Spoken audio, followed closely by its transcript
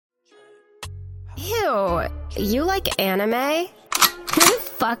Ew, you like anime? Who the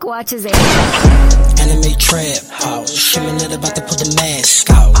fuck watches anime? Anime trap house, Shimonette about to put the mask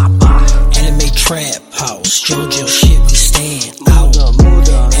out. Anime trap house, JoJo shit, we stand out.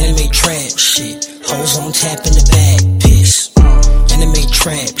 Anime trap shit, hoes on tap in the bag, piss. Anime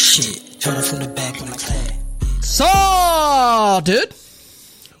trap shit, turn it from the back when I clap. So, dude,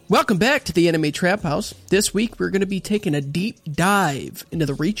 welcome back to the Anime Trap House. This week, we're going to be taking a deep dive into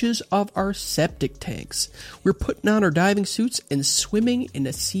the reaches of our septic tanks. We're putting on our diving suits and swimming in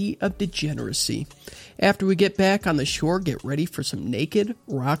a sea of degeneracy. After we get back on the shore, get ready for some naked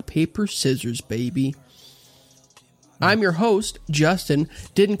rock, paper, scissors, baby. I'm your host, Justin.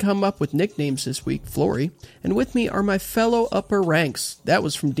 Didn't come up with nicknames this week, Flory. And with me are my fellow upper ranks. That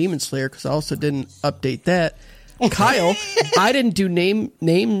was from Demon Slayer, because I also didn't update that. Kyle, I didn't do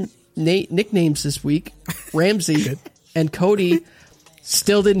nicknames this week. Ramsey. Good. And Cody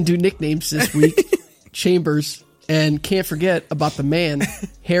still didn't do nicknames this week. Chambers. And can't forget about the man,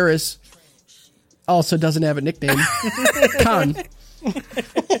 Harris, also doesn't have a nickname. Khan.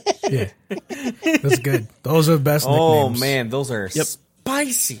 Yeah, that's good. Those are the best nicknames. Oh man, those are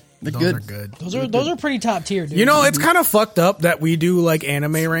spicy. They're Those good. are good. Those are pretty top tier, dude. You know, it's kind of fucked up that we do like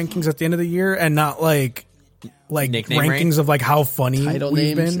anime rankings at the end of the year and not like Nickname rankings of like how funny Title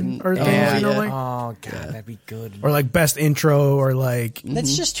we've names been and- or things, yeah, you know, yeah. like Oh god, that'd be good. or like best intro or like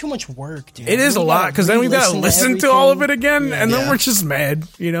That's just too much work, dude. it is a We lot gotta because then we've got to listen to all of it everything. again and then we're just mad,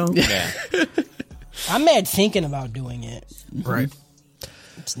 you know? Yeah. I'm mad thinking about doing it. Right.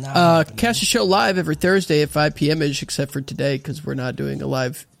 It's not. Catch the show live every Thursday at 5 p.m.ish, except for today, because we're not doing a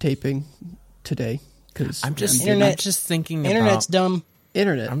live taping today. Because I'm just thinking Internet's about dumb.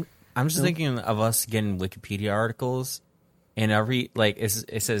 internet. I'm just thinking of us getting Wikipedia articles and every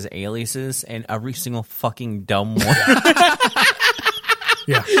it says aliases and every single fucking dumb one.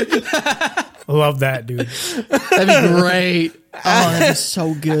 Yeah. I love that, dude. That'd be great. Oh, that'd be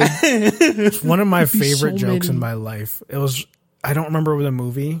so good. It's one of my be favorite so jokes many. in my life. It was, I don't remember the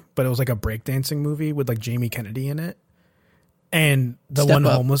movie, but it was like a breakdancing movie with like Jamie Kennedy in it. And the Step one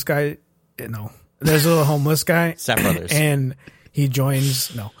Up. homeless guy, no, there's a homeless guy. Step Brothers. And he joins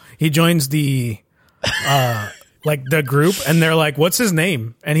the, like the group and they're like, what's his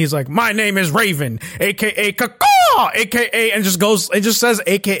name? And he's like, my name is Raven, AKA Cacaw, AKA, and it just says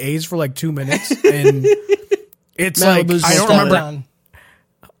AKAs for like 2 minutes. And it's like, Malibu's I don't Step remember. Down.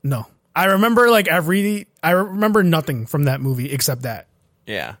 No, I remember I remember nothing from that movie except that.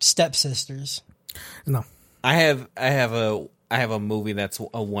 Yeah. Stepsisters. No, I have a movie that's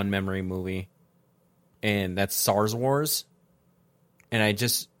a one memory movie, and that's SARS Wars, and I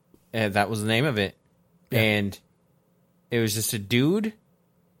just that was the name of it, and it was just a dude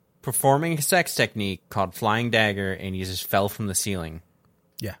performing a sex technique called Flying Dagger, and he just fell from the ceiling.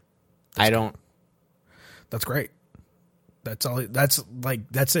 yeah, that's great. That's all. That's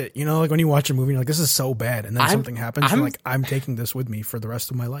it. You know, like when you watch a movie, you're like, this is so bad, and then something happens. You're like, I'm taking this with me for the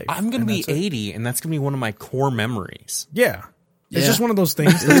rest of my life. I'm gonna And be that's it. 80, and that's gonna be one of my core memories. Yeah. It's Yeah. just one of those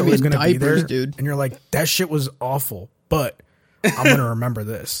things that's always going to be diapers, there, dude. and you're like, that shit was awful, but I'm going to remember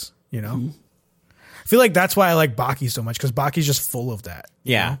this, you know? I feel like that's why I like Baki so much, because Baki's just full of that.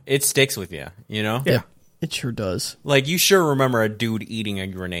 Yeah, it sticks with you. You know, Yeah. It sure does. like you sure remember a dude eating a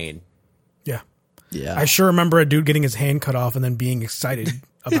grenade. Yeah. Yeah. I sure remember a dude getting his hand cut off and then being excited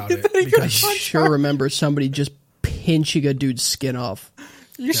about it. I Because, sure remember somebody just pinching a dude's skin off.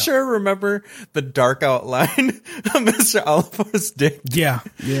 You sure remember the dark outline of Mr. Oliver's dick? yeah.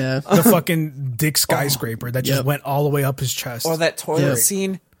 Yeah. The fucking dick skyscraper that just Yep. went all the way up his chest. Or that toilet Yeah.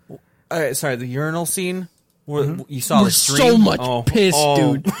 scene. Sorry, the urinal scene where you saw We're the stream. so much pissed,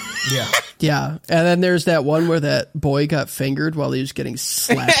 dude. Yeah. Yeah. And then there's that one where that boy got fingered while he was getting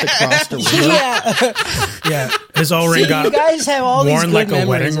slapped across the river. Yeah. Yeah. His O-ring See, got you guys have all these worn good like a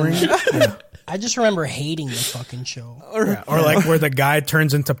memories. wedding ring. Yeah. I just remember hating the fucking show. Yeah, or like where the guy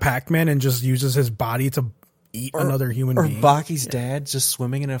turns into Pac-Man and just uses his body to eat another human Or being. Baki's dad just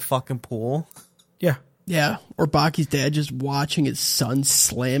swimming in a fucking pool. Yeah. Yeah. Or Baki's dad just watching his son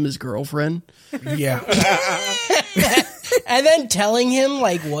slam his girlfriend. Yeah. And then telling him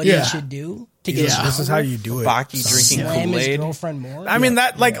like what Yeah. he should do to get Yeah. This is how you do it. Baki drinking slam his Kool-Aid. girlfriend more. I mean,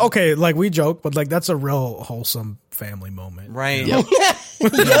 that, like, okay, like, we joke, but, like, that's a real wholesome family moment. Right. Yep.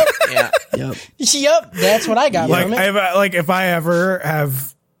 Yeah. Yep. Yep, that's what I got Like, from it. if I ever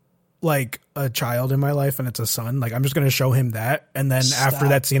have, like, a child in my life and it's a son, like, I'm just going to show him that. And then after Stop.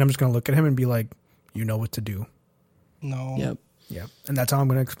 that scene, I'm just going to look at him and be like, you know what to do. No. Yep. Yeah. And that's how I'm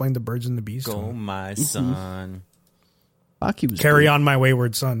going to explain the birds and the bees to Go, him. my son. Baki was Carry good. on my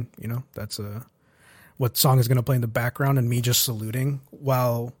wayward son. You know, that's what song is going to play in the background and me just saluting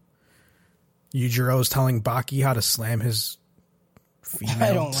while Yujiro's telling Baki how to slam his female.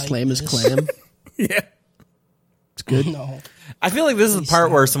 I don't like Slam his this. clam. Yeah. It's good. No. I feel like this is the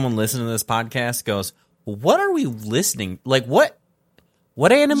part where someone listening to this podcast goes, "What are we listening? Like what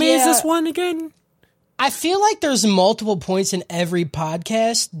anime is Yeah. this one again?" I feel like there's multiple points in every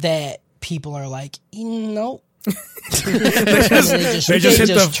podcast that people are like, no. They just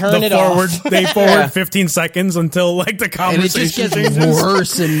hit turn the it forward. off. They forward 15 seconds until like the And it conversation just gets changes.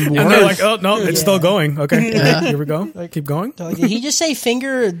 worse and worse. And they're like, "Oh no, it's still going." Okay, here we go. Keep going. Like, did he just say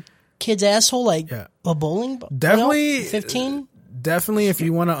finger a kid's asshole like Yeah. a bowling ball? Definitely- 15? Definitely, if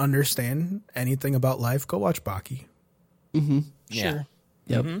you want to understand anything about life, go watch Baki. Yeah. Sure.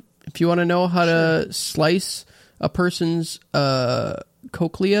 Yep. If you want to know how to slice a person's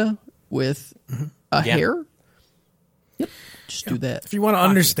cochlea with a Yeah. hair, yep, just do that. If you want to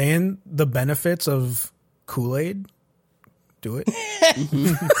understand the benefits of Kool-Aid, do it.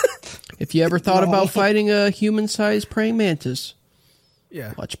 If you ever thought about fighting a human-sized praying mantis,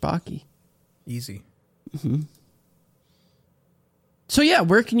 Yeah, watch Baki. easy. So yeah,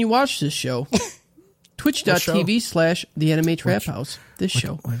 where can you watch this show? Twitch.tv/The Anime Trap House. This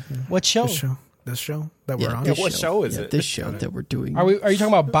show. What show? This show that we're Yeah, on. this what show is Yeah, it? This show that we're doing. Are you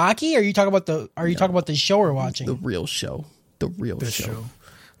talking about Baki? Or are you talking about the show we're watching? the real show? The real This show. show,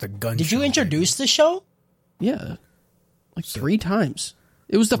 the gun. Did show, you introduce the show? Yeah, like 3 times.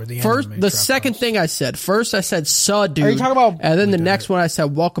 It was the We're the first, Anime the Trap second House. thing I said. First, I said "saw dude," Are you talking about- and then the next one I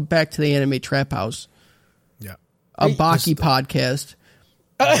said "Welcome back to the Anime Trap House," Yeah. a Baki podcast.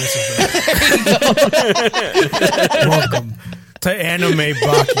 Welcome to Anime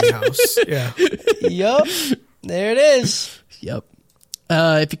Baki House. Yeah. Yup. There it is. Yep.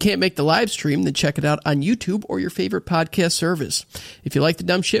 If you can't make the live stream, then check it out on YouTube or your favorite podcast service. If you like the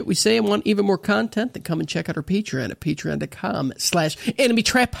dumb shit we say and want even more content, then come and check out our Patreon at patreon.com/Anime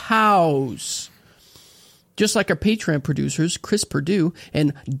Trap House. Just like our Patreon producers, Chris Perdue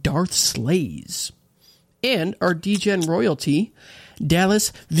and Darth Slays. And our DGen royalty,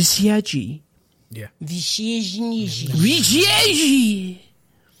 Dallas Visiagi. Yeah. Visiagi!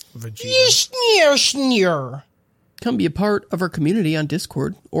 Vegeta. Sneer. Come be a part of our community on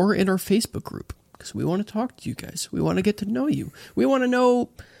Discord or in our Facebook group because we want to talk to you guys. We want to get to know you. We want to know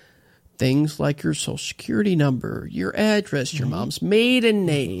things like your social security number, your address, your mom's maiden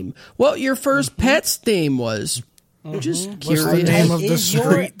name, what your first pet's name was. Just What's the curious. name of the Is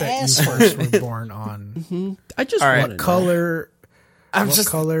your street that you asshole. first were born on? I just All right. want to know. Color. I'm What just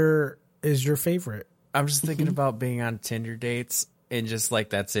color is your favorite? I'm just thinking about being on Tinder dates and just like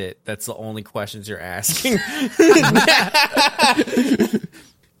that's it. That's the only questions you're asking.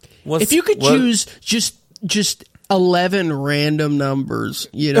 If you could choose just 11 random numbers,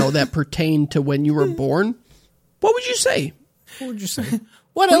 that pertain to when you were born, what would you say? What would you say?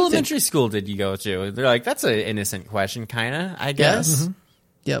 what elementary school did you go to? They're like, that's an innocent question, kind of, I guess.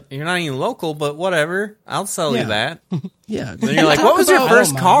 Yep. You're not even local, but whatever. I'll sell Yeah. you that. Yeah. Then you're like, what was your about-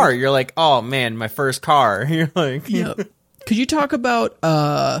 first I don't car? You're like, oh man, my first car. You're like, Yep. Could you talk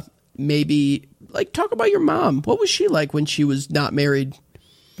about maybe like talk about your mom? What was she like when she was not married?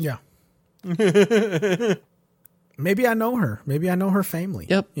 Yeah. Maybe I know her. Maybe I know her family.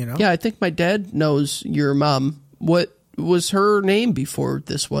 Yep. Yeah, I think my dad knows your mom. What was her name before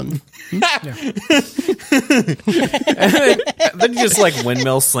this one? then you just like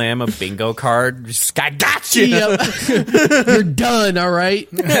windmill slam a bingo card. Just, I got you. Yep. You're done, all right?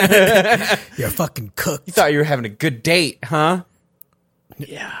 You're fucking cooked. You thought you were having a good date, huh?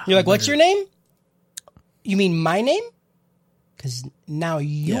 Yeah. You're like, what's your name? You mean my name? Because now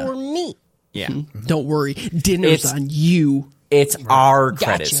you're me. Yeah. Don't worry. Dinner's It's- on you. It's our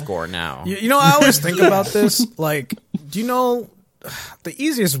credit Gotcha. score now. You know, I always think about this. Like, do you know the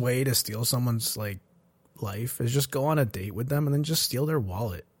easiest way to steal someone's like life is just go on a date with them and then just steal their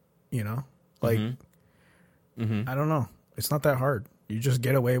wallet? You know, like I don't know. It's not that hard. You just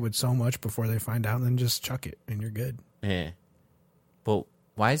get away with so much before they find out, and then just chuck it, and you're good. Yeah. But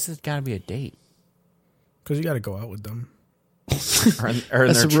why is it got to be a date? Because you got to go out with them. Earn That's their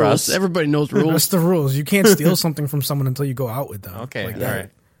the rules. trust. Everybody knows That's rules. the rules. You can't steal something from someone until you go out with them. Okay, Like all that. right.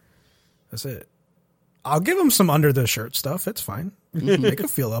 That's it. I'll give them some under the shirt stuff. It's fine. They can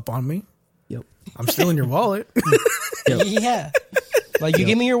feel up on me. Yep. I'm stealing your wallet. Yeah. Like, you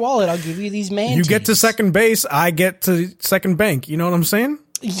give me your wallet, I'll give you these man. You get to second base, I get to second bank. You know what I'm saying?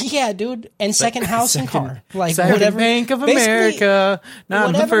 Yeah, dude. And second house and car. Like, Second whatever. Bank of Basically, America, not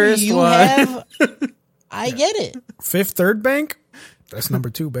the whatever first you one. have, I get it. Fifth, third bank. That's number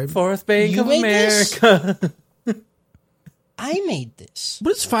 2, baby. Fourth Bank You of made this? America. I made this.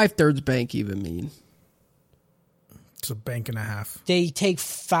 What does 5/3 bank even mean? It's a bank and a half. They take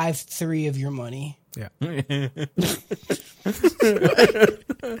 5/3 of your money. Yeah.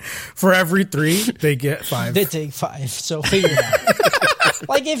 For every 3, they get 5. They take 5. So figure it out.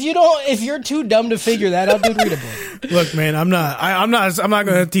 Like if you're too dumb to figure that out, dude, read a book. Look, man, I'm not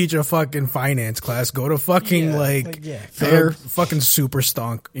going to teach a fucking finance class. Go to fucking fair. fucking Super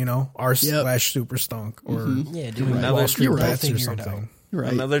Stonk, r/Super Stonk or Yeah, dude. Wall Street You're right. Bets or Figure it out. something.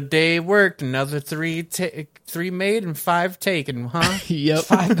 Right. Another day worked, another 3 made and 5 taken, huh? Yep.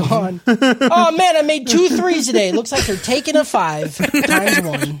 5 gone. Oh man, I made 2 3s today. Looks like they're taking a 5 times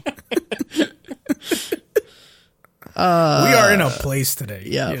 1. We are in a place today.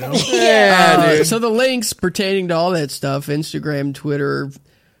 Yeah. You know? Yeah, dude. So the links pertaining to all that stuff, Instagram, Twitter,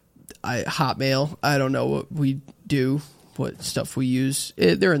 Hotmail, I don't know what we do, what stuff we use.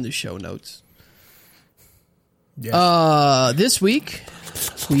 They're in the show notes. Yeah. This week,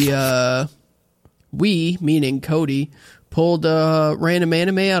 we, meaning Cody, pulled a random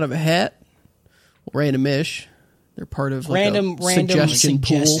anime out of a hat. Random-ish. They're part of like Random a suggestion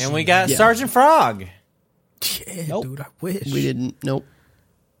pool. suggestion. And we got Yeah. Sergeant Frog. Yeah, Nope. dude, I wish. We didn't. Nope.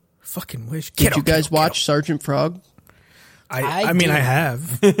 Fucking wish. Did you guys watch Sergeant Frog? I mean, did. I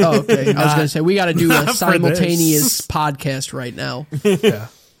have. Oh, okay. I was going to say, we got to do a not for simultaneous this. podcast right now. Yeah.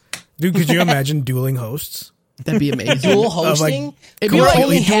 Dude, could you imagine dueling hosts? That'd be amazing. Dual hosting? If You're you're only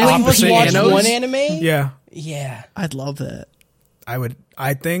only half of us opposite watch annos? one anime? Yeah. Yeah. I'd love that. I would.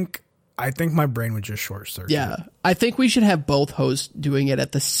 I think my brain would just short circuit. Yeah. I think we should have both hosts doing it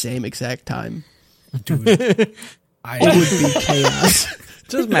at the same exact time. Dude. It would be chaos.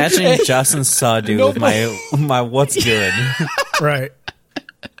 Just imagining Justin Suh, dude, with my what's good. Right.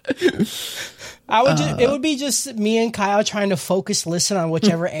 It would be just me and Kyle trying to focus listen on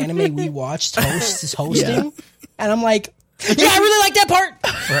whichever anime we watched host is hosting. Yeah. And I'm like, yeah, I really like that part.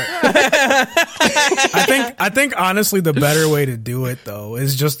 I think honestly the better way to do it though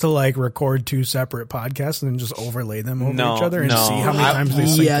is just to like record 2 separate podcasts and then just overlay them over No, each other and no. see how many times they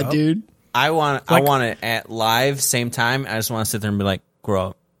sync Yeah, up. dude. I want it at live, same time. I just want to sit there and be like, grow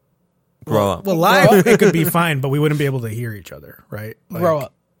up. Grow up. Well, live it could be fine, but we wouldn't be able to hear each other, right? Like, Grow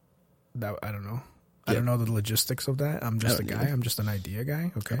up. That, I don't know. I don't know the logistics of that. I'm just a guy. I'm just an idea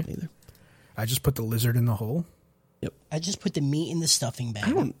guy. Okay. Either. I just put the lizard in the hole. I just put the meat in the stuffing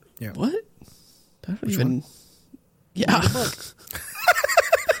bag. Yeah. What? I don't even. Yeah.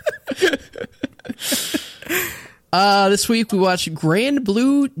 This week we watched Grand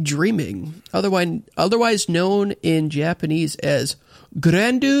Blue Dreaming, otherwise known in Japanese as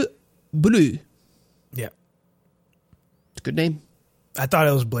Grand Blue. Yeah. It's a good name. I thought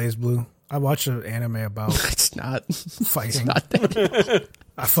it was Blaze Blue. I watched an anime about It's not. fighting. Not that.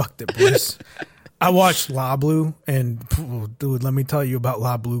 I fucked it, boys. I watched La Blue, and dude, let me tell you about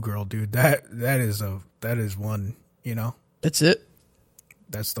La Blue Girl, dude. That is one. You know, That's it.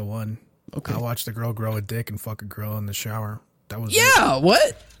 that's the one. Okay. I watched the girl grow a dick and fuck a girl in the shower. That was Yeah.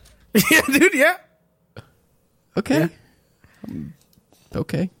 What? it. Yeah, dude. Yeah. Okay.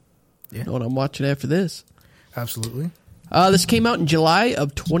 Okay. Yeah. Know what I'm watching after this. Absolutely. This came out in July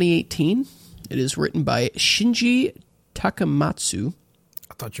of 2018. It is written by Shinji Takamatsu.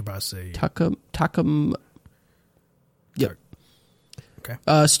 I thought you were about to say. Yep.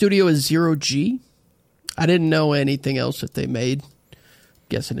 Okay. Studio is Zero G. I didn't know anything else that they made.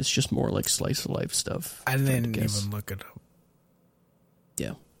 Guessing it's just more like slice of life stuff. I didn't guess. even look it up.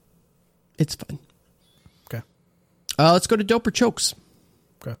 Yeah. It's fine. Okay. Let's go to Dope or Chokes.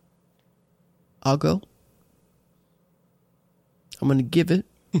 Okay. I'll go. I'm going to give it.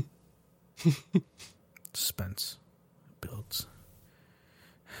 Suspense builds.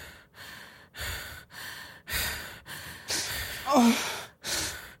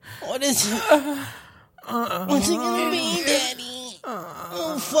 What is it? What's it gonna be, Daddy?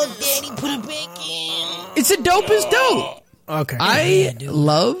 Oh, fuck, Daddy, put it back in. It's a dope as dope. Okay. I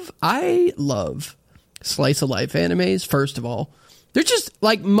love slice of life animes, first of all. They're just,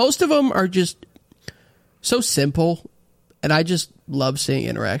 like, most of them are just so simple, and I just love seeing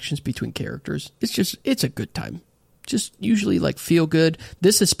interactions between characters. It's a good time. Just usually, like, feel good.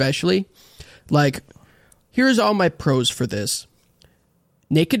 This especially, like, here's all my pros for this.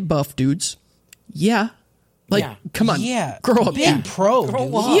 Naked buff dudes. Yeah. Like, Yeah. come on. Yeah. Grow up. Big pro, Grow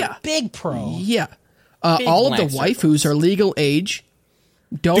dude. up. Yeah. Big pro. Yeah. Big All of the black waifus are legal age.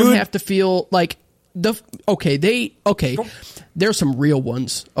 Don't Dude. have to feel like there's some real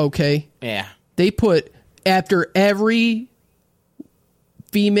ones, okay? Yeah. They put after every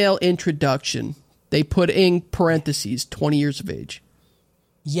female introduction, they put in parentheses 20 years of age.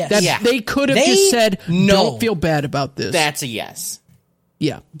 Yes. That Yeah. they could have They just said know. don't feel bad about this. That's a yes.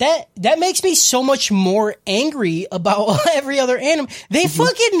 Yeah. That makes me so much more angry about every other anime. They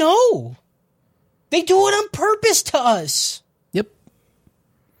fucking know. They do it on purpose to us. Yep.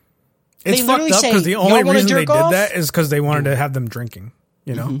 It's They fucked literally up say, because the "Y'all only wanna reason they jerk did off?" that is because they wanted to have them drinking.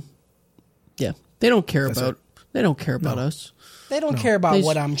 You know, Yeah. They don't care about us. They don't care about They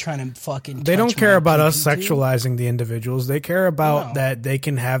what s- I'm trying to fucking. they don't touch care my about us pinky to. sexualizing the individuals. They care about No. that they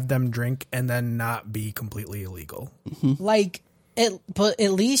can have them drink and then not be completely illegal. Like, but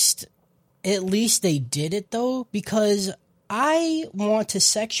at least they did it though, because I want to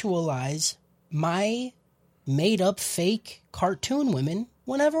sexualize my made up fake cartoon women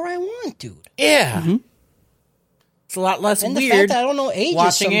whenever I want, dude. Yeah. It's a lot less And the weird fact that I don't know ages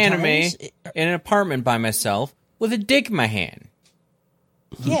watching anime sometimes, in an apartment by myself with a dick in my hand.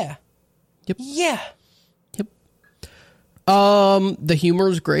 Yeah. Yep. Yeah. Yep. The humor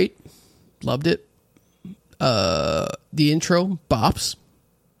is great. Loved it. The intro bops.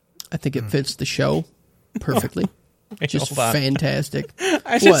 I think it fits the show perfectly. Just hold on. fantastic.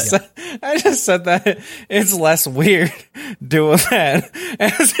 I just said that it's less weird doing that.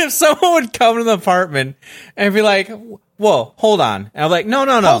 As if someone would come to the apartment and be like, whoa, hold on. And I'm like, no.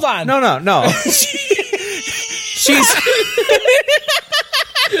 Hold on. No.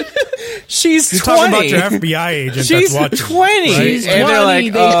 She's You're 20. talking about your FBI agent She's that's watching. 20. She's And 20. they're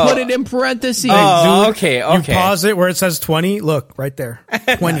like, they oh. put it in parentheses. Oh, Dude, okay. You pause it where it says 20. Look, right there.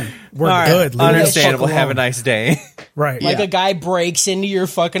 20. We're All right, good. Leave me the understandable. fuck Have a alone. nice day. Right. Like a guy breaks into your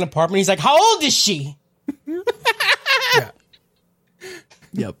fucking apartment. He's like, "How old is she?"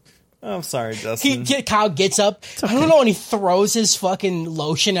 Yep. I'm sorry, Justin. Kyle gets up. I don't know, and he throws his fucking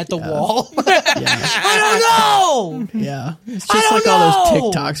lotion at the wall. I don't know. Yeah. It's I just don't like all know.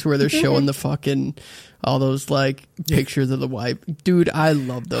 those TikToks where they're showing the fucking, all those like pictures of the wife. Dude, I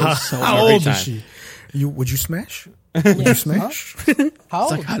love those so How much. old time. is she? Would you smash? Would you smash? How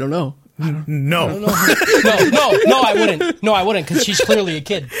old? Like, I don't know. No. No, I wouldn't. No, I wouldn't, because she's clearly a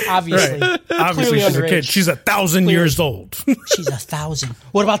kid. Obviously, Obviously, she's a kid. underage. She's 1,000 years old. She's 1,000.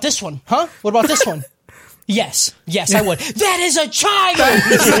 What about this one? Huh? What about this one? Yes, I would. That is a child.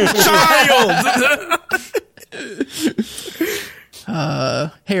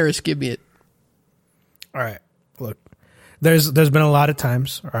 Harris, give me it. All right. Look, there's been a lot of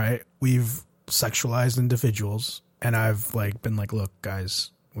times, all right, we've sexualized individuals, and I've like been like, look,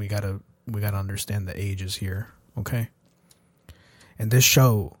 guys, we gotta understand the ages here, okay? And this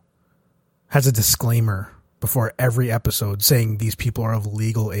show has a disclaimer before every episode saying these people are of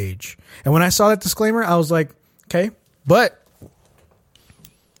legal age. And when I saw that disclaimer, I was like, okay, but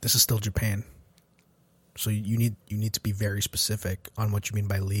this is still Japan. So you need to be very specific on what you mean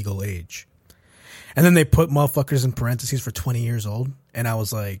by legal age. And then they put motherfuckers in parentheses for 20 years old. And I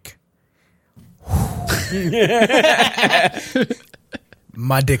was like,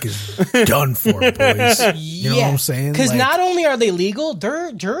 my dick is done for, boys. You know what I'm saying? Because Like, not only are they legal,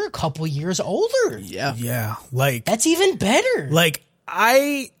 they're a couple years older. Yeah. yeah, like, That's even better. like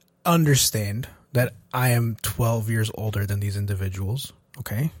I understand that I am 12 years older than these individuals,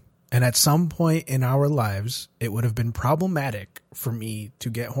 okay? And at some point in our lives, it would have been problematic for me to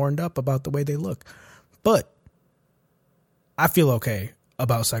get horned up about the way they look. But I feel okay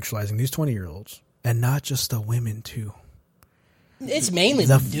about sexualizing these 20-year-olds, and not just the women too. It's mainly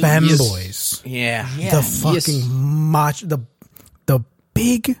The dudes. femboys. Yeah. Yeah. The fucking the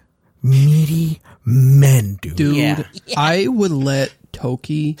big meaty men, dude. Dude, Yeah. I would let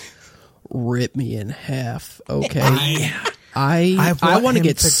Toki rip me in half, okay? I want want to him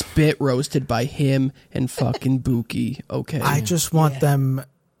get to- spit roasted by him and fucking Buki, okay? I just want them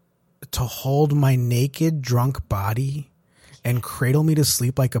to hold my naked, drunk body and cradle me to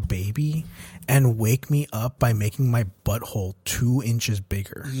sleep like a baby and wake me up by making my butthole 2 inches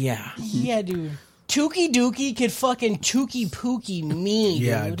bigger. Yeah. Yeah, dude. Tuki Dookie could fucking Tuki Pookie me,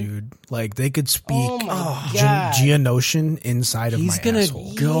 Yeah, dude. Like, they could speak Oh my God. Geonosian inside of He's my gonna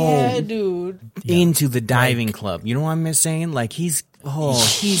asshole. go Yeah, dude. into the diving club. You know what I'm saying? Like he's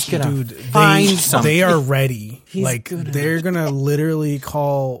gonna Dude, find something. they are ready. He's Like, gonna- they're gonna literally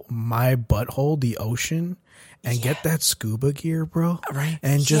call my butthole the ocean and get that scuba gear, bro. Right.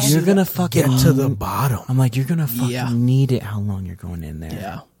 And just You're gonna fucking get to the bottom. I'm like, you're gonna fucking Yeah. need it. How long you're going in there?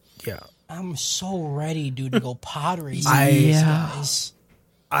 yeah. Yeah. I'm so ready, dude, to go pod racing. I- Guys.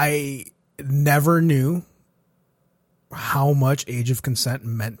 I never knew how much age of consent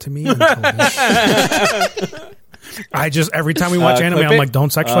meant to me until this. I just, every time we watch anime, clip I'm it. like, don't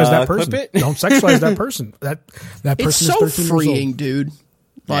sexualize that Clip person. it. Don't sexualize that person. That person It's is so 13 years freeing, old. dude.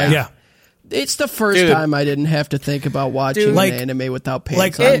 Like, Yeah. it's the first Dude. time I didn't have to think about watching Like- an anime without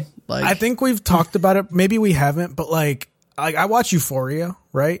pants Like, on. I think we've talked about it. Maybe we haven't, but like I watch Euphoria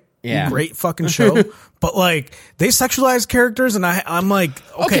right? Yeah. Great fucking show. But like they sexualize characters and I'm like,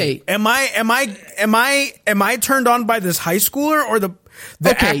 okay, am I turned on by this high schooler or the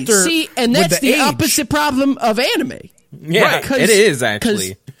actor? See, and that's the opposite problem of anime. Yeah, it is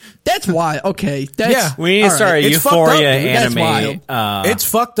actually. That's why. Okay, that's we need to start a Euphoria That's anime. It's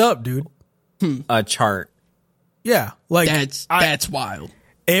fucked up, dude. A chart. Yeah, like that's wild.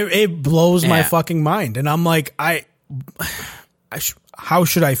 It blows my fucking mind, and I'm like, how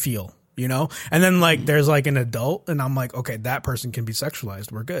should I feel? You know? And then like there's like an adult, and I'm like, okay, that person can be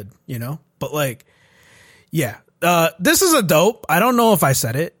sexualized. We're good, you know? But like, yeah, this is a dope. I don't know if I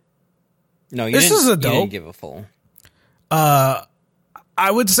said it. No, this is a dope. You didn't give a full. I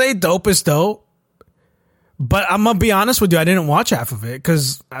would say dope is dope, but I'm gonna be honest with you. I didn't watch half of it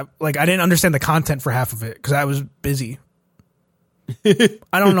because I didn't understand the content for half of it because I was busy.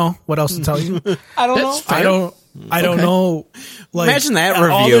 I don't know what else to tell you. I don't know. I don't know. Like, imagine that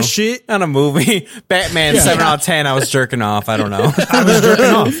all review this shit on a movie. Batman 7 out of 10. I was jerking off. I don't know. I was jerking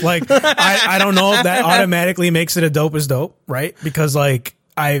off. Like I don't know if that automatically makes it a dope is dope, right? Because like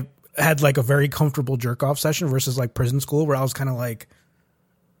I had like a very comfortable jerk off session versus like prison school where I was kind of like,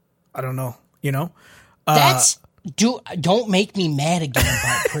 I don't know, you know. Don't make me mad again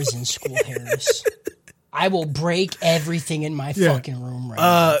about prison school, Harris. I will break everything in my fucking room right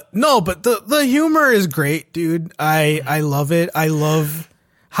now. No, but the humor is great, dude. I love it. I love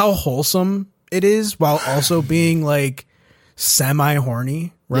how wholesome it is while also being like semi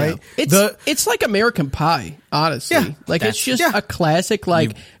horny, right? Yeah. It's like American Pie, honestly. Yeah, like it's just a classic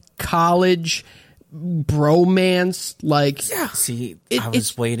like college bromance. Like See, I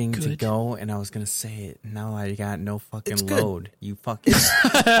was waiting to go, and I was gonna say it. No, I got no fucking load. You fucking.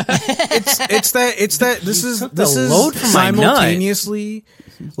 It's that. This is load from my nut. Simultaneously,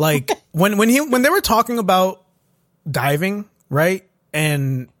 like when they were talking about diving, right?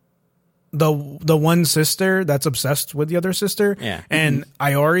 And the one sister that's obsessed with the other sister, and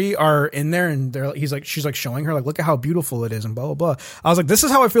Iori are in there, and she's like showing her like, look at how beautiful it is, and blah blah blah. I was like, this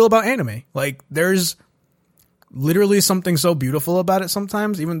is how I feel about anime. Like, there's literally something so beautiful about it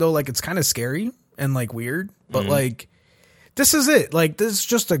sometimes, even though like it's kind of scary and like weird, but like this is it. Like, this is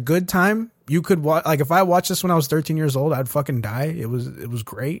just a good time. You could watch. Like, if I watched this when I was 13 years old, I'd fucking die. It was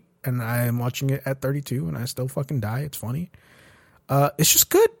great, and I am watching it at 32, and I still fucking die. It's funny. It's just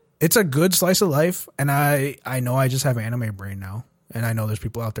good. It's a good slice of life, and I know I just have anime brain now, and I know there's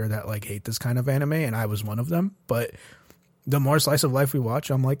people out there that like hate this kind of anime, and I was one of them. But the more slice of life we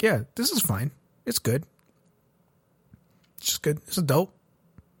watch, I'm like, yeah, this is fine. It's good. It's just good. It's a dope.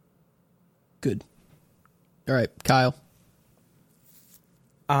 Good. All right, Kyle.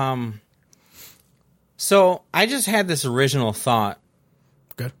 So I just had this original thought.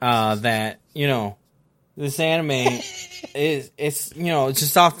 Good. That, you know, this anime it's you know,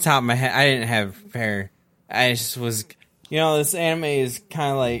 just off the top of my head, I didn't have fair. I just was, you know, this anime is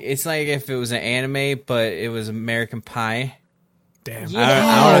kind of like, it's like if it was an anime, but it was American Pie. Damn. Yeah.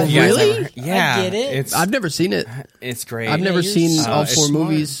 I don't know if you guys Really? ever, yeah, I get it. I've never seen it. It's great. I've never you're seen so all four smart.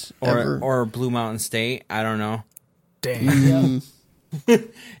 movies ever. or Blue Mountain State. I don't know. Damn.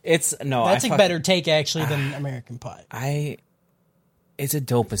 It's no. That's a better take actually than American Pie. It's a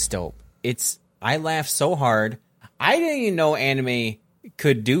dope as dope. I laughed so hard. I didn't even know anime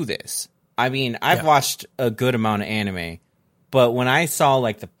could do this. I mean, I've watched a good amount of anime, but when I saw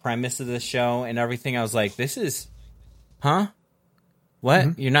like the premise of the show and everything, I was like, this is, huh? What?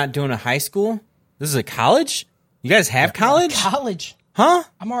 Mm-hmm. You're not doing a high school? This is a college? You guys have college? College. Huh?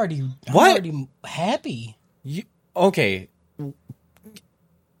 I'm already happy. Okay.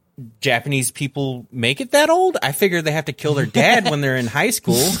 Japanese people make it that old? I figure they have to kill their dad when they're in high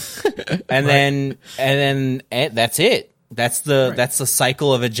school, and then that's it. That's the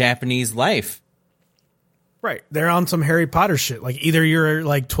cycle of a Japanese life. Right. They're on some Harry Potter shit. Like, either you're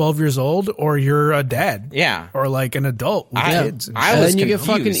like 12 years old or you're a dad. Yeah. Or like an adult with kids. And I shit. And was then you get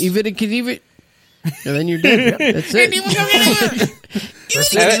fucking even and then you're dead. That's it.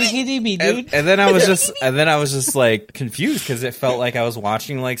 And then I was just like confused because it felt like I was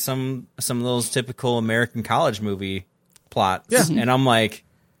watching like some of those typical American college movie plots. Yeah. And I'm like,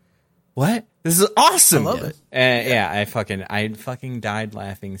 what? This is awesome. I love it. And I fucking died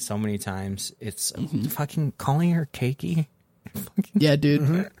laughing so many times. It's fucking calling her cakey. Yeah,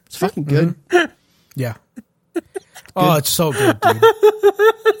 dude. It's fucking good. Yeah. Oh, it's so good, dude.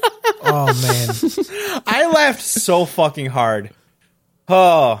 Oh, man. I laughed so fucking hard.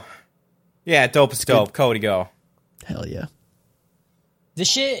 Oh, yeah, dope as dope. Cody, go. Hell yeah. The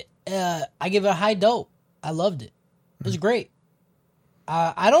shit, I give it a high dope. I loved it. It was great.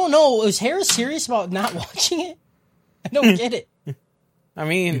 I don't know. Was Harris serious about not watching it? I don't get it. I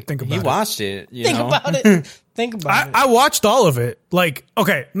mean, think about he it. watched it. You Think know? about it. Think about it. I watched all of it. Like,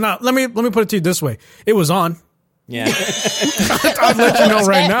 okay, now let me put it to you this way: it was on. Yeah. I'll let you know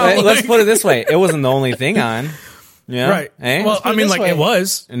right now. Let's put it this way: it wasn't the only thing on. Yeah. Right. Eh? Well, I mean, this like way. it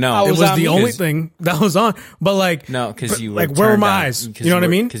was. No, It was on the me. only thing that was on. But like, No, because you like, were where were turned my on. eyes? 'Cause You know what I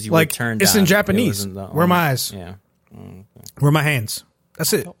mean? Because you were Like, turned it's on. in It Japanese. wasn't the Where are my only- eyes? Yeah. Where are my hands?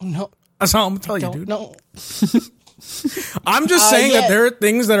 That's it. no, That's all I'm gonna tell you, don't dude. know. I'm just saying yeah. that there are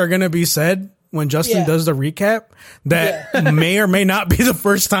things that are gonna be said when Justin Yeah. does the recap that may or may not be the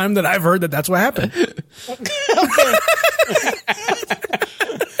first time that I've heard that that's what happened.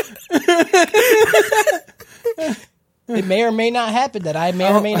 It may or may not happen that I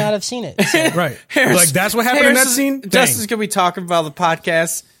may or may not have seen it. So, Right. Like that's what happened in that scene. Dang. Justin's gonna be talking about the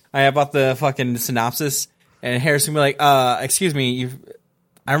podcast. About the fucking synopsis, and Harris gonna be like, "Excuse me,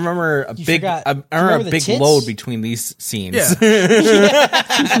 I remember a big, forgot. I remember Remember a the big tits? load between these scenes." Yeah.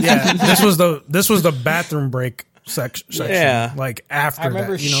 Yeah. This was the bathroom break section. Yeah. Like after I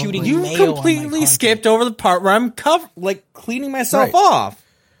remember that, you know, shooting like- You mayo on my completely carpet. skipped over the part where I'm cleaning myself Right. off.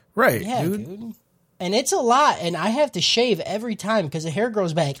 right, Yeah, dude. dude. And it's a lot, and I have to shave every time because the hair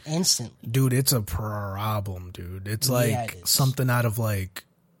grows back instantly. Dude, it's a problem, dude. It's like Yeah, it is. something out of like,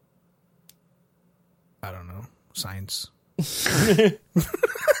 I don't know, science. All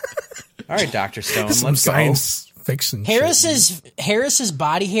right, Dr. Stone, Some let's go. science fiction. shit. Harris's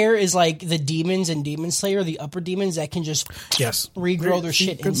body hair is like the demons in Demon Slayer, the upper demons that can just Yes. regrow their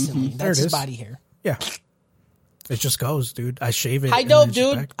shit instantly. There That's it his is. body hair. Yeah. It just goes, dude. I shave it. High and dope, it's just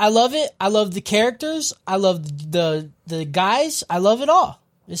dude. back. I love it. I love the characters. I love the guys. I love it all.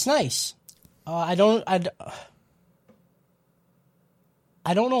 It's nice. I don't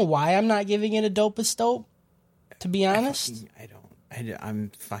know why I'm not giving it a dopest dope. To be honest,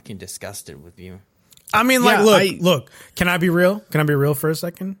 I'm fucking disgusted with you. I mean, like, Yeah, look. Can I be real? Can I be real for a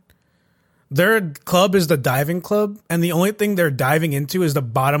second? Their club is the diving club, and the only thing they're diving into is the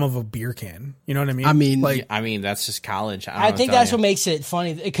bottom of a beer can. You know what I mean? I mean, like, I mean, that's just college. I think that's what makes it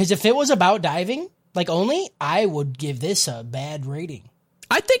funny. Because if it was about diving, like only, I would give this a bad rating.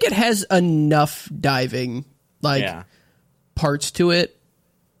 I think it has enough diving parts to it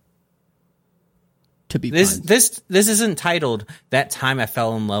to be This fun. this isn't titled "That Time I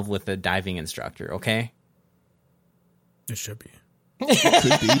Fell in Love with a Diving Instructor." Okay. it should be.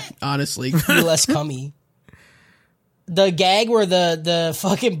 Could be, honestly. Be less cummy. The gag where the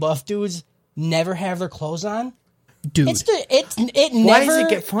fucking buff dudes never have their clothes on. Dude, It Why never does it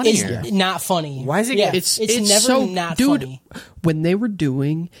get funnier? is not funny. Why is it Yeah, get- it's it's never so, not dude, funny. when they were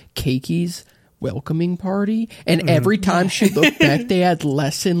doing Keki's welcoming party, and every time she looked back, they had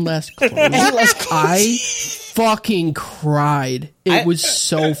less and less clothes. I fucking cried. It was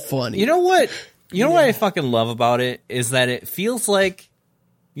so funny. You know what? You know what I fucking love about it is that it feels like,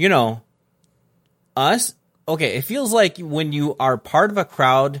 you know, us. Okay, it feels like when you are part of a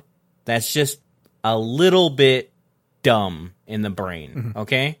crowd that's just a little bit dumb in the brain,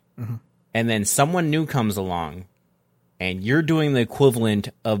 okay? And then someone new comes along and you're doing the equivalent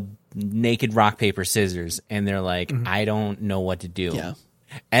of naked rock, paper, scissors, and they're like, I don't know what to do. Yeah.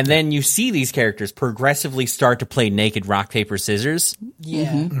 And then you see these characters progressively start to play naked rock, paper, scissors.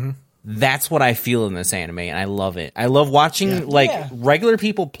 Yeah. That's what I feel in this anime, and I love it. I love watching Yeah. regular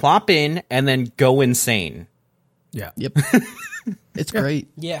people plop in and then go insane. Yeah. Yep. It's great.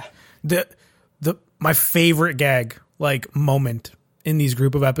 Yeah. My favorite gag like moment in these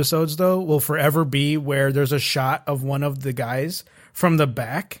group of episodes though will forever be where there's a shot of one of the guys from the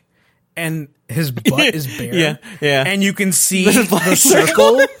back and his butt is bare. Yeah. And you can see the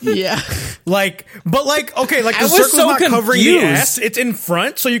circle. Yeah. Like, but like, okay, like I the was circle's so not covering the confused. ass. It's in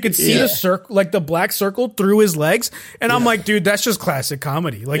front, so you could see the circle, like the black circle through his legs. And I'm like, dude, that's just classic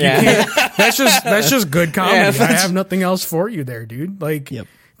comedy. Like, you can't, that's just good comedy. Yeah, I that's- have nothing else for you there, dude. Like, Yep.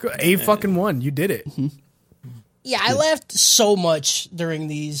 A fucking one. You did it. Yeah, I laughed so much during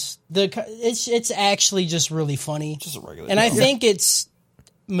these. It's actually just really funny. Just a regular. And I think it's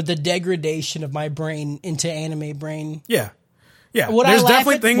the degradation of my brain into anime brain. Yeah. Yeah. Would There's I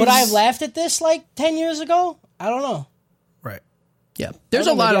definitely things. Would I have laughed at this like 10 years ago? I don't know. Right. Yeah. There's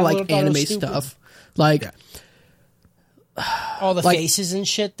I a don't know, lot of maybe I like would've thought it was anime stupid. stuff. Like, All the Like- faces and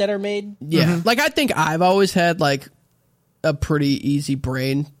shit that are made. yeah. Like, I think I've always had like a pretty easy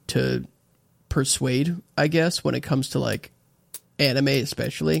brain to persuade, I guess, when it comes to like anime,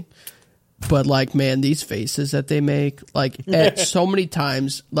 especially. But like, man, these faces that they make, like, at so many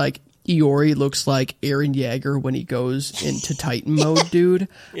times, like, Iori looks like Eren Yeager when he goes into Titan mode, dude.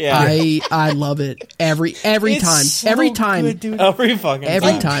 Yeah. I love it every It's time. so Every time. good, dude. Every fucking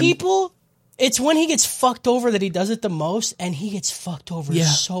Every time. time. People It's when he gets fucked over that he does it the most, and he gets fucked over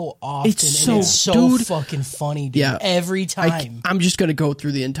so often. It's and it's so dude, fucking funny, dude. Yeah. Every time. I'm just gonna go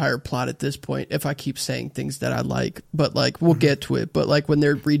through the entire plot at this point if I keep saying things that I like, but like we'll get to it. But like when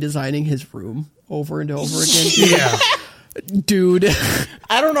they're redesigning his room over and over again, Yeah. dude.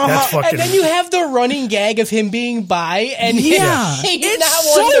 I don't know That's how. fucking- And then you have the running gag of him being bi, and Yeah. he's It's not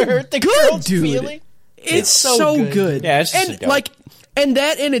wanting so to hurt the good, girl's dude. feeling. It's so good. Yeah, it's just and dope. like, and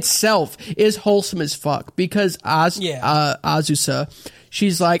that in itself is wholesome as fuck because Yeah. Azusa,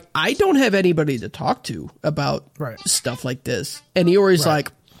 she's like, I don't have anybody to talk to about Right. stuff like this, and Iori's Right.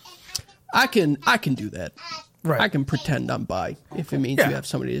 like, I can do that. Right. I can pretend I'm bi if it means Yeah. you have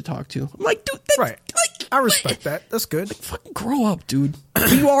somebody to talk to. I'm like, dude, that's, Right. like, I respect that. That's good. fucking grow up, dude.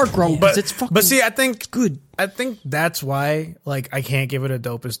 You are grown, but it's fucking. But see, I think good. I think that's why like I can't give it a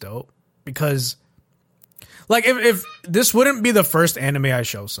dope is dope because like if this wouldn't be the first anime I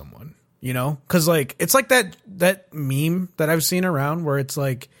show someone, you know, because like it's like that meme that I've seen around where it's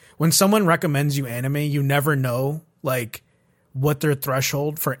like when someone recommends you anime, you never know like what their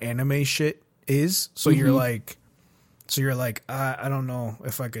threshold for anime shit is, so you're like I don't know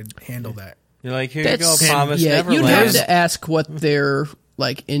if I could handle that. You're like, here you go, That's Promise yeah. You'd have Neverland. to ask what their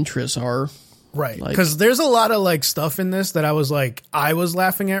like interests are. Right. Like- Because there's a lot of like stuff in this that I was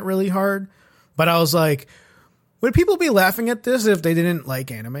laughing at really hard, but I was like, would people be laughing at this if they didn't like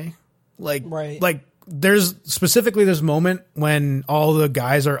anime? Like, Right. like there's specifically this moment when all the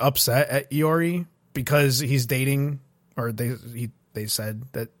guys are upset at Iori because he's dating, or they said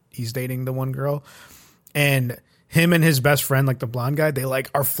that he's dating the one girl, and him and his best friend, like the blonde guy, they like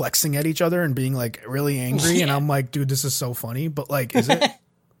are flexing at each other and being like really angry. And I'm like, dude, this is so funny, but like, is it?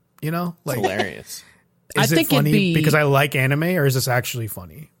 You know, like, Hilarious. I is it think it'd funny be- because I like anime, or is this actually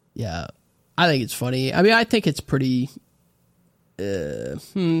funny? Yeah, I think it's funny. I mean, I think it's pretty. I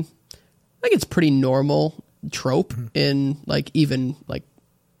think it's pretty normal trope in like even like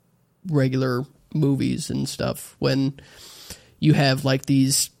regular movies and stuff when you have like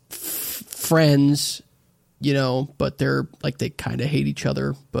these friends, you know, but they're like they kind of hate each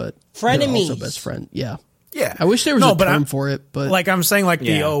other, but they're Frenemies. also best friend. Yeah, Yeah, I wish there was No, a but term I'm- for it, but Like I'm saying, like the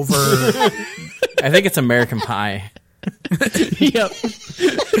Yeah. over. I think it's American Pie. yep.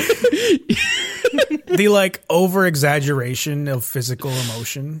 the like over exaggeration of physical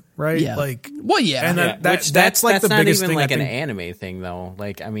emotion, right? Yeah. Like, Well, yeah. and Yeah, that's like that's the not biggest even thing. like I an think. anime thing though.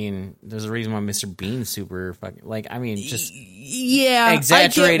 Like, I mean, there's a reason why Mr. Bean's super fucking like. I mean, just Yeah,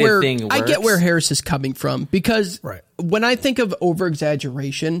 exaggerated I get thing get where works. Harris is coming from because Right. when I think of over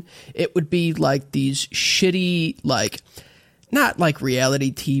exaggeration, it would be like these shitty, like not like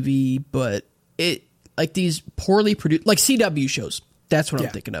reality TV, but it like these poorly produced, like CW shows. That's what I'm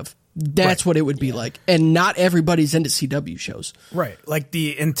Yeah. thinking of. That's Right. what it would be like, and not everybody's into CW shows. Right. Like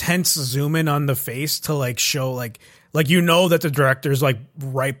the intense zoom in on the face to like show like you know that the director's like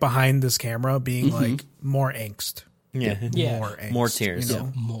right behind this camera being like more angst. yeah, Yeah. More angst. More tears. You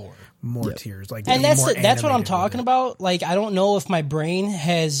know? More. Tears. Like And more that's what I'm animated talking with it. about. Like, I don't know if my brain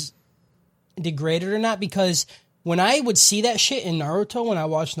has degraded or not, because when I would see that shit in Naruto, when I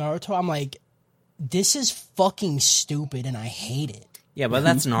watched Naruto, I'm like, this is fucking stupid and I hate it. Yeah, but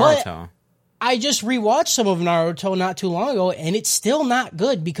that's But- Naruto. I just rewatched some of Naruto not too long ago, and it's still not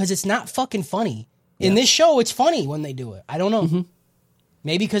good because it's not fucking funny. In this show, it's funny when they do it. I don't know.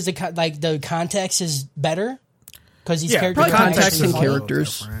 Maybe because the context is better because these Yeah, characters Probably are context actually and funny.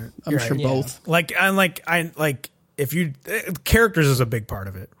 characters. different. I'm You're sure right. both. Like if you characters is a big part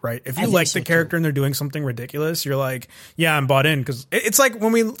of it, right? If you think like so, the character and they're doing something ridiculous, you're like, yeah, I'm bought in, because it's like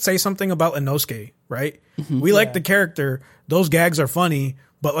when we say something about Inosuke, right? We like the character, those gags are funny,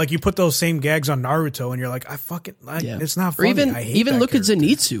 but like you put those same gags on Naruto and you're like, Yeah. it's not Or funny. I hate even that look character. at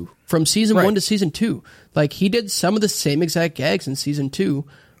Zenitsu from season Right. 1 to season 2. Like he did some of the same exact gags in season 2.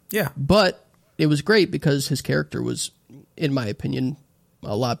 Yeah, But it was great because his character was, in my opinion,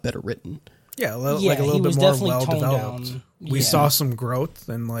 a lot better written. yeah, Yeah, like a he little bit was more definitely well toned developed. down. We Yeah. saw some growth,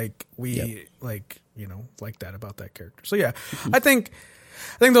 and like we like like that about that character. So yeah, I think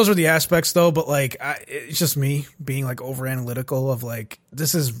those are the aspects though. But like, it's just me being like over analytical of like,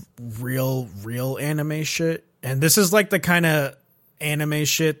 this is real anime shit, and this is like the kind of anime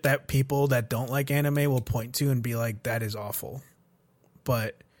shit that people that don't like anime will point to and be like, that is awful.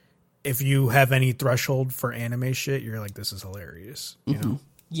 But if you have any threshold for anime shit, you're like, this is hilarious. You know.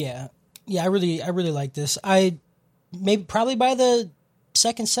 Yeah, I really like this. I maybe probably by the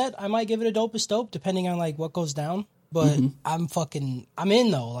second set, I might give it a dope as dope, depending on like what goes down. But I'm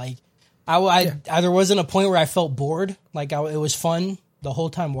in though. Like there wasn't a point where I felt bored. Like it was fun the whole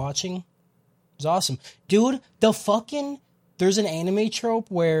time watching. It was awesome, dude. There's an anime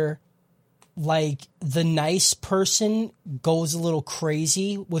trope where like the nice person goes a little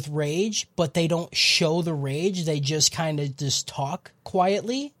crazy with rage, but they don't show the rage. They just kind of just talk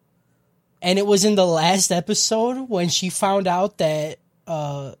quietly. And it was in the last episode when she found out that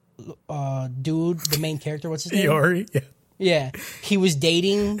dude, the main character, what's his name? Iori. Yeah. Yeah, he was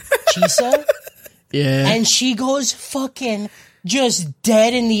dating Chisa. Yeah. And she goes fucking just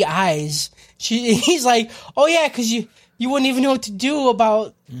dead in the eyes. He's like, "Oh yeah, because you wouldn't even know what to do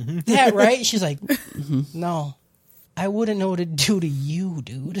about that, right?" She's like, "No, I wouldn't know what to do to you,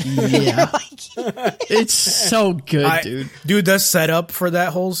 dude." Yeah. It's so good, dude. Dude, the setup for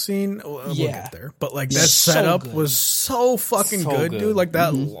that whole scene, we'll Yeah. get there. But like that So setup good. was so fucking So good, good. dude. Like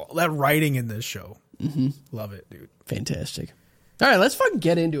that that writing in this show. Love it, dude. Fantastic. All right, let's fucking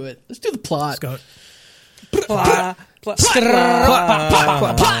get into it. Let's do the plot. Let's go. Plot.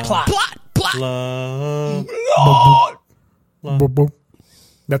 Boop, boop.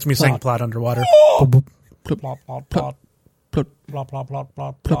 That's me saying plot underwater. Boop, boop. Plot, plot, plot, Plot, plot, plot, plot,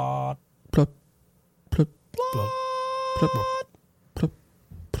 plot, plot. plot, plot, Blow. plot, plot,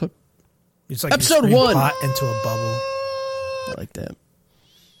 plot. It's like Episode you scream 1. plot into a bubble. I like that.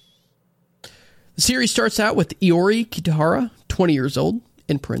 The series starts out with Iori Kitahara, 20 years old,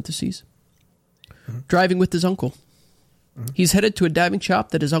 in parentheses, driving with his uncle. He's headed to a diving shop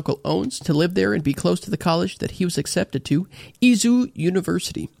that his uncle owns to live there and be close to the college that he was accepted to, Izu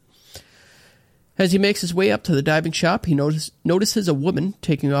University. As he makes his way up to the diving shop, he notices a woman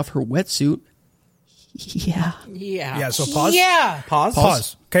taking off her wetsuit. Yeah. Yeah, so pause. Yeah.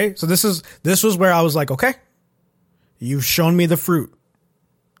 Pause. Okay, so this was where I was like, okay, you've shown me the fruit.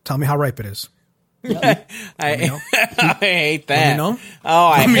 Tell me how ripe it is. I hate that. know? Oh,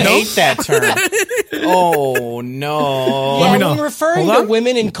 I me know? hate that term. Oh no. Yeah, me know. when referring Hold to on.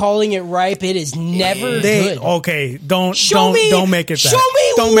 women and calling it ripe, it is never good. Okay, don't Show me, don't make it that. Show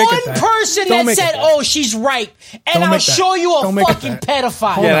me don't make one it that. person Don't that make it said, that. "Oh, she's ripe," and Don't I'll make that. show you a Don't make it fucking that.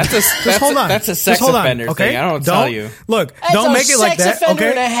 pedophile. Yeah, that's hold on. that's a Just sex hold on, offender okay? thing. I don't tell you. Look, That's don't a make it like sex that. offender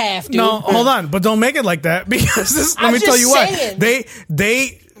Okay, and a half, dude. No, hold on, but don't make it like that because this. Let I'm me tell just you why. saying.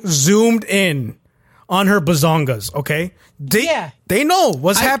 They zoomed in on her bazongas. Okay, they know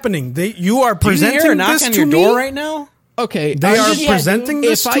what's happening. You are Do you presenting hear a knock this on to your me. door right now? Okay. They are Yeah, presenting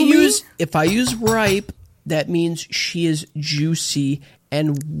this if to I me. if I use ripe, that means she is juicy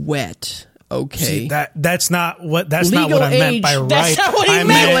and wet. Okay. See, that's not what not Legal what I meant by age. ripe. That's not what he I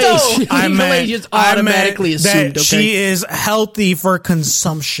meant, meant, though. I Legal meant, age is I automatically meant assumed, that okay? she is healthy for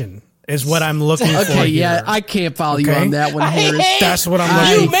consumption. Is what I'm looking for. Okay, yeah, here. I can't follow you Okay? on that one, I Harris. hate- That's what I'm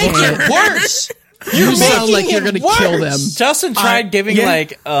I You looking make for. it worse. You sound like making you're it going to kill them. worse. Justin tried giving yeah.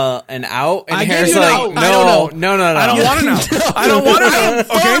 like an out, and I gave Harris you an like, out. I don't know. no. I don't want to know. I don't want to know.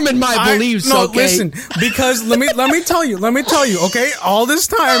 I am firm in my beliefs, No, okay? listen, because let me tell you. Okay, all this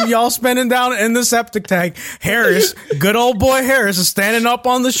time y'all spending down in the septic tank, Harris, good old boy Harris, is standing up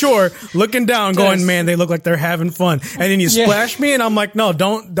on the shore, looking down, going, "Man, they look like they're having fun." And then you splash me, and I'm like, "No,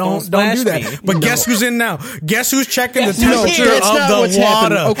 don't splash do that." me. But guess who's in now? Guess who's checking the No, temperature that's not of what's the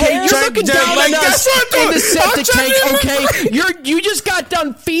happening, water? okay? You're Check- looking check- down like, on that's us what I'm in the doing. septic I'm tank, checking okay? You just got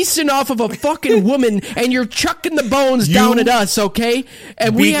done feasting off of a fucking woman, and you're chucking the bones down at us, okay?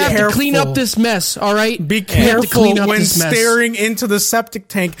 And we Be have to clean careful. up this mess, all right? Be We have to careful clean up when this mess. staring into the septic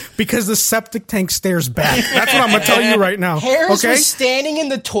tank because the septic tank stares back. That's what I'm going to tell you right now. Harris okay? was standing in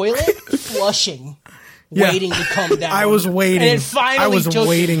the toilet, flushing, Yeah. waiting to come down. I was waiting. And it finally I was took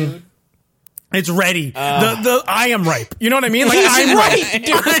waiting. it, dude. It's ready. I am ripe. You know what I mean? Like He's I'm right, ripe.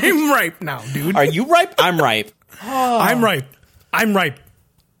 dude. I'm ripe now, dude. Are you ripe? I'm ripe. I'm ripe. I'm ripe.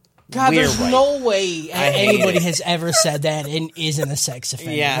 God, We're there's right. no way hate anybody it. has ever said that and isn't a sex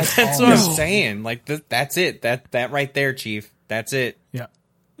offender. Yeah, that's all. what I'm saying. Like that's it. That right there, Chief. That's it. Yeah.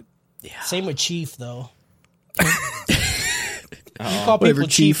 Same with Chief, though. You call Whatever, people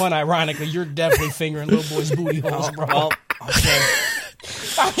Chief Chief. unironically, you're definitely fingering little boys' booty holes, bro. Well, okay.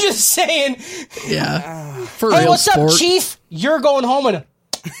 I'm just saying. Yeah. For Hey, real, what's sport. up, Chief? You're going home and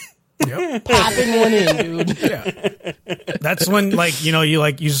Yep. popping one in, dude. That's when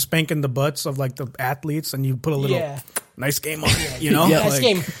you spanking the butts of like the athletes and you put a little nice game on it. You know? Yeah. That's Like,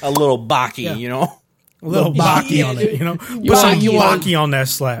 game. A little baki, you know. a little baki Yeah, on dude. it, you know? Put some you want- baki on that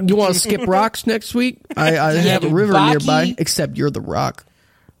slap. You want to skip rocks next week? I have a dude, river Baki- nearby, except you're the rock.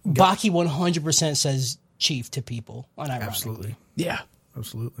 Baki 100% says Chief to people, unironically. Absolutely. Yeah.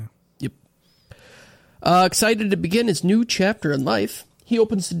 Absolutely. Yep. Excited to begin his new chapter in life, he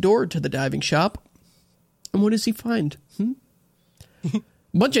opens the door to the diving shop. And what does he find?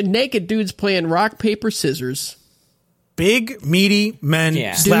 Bunch of naked dudes playing rock, paper, scissors. Big, meaty men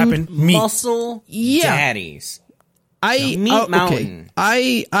Yeah. slapping meat. Muscle Yeah. daddies. I Meat okay. Mountain.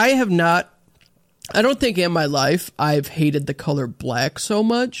 I have not I don't think in my life I've hated the color black so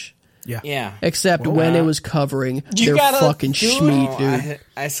much, Yeah. except when it was covering their fucking schmeat, dude.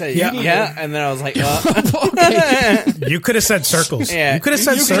 I said, yeah. And then I was like, You could have said circles. Yeah. You could have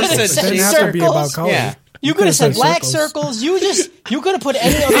said You coulda circles. said It didn't have to be circles. about color. yeah. You could have said black circles. circles. You could have put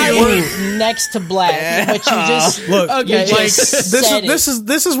any other word next to black, but you just Look, Okay, you like just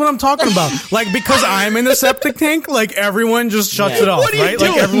this said is what I'm talking about. Like, because I'm in the septic tank, like everyone just shuts Yeah. it off, What are you right? Like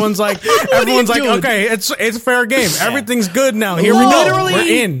doing? everyone's like, doing? okay, it's fair game. Everything's good now. Here we go. Literally-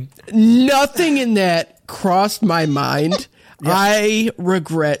 We're in. Nothing in that crossed my mind. I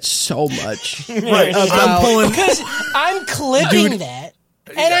regret so much. Right. I'm pulling. because I'm clipping that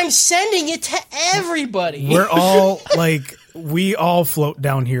and I'm sending it to everybody. We're all like, we all float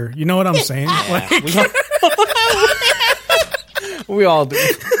down here. You know what I'm saying? Like, We all do.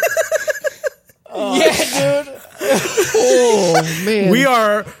 Yeah, dude. Oh man, we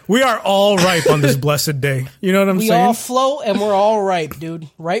are all ripe on this blessed day. You know what I'm We saying? all float and we're all ripe, dude.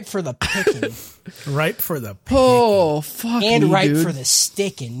 Ripe for the picking Ripe for the Oh fuck and me, ripe dude. for the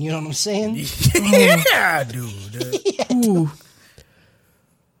sticking. You know what I'm saying? yeah, dude. Ooh.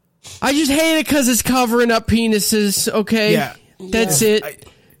 I just hate it because it's covering up penises. Okay, Yeah. that's it.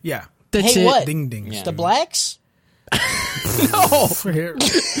 Yeah. That's Hey, it. what? Ding ding. The blacks? For here.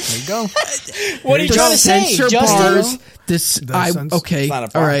 There you go. What are you The trying to say, censor Justin? bars. This I cens- okay. It's not a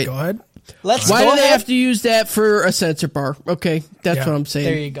All bar. right. Go ahead. Let's Why go do they ahead. have to use that for a censor bar? Okay, that's Yeah. what I'm saying.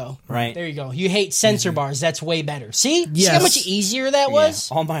 There you go. Right. There you go. You hate censor bars. That's way better. See? See how Yes. much easier that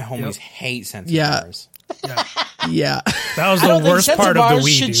was? All my homies hate censor Yeah. bars. Yeah. That was I the don't think worst censor part of the bars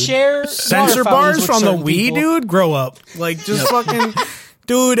Wii, should dude. share Censor water fountains bars with from the certain Wii, people. dude. Grow up. Like, just fucking.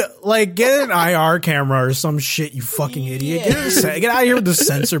 Dude, like, get an IR camera or some shit, you fucking idiot. Get out of here with the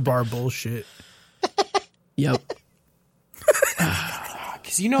censor bar bullshit. Yep.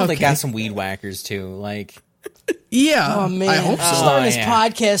 Because you know they got some weed whackers too. Like, Yeah. Oh man, I hope so. starting this yeah.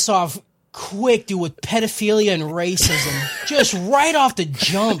 podcast off quick, dude, with pedophilia and racism, just right off the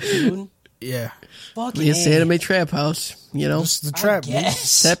jump, dude. Yeah. Fucking It's A. Anime Trap House. You know, It's the trap, dude. Yes.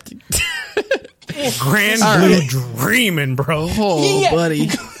 septic. Grand All Blue right. dreaming, bro. Oh, Yeah. buddy.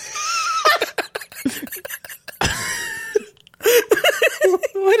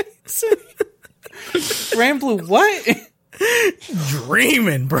 Grand Blue, what?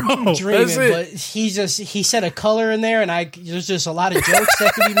 Dreaming, bro. That's Dreaming, it. but he said a color in there, and there's just a lot of jokes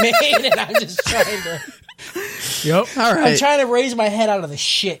that could be made, and I'm just trying to Yep. All I'm right. trying to raise my head out of the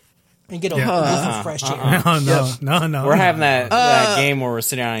shit and get a whiff of fresh air. No. We're having that game where we're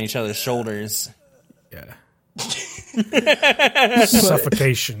sitting on each other's shoulders. Yeah.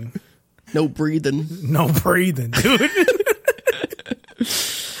 Suffocation. No breathing. No breathing, dude.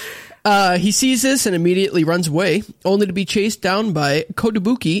 He sees this and immediately runs away, only to be chased down by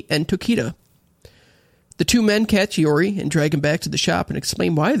Kotobuki and Tokita. The two men catch Iori and drag him back to the shop and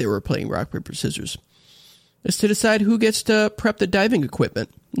explain why they were playing rock, paper, scissors. It's to decide who gets to prep the diving equipment.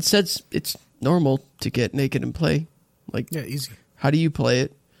 It says it's normal to get naked and play. Like, Yeah, easy. how do you play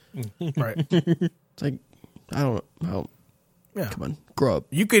it? Right. It's like, I don't know. Yeah. Come on, grow up.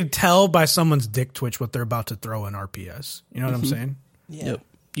 You could tell by someone's dick twitch what they're about to throw in RPS. You know what I'm saying? Yeah. Yep.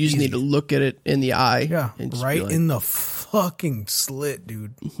 You just need to look at it in the eye. Yeah. and just be Right like, in the fucking slit,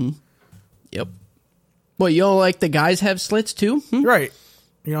 dude. Yep. Well, you don't like the guys have slits too? Right.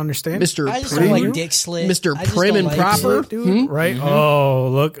 You understand? Mr. I just Prim? don't like dick slit. Mr. I just Prim don't and like proper? it. Dude, right? Oh,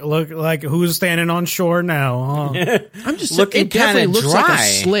 look like who's standing on shore now, huh? I'm just Looking it definitely kinda looks like dry. a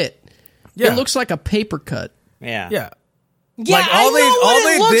slit. Yeah. It looks like a paper cut. Yeah. Yeah. Yeah, Like, I all know they- what all it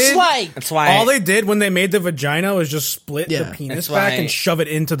they looks did- like. That's why All they did when they made the vagina was just split Yeah. the penis That's back why- and shove it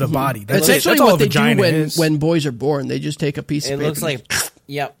into the body. That's That's it. actually That's all what a they do vagina when, is. when boys are born. They just take a piece of it paper. looks like.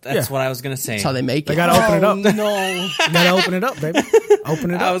 Yep, that's Yeah. what I was gonna say. That's how they make They it. gotta open it up. No. You gotta open it up, baby. Open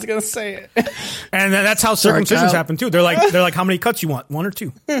it I up. was gonna say it. And then that's how Sorry, circumcisions Kyle. happen too. They're like, how many cuts you want? One or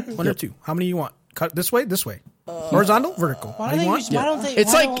two? One or two? How many you want? Cut this way, this way. Horizontal, vertical. Why How do you they want? use, why don't they,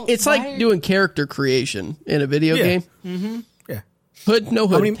 It's why like don't- it's why like doing character creation in a video Yeah. game. Yeah. Hood, no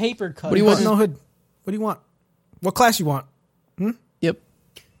hood. many- paper cut? What do you want? No hood. What do you want? What class you want? Yep.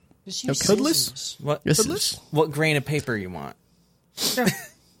 Just use Hoodless? scissors. What? This is, What grain of paper you want?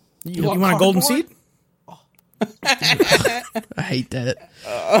 You want a golden cardboard? seed? I hate that.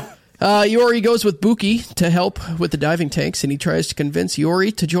 Iori goes with Buki to help with the diving tanks, and he tries to convince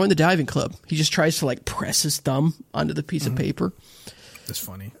Iori to join the diving club. He just tries to like press his thumb onto the piece of paper. That's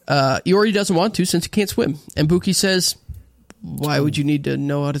funny. Iori doesn't want to since he can't swim, and Buki says, "Why would you need to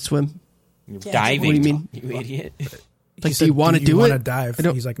know how to swim? Diving. What do you mean? You idiot. Like, do you want to do wanna it? dive? I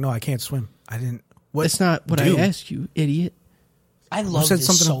don't- He's like, no, I can't swim. I didn't. What? That's not what do? I asked you, idiot." I love said this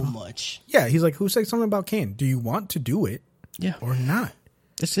something so about- much. Yeah, he's like, who said something about Cain? Do you want to do it Yeah, or not?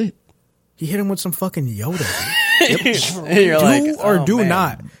 that's it. He hit him with some fucking Yoda. And you're Do like, or oh, do man.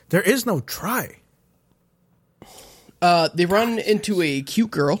 not. There is no try. They run into a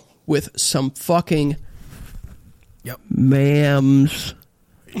cute girl with some fucking Yep. mams.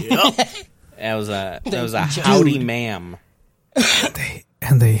 That was a howdy ma'am.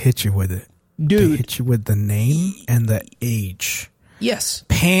 And they hit you with it. They Dude, hit you with the name and the age. yes.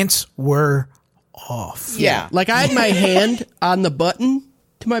 Pants were off. Yeah. Like I had my hand on the button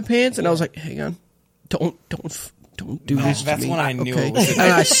to my pants, and I was like, "Hang on, don't do this to That's me." when I knew okay? it was a-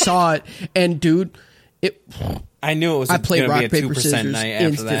 And I saw it, and dude, I knew it was I played going to rock be a paper 2% scissors night after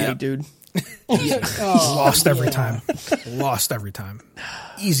instantly, that. dude. Lost every time. Lost every time.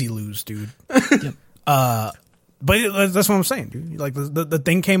 Easy lose, dude. But that's what I'm saying, dude. Like the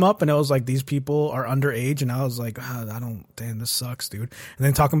thing came up and it was like these people are underage, and I was like, damn, this sucks, dude. And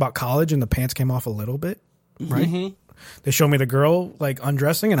then talking about college, and the pants came off a little bit, right? Mm-hmm. They showed me the girl like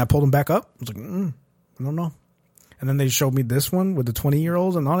undressing, and I pulled them back up. I was like, I don't know. And then they showed me this one with the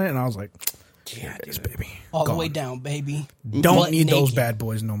 20-year-olds and on it, and I was like, yeah, this baby, All the gone. way down, baby. Don't Butt need those naked. bad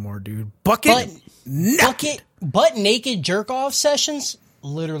boys no more, dude. Bucket, Butt naked jerk off sessions,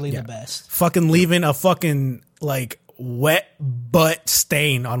 literally the best. fucking leaving a fucking like wet butt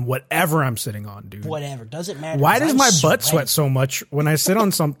stain on whatever I'm sitting on, dude. Whatever, doesn't matter. Why does I'm my butt sweating. sweat so much when I sit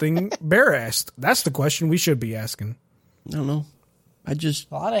on something bare-assed? That's the question we should be asking. I don't know. I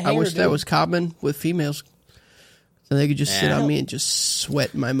lot of hair, wish that dude. was common with females, so they could just sit on me and just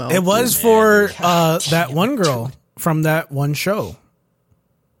sweat in my mouth. It was for that one girl from that one show.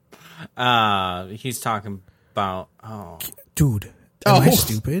 He's talking about, Dude, am I Oh.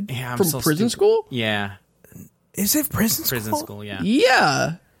 stupid? yeah, I'm from so prison stupid. school. Yeah, Is it prison prison school. Yeah,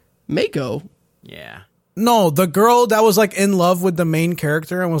 Yeah, Mako. yeah. No, the girl that was like in love with the main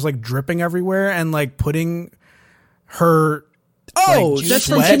character and was like dripping everywhere and like putting her Oh, like, that's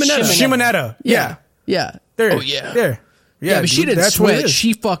from sweat- Shimonetta. Shimonetta. Yeah. Yeah. There. Oh yeah. There. Yeah, but she dude, didn't that's what it sweat. is.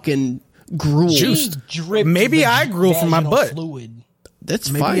 She fucking drooled. Juiced. Dripped Maybe I grew from my vaginal butt. Fluid. That's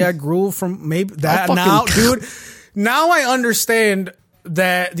Maybe fine. I grew from maybe that fucking- now, dude. Now I understand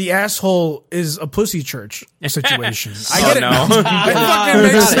that the asshole is a pussy church situation. I get it. no. Now. It fucking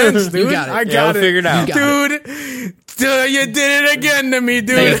makes sense, dude. You got it. I Yeah, got we'll it. figure it out. You got Dude, you did it again to me,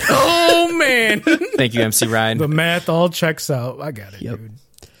 dude. Thank- Oh man, Thank you, MC Ryan. the math all checks out. I got it, Yep. dude.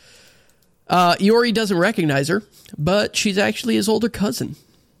 Yori doesn't recognize her, but she's actually his older cousin.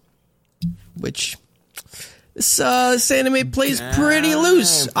 Which this anime plays pretty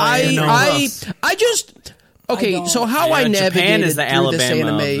loose. I just okay. So how I navigated Japan is the through this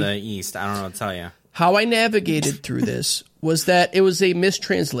Alabama anime, of the East. I don't know what to tell you. how I navigated through this was that it was a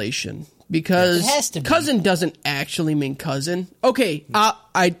mistranslation because It has to be. cousin doesn't actually mean cousin. Okay,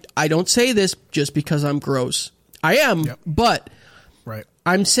 I don't say this just because I'm gross. I am, but Right.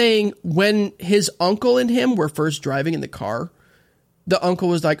 I'm saying when his uncle and him were first driving in the car, the uncle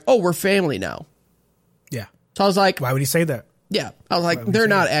was like, "Oh, we're family now." Yeah. So I was like, Why would he say that? "Yeah." I was like, "They're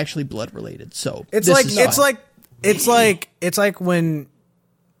not actually blood related." So It's this like is it's fine. like when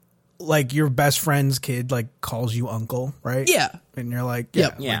like your best friend's kid like calls you uncle, right? Yeah. And you're like,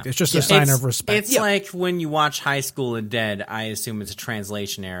 Yep. yeah, Yeah, like, it's just a sign It's- of respect. It's like when you watch High School of the Dead. I assume it's a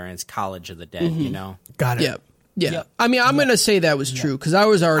translation error, and it's College of the Dead. You know, Got it. Yeah. Yeah. Yep. I mean, I'm going to say that was true because I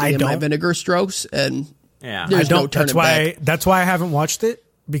was already I in my don't- vinegar strokes and yeah. there's no turning That's why. back. That's why I haven't watched it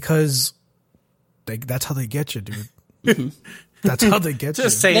that's how they get you, dude. That's how they get you.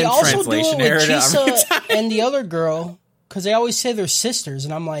 Just saying They also do translation it error with to every Chisa time. and the other girl because they always say they're sisters,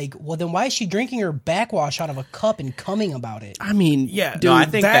 and I'm like, well, then why is she drinking her backwash out of a cup and coming about it? I mean, Yeah, dude, No, I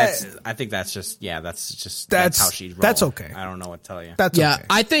think that- that's just that's That's- how she rolls. that's okay. I don't know what to tell you. That's yeah, okay.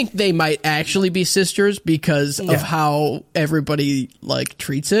 I think they might actually be sisters because of Yeah. everybody like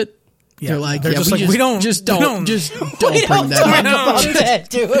treats it. Yeah. They're like, They're yeah, just we like, we don't- just we don't don't- just don't We bring don't that talk up. about that,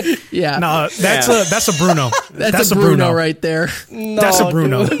 dude. Yeah, No, that's Yeah. that's a Bruno. that's a Bruno right there. No, That's a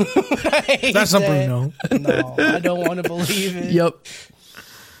Bruno. dude. I hate That's a that. Bruno. No, I don't want to believe it.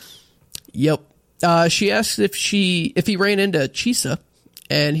 Yep. She asks if he ran into Chisa,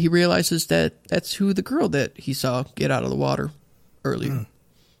 and he realizes that that's who the girl that he saw get out of the water earlier.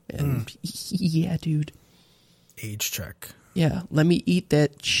 And yeah, dude. Age check. Yeah, let me eat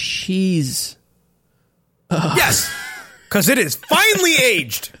that cheese. Yes, because it is finally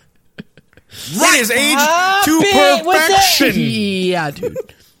aged. It is aged it to with that. perfection. Yeah, dude.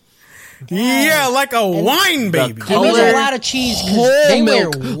 Yeah, like a wine baby. Give me a lot of cheese because Whole they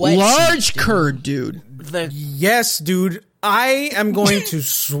milk, wear wet large cheese, dude. curd, dude. Yes, dude. I am going to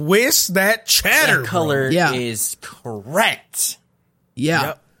Swiss that cheddar. The color Yeah. is correct. Yeah.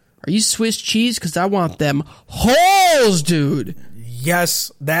 Yep. Are you Swiss cheese? Because I want them holes, dude.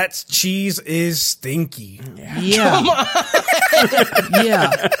 Yes, that cheese is stinky. Yeah.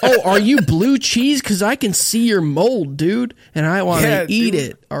 Yeah. Oh, are you blue cheese? Because I can see your mold, dude, and I want to Yeah, eat dude.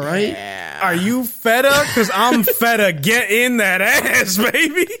 it. All right. Are you feta? Because I'm feta. Get in that ass,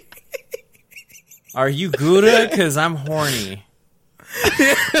 baby. Are you Gouda? Because I'm horny.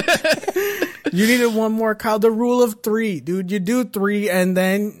 You needed one more, Kyle. The rule of 3, dude. You do 3, and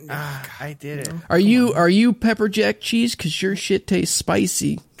then I did it. Are you pepper jack cheese? Because your shit tastes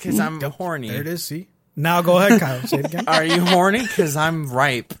spicy. Because I'm horny. there it is. See. Now go ahead, Kyle. Say it again. Are you horny? Because I'm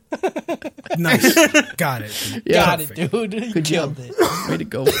ripe. Nice. Got it. Dude. Yeah. Got it, dude. Good Killed job. it. Way to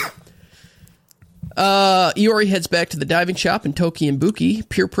go. Iori heads back to the diving shop, and Toki and Buki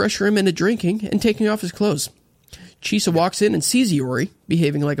peer pressure him into drinking and taking off his clothes. Chisa walks in and sees Iori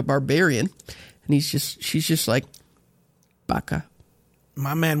behaving like a barbarian, and she's just like, Baka.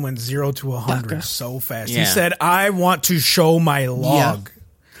 My man went 0 to 100 Baka. so fast. Yeah. He said, "I want to show my log."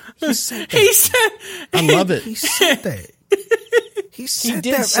 He said that. He said, I love it. He said that. He said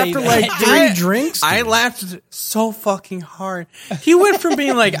did that say after that. like 3 drinks. I dude. laughed so fucking hard. He went from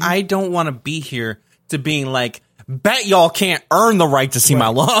being like, I don't want to be here, to being like, bet y'all can't earn the right to see my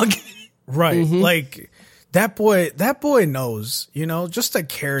log. Right. Like that boy knows, just a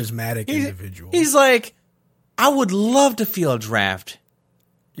charismatic individual. He's like, I would love to feel a draft,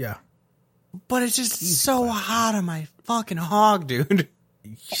 yeah. but it's just so hot on my fucking hog, dude.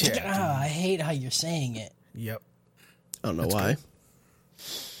 Ah, I hate how you're saying it. Yep. I don't know why.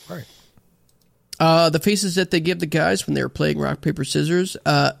 Right. The faces that they give the guys when they were playing rock, paper, scissors,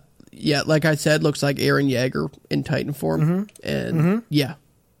 yeah, like I said, looks like Eren Yeager in Titan form. And yeah,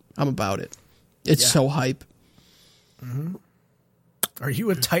 I'm about it. It's so hype. Are you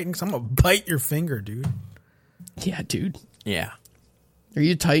a Titan? 'Cause I'm gonna bite your finger, dude. Yeah, dude. Yeah. Are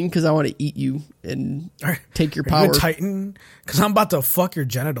you Titan? Because I want to eat you and take your Are power. you a Titan? Because I'm about to fuck your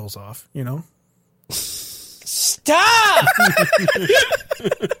genitals off, Stop!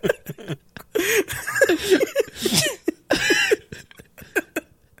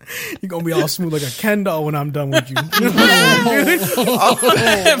 You're gonna be all smooth like a Ken doll when I'm done with you. I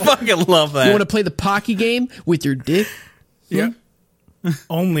fucking love that. You want to play the Pocky game with your dick? Yep.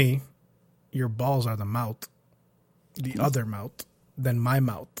 Only your balls are the mouth. The other mouth. Then my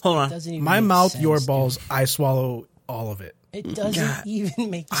mouth. Hold on. Doesn't even My make mouth, sense, your dude. balls, I swallow all of it. It doesn't even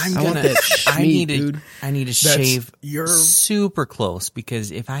make sense. I want that schmeat, dude. I need to That's shave your- super close,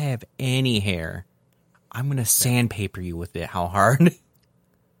 because if I have any hair, I'm gonna sandpaper you with it. How hard?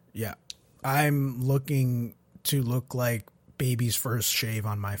 Yeah. I'm looking to look like baby's first shave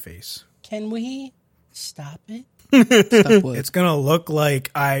on my face. Can we stop it? Stop what? It's gonna look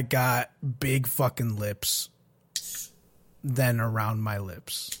like I got big fucking lips then around my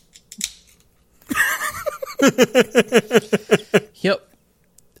lips. Yep.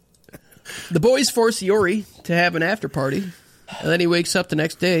 The boys force Iori to have an after party, and then he wakes up the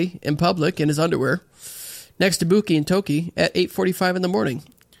next day in public in his underwear next to Buki and Toki at 8:45 in the morning.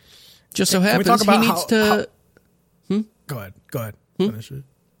 Just so Can we happens talk about he needs to... Go ahead. Finish it.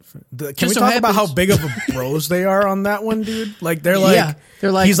 Can Just we so talk about how happens- big of a bros they are on that one, dude? Like they're like, Yeah,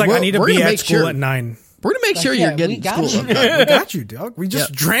 they're like, he's like, I we're- need to we're be gonna at make school sure- at 9. We're going to make sure yeah, you're getting we to got school. you. We got you, dog. We just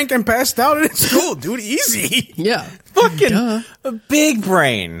Yeah. drank and passed out at school, dude. Easy. Yeah. Fucking Duh. big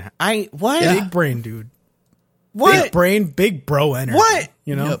brain. What? Yeah. Big brain, dude. What? Big brain, big bro energy. What?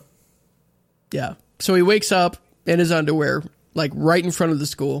 You know? Yep. Yeah. So he wakes up in his underwear, like right in front of the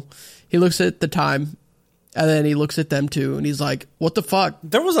school. He looks at the time, and then he looks at them too, and he's like, "What the fuck?"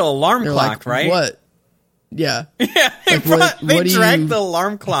 There was an alarm They're clock, like, right? "What?" Yeah. Yeah, Like, they what do dragged you- the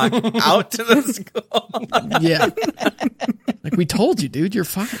alarm clock out to the school. Yeah. Like, we told you, dude. You're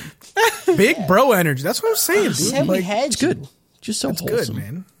fine. Big bro energy. That's what I'm saying, dude. Said we Like, had It's good. Just so it's wholesome. good,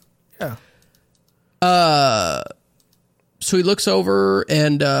 man. Yeah. So he looks over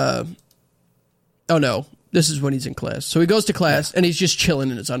and, oh no, this is when he's in class. So he goes to class and he's just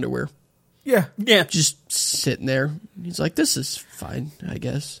chilling in his underwear, Yeah. Yeah. just sitting there. He's like, this is fine, I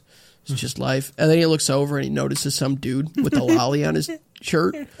guess. It's just life. And then he looks over and he notices some dude with a lolly on his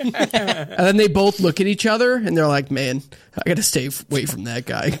shirt. And then they both look at each other and they're like, man, I got to stay away from that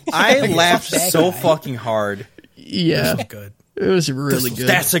guy. I laughed that so guy. fucking hard. Yeah. Good. It was really good.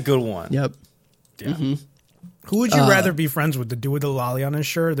 That's a good one. Yep. Who would you rather be friends with? The dude with the lolly on his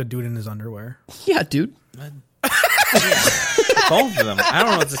shirt or the dude in his underwear? Yeah, dude. Both of them. I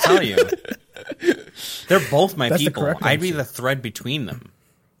don't know what to tell you. They're both my That's the people. correct I'd be answer. the thread between them.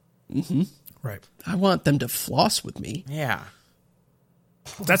 Right. I want them to floss with me. Yeah.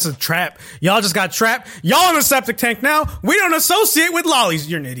 That's a trap. Y'all just got trapped. Y'all in a septic tank now. We don't associate with lollies.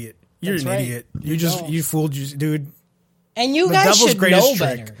 You're an idiot. You're That's an right. idiot. You fooled you, dude. And you The guys devil's should greatest know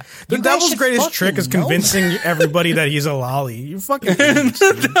trick. better. The You guys devil's should greatest trick is fucking know convincing everybody that he's a lolly. You fucking idiots,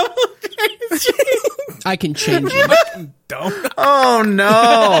 dude. I can change it. Don't. Oh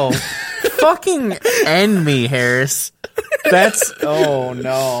no! Fucking end me, Harris. That's oh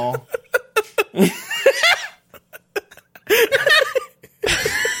no.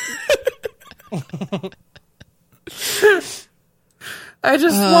 I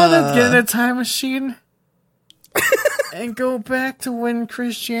just want to get in a time machine and go back to when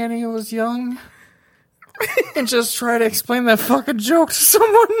Christianity was young and just try to explain that fucking joke to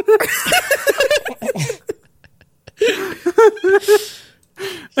someone.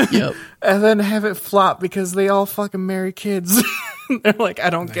 Yep. And then have it flop because they all fucking marry kids. They're like,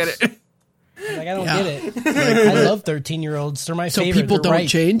 I don't get it. Like, I don't Yeah. get it. Like, I love 13-year-olds. They're my So favorite. people They're don't right.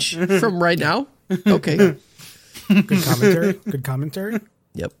 change from right now? Okay. Good commentary. Good commentary.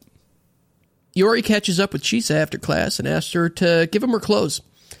 Yep. Yori catches up with Chisa after class and asks her to give him her clothes.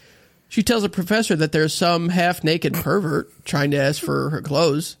 She tells the professor that there's some half-naked pervert trying to ask for her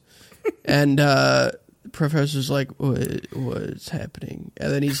clothes. And the professor's like, what's happening?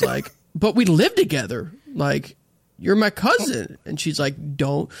 And then he's like, but we live together. Like, you're my cousin. And she's like,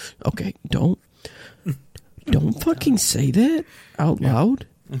 don't fucking say that out loud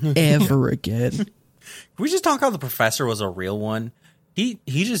ever again. Can we just talk how the professor was a real one? He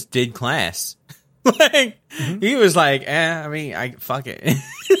just did class. Like he was like, fuck it.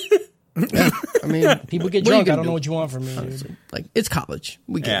 I mean, People get what are you drunk. I gonna don't do? know what you want from me, dude. Like, it's college.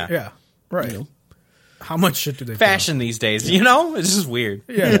 We get Yeah. it. Yeah. Right. You know? How much shit do they Fashion these days, you know? It's just weird.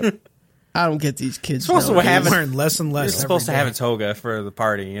 put on? Yeah. I don't get these kids. supposed to nowadays. have I'm wearing less and You're less. supposed to every have day. a toga for the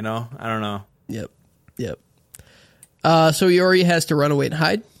party, you know? I don't know. Yep. So Yori has to run away and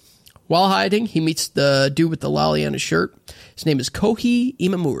hide. While hiding, he meets the dude with the lolly on his shirt. His name is Kohei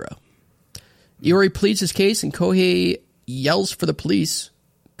Imamura. Yori pleads his case, and Kohei yells for the police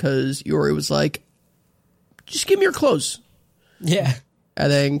because Yori was like, just give me your clothes. Yeah.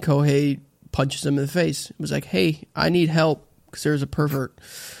 And then Kohei punches him in the face. It was like, hey, I need help because there's a pervert.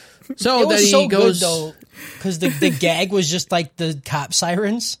 So It then was he so goes... good, though, because the gag was just like the cop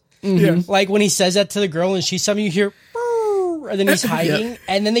sirens. Yeah. Like when he says that to the girl and she's something, you hear, "Brrr," and then he's hiding,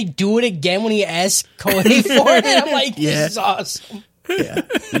 and then they do it again when he asks Kohei for it. And I'm like, this Yeah. is awesome. Yeah,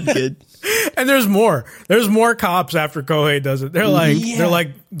 good. And there's more. There's more cops after Kohei does it. They're like, Yeah.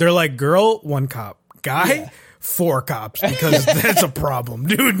 they're like, girl, one cop, guy, 4 cops, because that's a problem,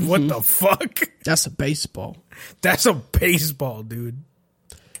 dude. What the fuck? That's a baseball. That's a baseball, dude.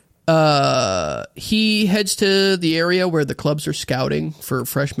 He heads to the area where the clubs are scouting for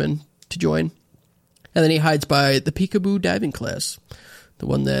freshmen to join. And then he hides by the peekaboo diving class, the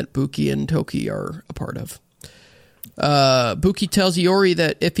one that Buki and Toki are a part of. Buki tells Yori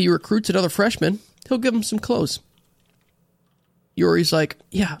that if he recruits another freshman, he'll give him some clothes. Yori's like,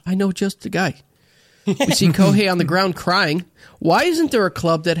 yeah, I know just the guy. We see Kohei on the ground crying. Why isn't there a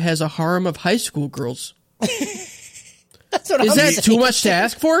club that has a harem of high school girls? That's what Is I'm that saying. too much to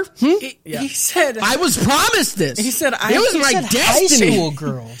ask for? He said, I was promised this. He said, it was He my said high destiny. school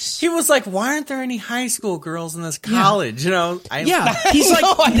girls. he was like, why aren't there any high school girls in this college? You know? Yeah, he's like,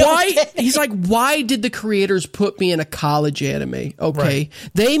 know, I don't why? get it. He's like, why did the creators put me in a college anime? Okay,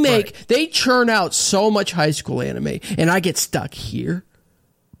 Right. they churn out so much high school anime, and I get stuck here.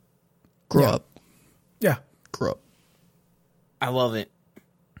 Grow up, Yeah. grow up. I love it.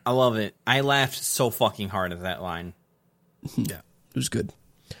 I love it. I laughed so fucking hard at that line. Yeah, it was good.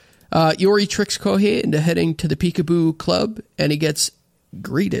 Yori tricks Kohei into heading to the Peekaboo Club, and he gets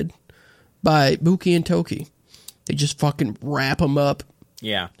greeted by Buki and Toki. They just fucking wrap him up.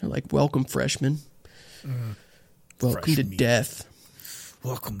 Yeah. They're like, "Welcome, freshman. Welcome fresh to meat. death."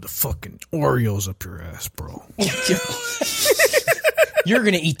 Welcome to fucking Oreos up your ass, bro. You're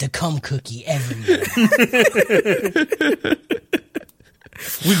going to eat the cum cookie every year.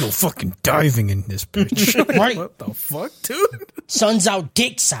 We go fucking diving in this bitch. Right. What the fuck, dude? Sun's out,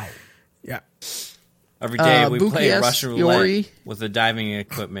 dick's out. Yeah. Every day we Buki play asks Russian roulette Yori- with the diving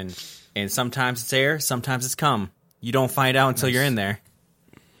equipment. And sometimes it's air, sometimes it's cum. You don't find out until you're in there.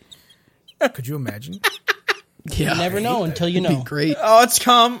 Could you imagine? Yeah, You never know until you know. great. Oh, it's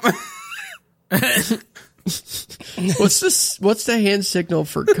cum. What's this? What's the hand signal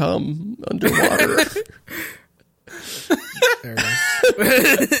for cum underwater? There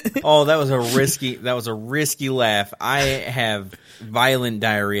it is. Oh, that was a risky laugh. I have violent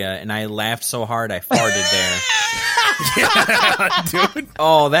diarrhea and I laughed so hard I farted there. Dude.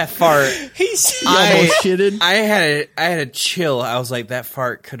 Oh, that fart. He's Almost shitted. I had a chill. I was like, that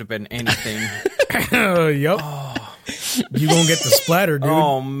fart could have been anything. Yup. You gonna get the splatter, dude.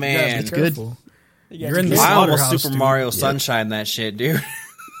 Oh, You man. gotta be careful. You're in the I almost slaughterhouse, Super dude. Mario Sunshine that shit, dude.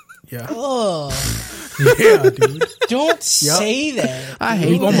 Yeah. oh, Yeah, dude. don't say that. I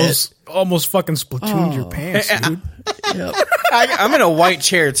hate You almost fucking splatooned your pants, dude. that. Yep. I'm in a white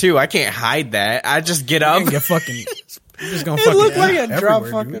chair too. I can't hide that. I just get up. You fucking. You're just gonna It fucking. looked like eat I dropped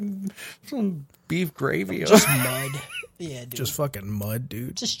everywhere, dude. fucking some beef gravy. Mud. Yeah, dude. Just fucking mud,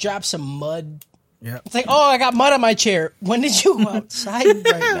 dude. Just drop some mud. Yeah. It's like, oh, I got mud on my chair. When did you go outside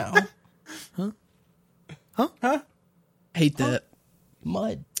right now? Hate that.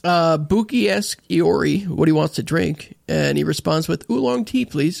 Mud. Buki asks Iori what he wants to drink, and he responds with oolong tea,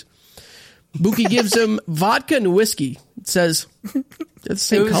 please. Buki gives him vodka and whiskey. It says it's the It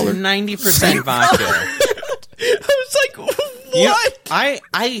same was color. 90% vodka. I was like, what? You know,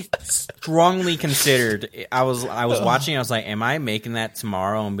 I strongly considered. I was watching. I was like, "Am I making that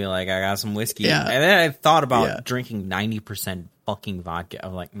tomorrow?" And be like, "I got some whiskey." Yeah. And then I thought about Yeah. drinking 90% fucking vodka.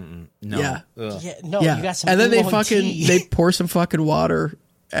 I'm like, no. Yeah. Ugh. Yeah, no, Yeah. you got some. And then they oolong fucking tea. they pour some fucking water,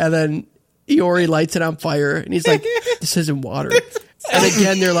 and then Iori lights it on fire, and he's like, "This isn't water." And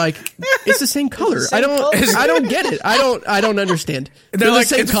again, they're like, "It's the same color." I don't get it. I don't understand. They're the like,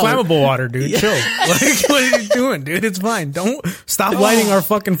 same it's color. flammable water, dude. Chill. Like, what are you doing, dude? It's fine. Don't stop lighting our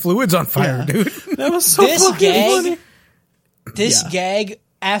fucking fluids on fire, dude. That was so this fucking gag. funny. This Yeah. gag.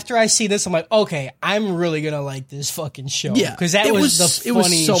 After I see this, I'm like, okay, I'm really gonna like this fucking show. Yeah, because that it was the it was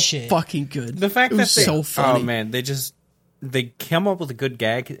funniest so shit. fucking good. The fact it that was they, so funny. Oh man, they came up with a good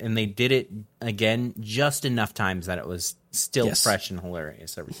gag and they did it again just enough times that it was still Yes. fresh and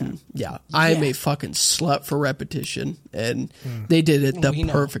hilarious every time. Yeah, I'm a fucking slut for repetition, and they did it the We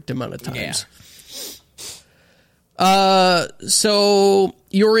know. perfect amount of times. So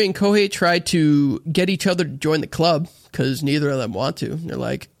Iori and Kohei try to get each other to join the club because neither of them want to. They're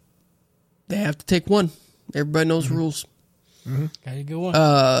like, they have to take one. Everybody knows rules. Got a good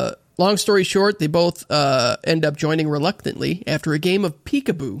one. Long story short, they both end up joining reluctantly after a game of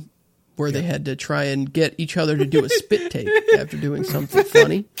peekaboo, where they had to try and get each other to do a spit take after doing something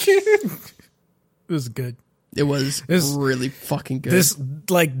funny. It was good. It was This- really fucking good. This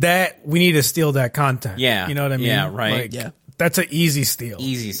like that. We need to steal that content. Yeah. you know what I mean. Yeah, right. Like, Yeah. that's an easy steal.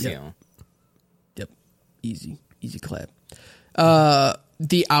 Easy steal. Yep. Easy clap.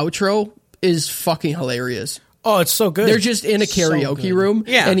 The outro is fucking hilarious. Oh, it's so good. They're just in a karaoke good. room,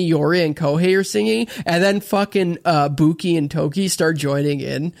 Yeah. and Iori and Kohei are singing, and then fucking Buki and Toki start joining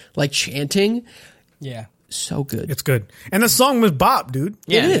in, like chanting. yeah. So good. It's good. And the song was bop, dude.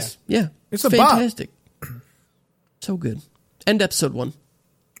 Yeah. It is. Yeah. It's a bop. fantastic. So good. End episode 1.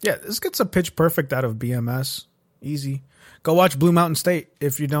 Yeah, this gets a pitch perfect out of BMS. Easy. Go watch Blue Mountain State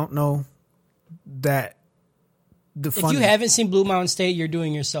if you don't know that. If you haven't seen Blue Mountain State, you're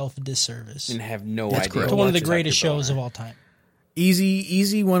doing yourself a disservice. And have no That's idea. correct. It's one of the what greatest Detective shows are. of all time.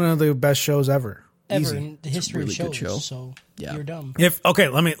 easy, one of the best shows ever. Ever Easy. in the history really of good shows. show. So Yeah. you're dumb. If okay,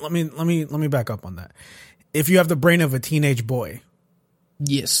 let me back up on that. If you have the brain of a teenage boy,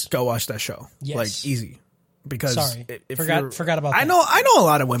 Yes. go watch that show. Yes. Like easy. Because Sorry. if Forgot you're- about I that. know a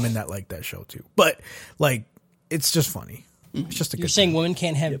lot of women that like that show too. But like it's just funny. It's just a You're good saying time. women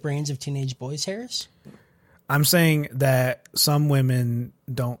can't have brains of teenage boys' hairs? I'm saying that some women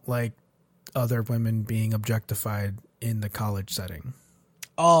don't like other women being objectified in the college setting.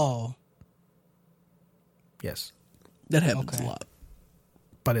 Oh. Yes. That happens Okay. a lot.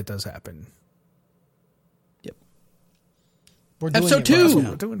 But it does happen. Yep. We're doing Episode it two. right That's what now.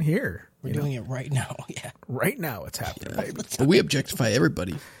 we're doing here. We're doing it right now. Yeah. Right now it's happening, baby. But we objectify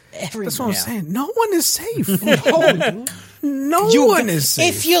everybody. Every That's what I'm Yeah. saying. No one is safe. No, No dude. one is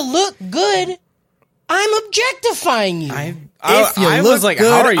safe. If you look good, I'm objectifying you. If you I look was like,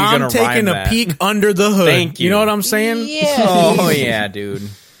 good, how are you I'm going to taking rhyme a that? peek under the hood. Thank you. You know what I'm saying? yeah. Oh yeah, dude.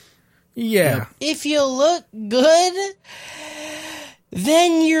 Yeah. If you look good,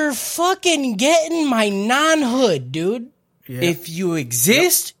 then you're fucking getting my non-hood, dude. Yeah. If you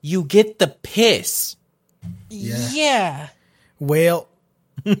exist, you get the piss. Yeah. Well,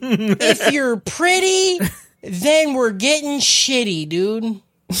 If you're pretty, then we're getting shitty, dude.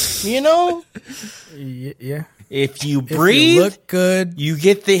 You know? yeah. If you If breathe, you look good. you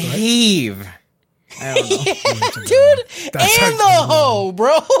get the heave. I don't know. Dude, That's and a the good hoe,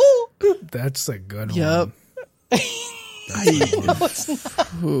 bro. That's a good Yep. one.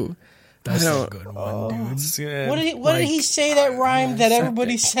 Ooh. That's I a don't- good one, dude. What did he say that rhymed that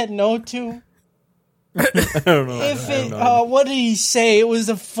everybody said no to? What did he say? It was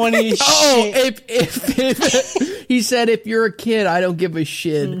the funniest Oh, shit. if he said, if you're a kid, I don't give a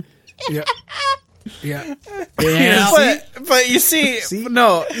shit. Yeah. Yeah. Yeah. But you see,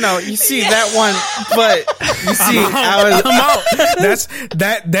 no, you see that one. But you see, I'm out.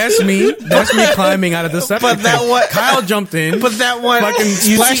 That's me. That's me climbing out of the septic. But that tank. one- Kyle jumped in. But that one, fucking you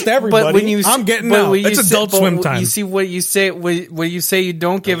splashed see- everybody. But when you, I'm getting but out. when you It's say- Adult but Swim time. You see what you say when you say you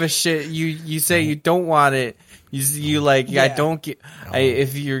don't give a shit. You say you don't want it. You like I Yeah. don't get.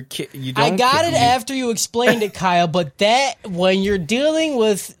 If you're kid, you don't. I got get- it after you explained it, Kyle, but that, when you're dealing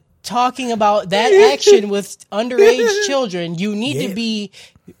with talking about that action with underage children, you need to be,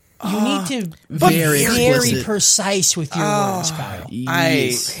 you need to Very be very explicit. precise with your words, Kyle.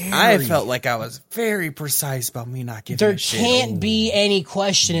 I felt like I was very precise about me not giving There a shit. can't be any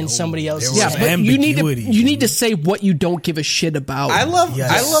question in somebody else's Yeah, was head. but you need to ambiguity, you need to say what you don't give a shit about. I love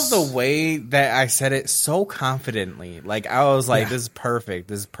Yes. the way that I said it so confidently. Like I was like, "This is perfect.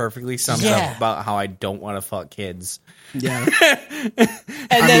 This is perfectly sums Yeah. up about how I don't want to fuck kids." Yeah.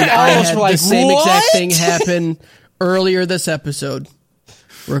 And then I all of us had were like, the same what? exact thing happen earlier this episode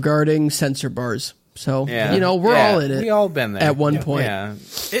regarding censor bars. So Yeah, we're all in it. We all been there at one point.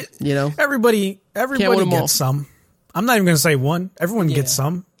 Yeah, Everybody win 'em all. gets some. I'm not even going to say one. Everyone gets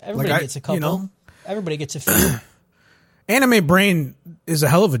some. Everybody Like, gets a couple. Everybody gets a few. anime brain is a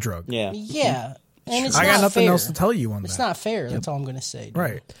hell of a drug. yeah. Yeah. And it's I not got nothing fair. else to tell you on It's that. not fair. That's all I'm going to say. dude.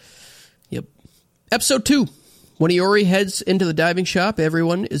 Right. Yep. Episode 2. When Iori heads into the diving shop,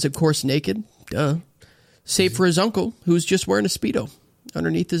 everyone is, of course, naked. Duh. Save for his uncle, who's just wearing a Speedo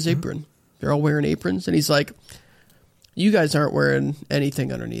underneath his apron. They're all wearing aprons, and he's like, you guys aren't wearing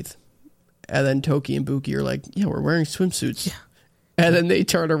anything underneath. And then Toki and Buki are like, yeah, we're wearing swimsuits. Yeah. And then they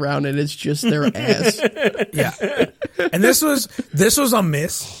turn around, and it's just their ass. Yeah. And this was a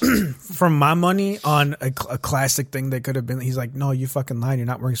miss from my money on a classic thing that could have been. He's like, no, you fucking lying. You're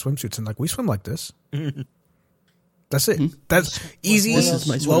not wearing swimsuits. And like, we swim like this. That's it. That's easy, what else-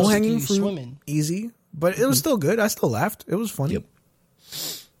 what else low hanging do you fruit, swim in? easy. But it was still good. I still laughed. It was funny. Yep.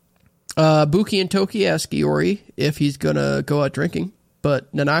 Buki and Toki ask Iori if he's going to go out drinking.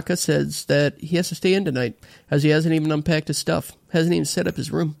 But Nanaka says that he has to stay in tonight, as he hasn't even unpacked his stuff. Hasn't even set up his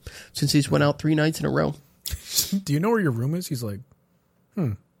room since he's went out 3 nights in a row. Do you know where your room is? He's like,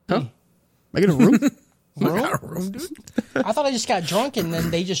 Huh? I get a room? I got a room, dude. I thought I just got drunk and then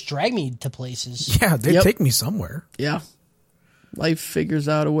they just dragged me to places. Yeah, they Yep. take me somewhere. Yeah. Life figures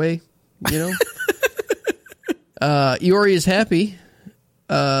out a way, Iori is happy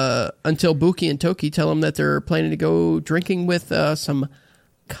until Buki and Toki tell him that they're planning to go drinking with some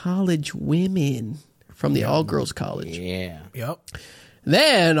college women from the all-girls college. Yeah. Yep.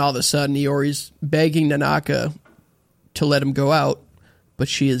 Then, all of a sudden, Iori's begging Nanaka to let him go out, but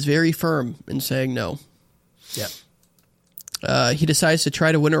she is very firm in saying no. Yep. He decides to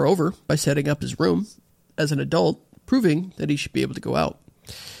try to win her over by setting up his room as an adult, proving that he should be able to go out.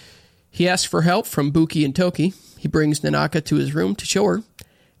 He asks for help from Buki and Toki. He brings Nanaka to his room to show her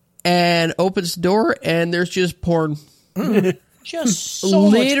and opens the door, and there's just porn. Just so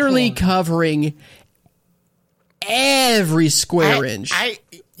much Literally porn. covering every square inch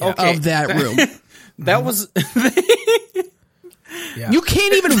of that room. That was. Yeah. You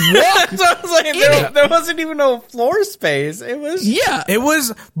can't even walk. So I was like, there wasn't even no floor space. It was. Yeah. It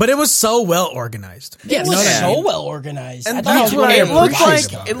was so well organized. Yes. It was Yeah. so well organized. And I thought that's it was what gonna I be It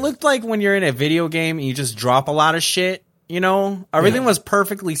a looked prize. like when you're in a video game and you just drop a lot of shit. Everything was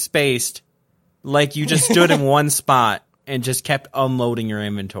perfectly spaced, like you just stood in one spot and just kept unloading your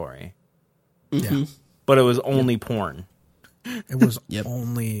inventory. Yeah. But it was only porn. It was Yep.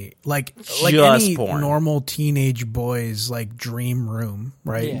 only like Just any porn. normal teenage boy's like dream room,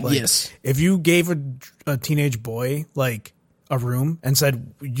 right? Yeah. Like, Yes. If you gave a teenage boy like a room and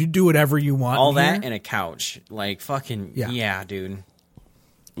said you do whatever you want, All in that here," and a couch, like fucking Yeah. dude.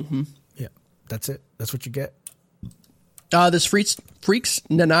 yeah, that's it. That's what you get. This freaks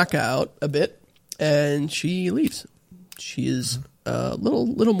Nanaka out a bit, and she leaves. She is a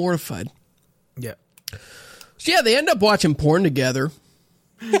little mortified. Yeah. So yeah, they end up watching porn together.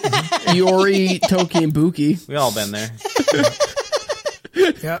 Iori, Toki, and Buki. We all been there.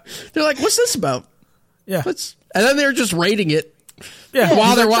 Yeah. They're like, "What's this about?" Yeah. And then they're just rating it. Yeah, While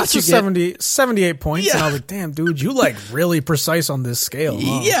he's they're like, "This is watching 78 points," and Yeah. I was like, "Damn, dude, you like really precise on this scale."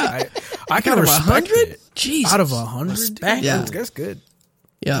 Huh? Yeah. I can Out of respect 100? it. Jesus. Out of 100, Respect. Yeah. that's good.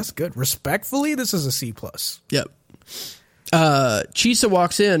 Yeah. That's good. Respectfully, this is a C+. Yep. Chisa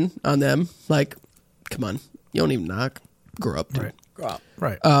walks in on them like, "Come on, you don't even knock. Grow up, dude."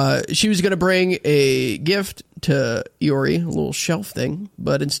 Right. She was going to bring a gift to Iori, a little shelf thing,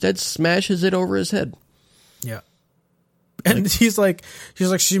 but instead smashes it over his head. Yeah. And she's like,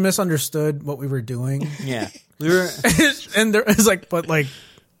 she misunderstood what we were doing. Yeah. We were And there is like, but like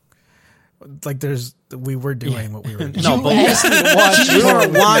we were doing what we were doing. no, but we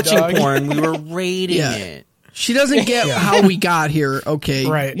weren't watching porn. We were rating Yeah. it. She doesn't get how we got here, okay?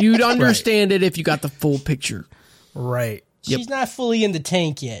 Right. You'd understand it if you got the full picture. Right. She's not fully in the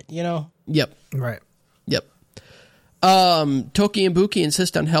tank yet, you know? Yep. Right. Yep. Toki and Buki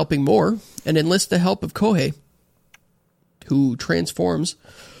insist on helping more and enlist the help of Kohei, who transforms.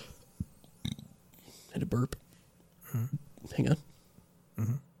 Had a burp. Hang on.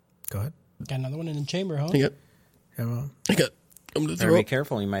 Go ahead. Got another one in the chamber, huh? Hang on. Yeah, well, Hang on. I'm gonna Better throw be up.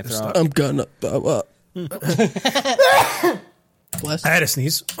 careful. You might throw up. I'm gonna throw up. Bless. I had a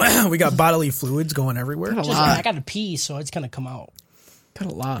sneeze. We got bodily fluids going everywhere. Got a Just, lot. I got to pee, so it's going to come out.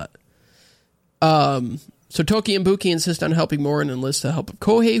 Got a lot. So Toki and Buki insist on helping more and enlist the help of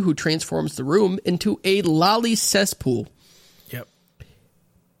Kohei, who transforms the room into a lolly cesspool. Yep.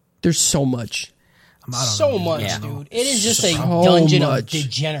 There's so much. I'm out on So them. much, Yeah. dude. It is just a So dungeon much. of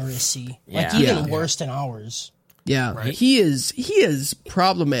degeneracy. Like, Yeah. even Yeah. worse than ours. Yeah, he is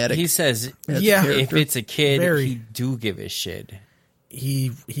problematic. He says, Yeah. if it's a kid, Very. he do give a shit.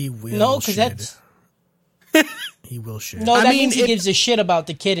 He will. No, because shed. that's... He will shit. No, I that mean, means he it- gives a shit about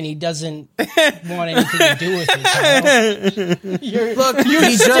the kid and he doesn't want anything to do with it. Look, you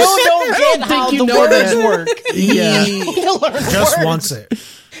he still just- don't get how you the know words that. work. Yeah. You need to learn just words. wants it.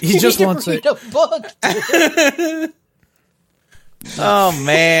 He just You wants read it. a book. Oh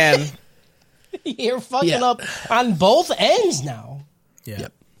man. You're fucking Yeah. up on both ends now. Yeah.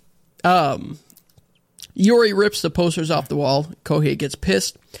 Iori rips the posters off the wall. Kohei gets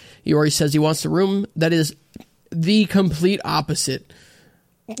pissed. Iori says he wants the room that is the complete opposite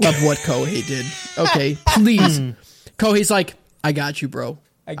of what Kohei did. Okay, please. Kohei's like, I got you, bro.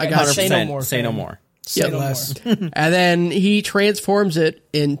 I got you. Say no more. Say no fam. more. Say Yep. no Less. more. And then he transforms it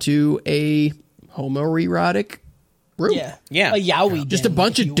into a homoerotic room. Yeah. Yeah. A yaoi. Just a den,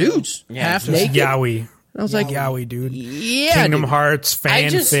 bunch if of you will. dudes, Yeah, half just naked. Yaoi. I was like, Yaoi, dude. yeah, Kingdom dude. Hearts I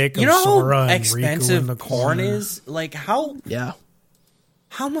just, fanfic you of know Sora how and Riku expensive in the porn corner. is? Like how Yeah.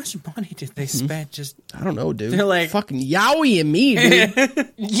 much money did they spend just I don't know, dude. They're like- fucking yaoi and me, dude.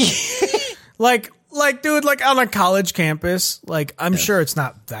 Like, dude, like on a college campus, like I'm sure it's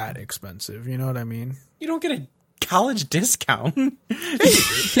not that expensive. You know what I mean? you don't get a college discount.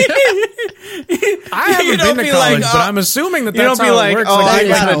 I haven't don't been to be college, like, but oh, I'm assuming that You that's don't be how like, it works. oh, I that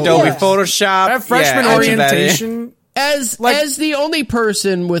got is an Adobe how- Photoshop. that freshman Yeah, I did that. orientation. As the only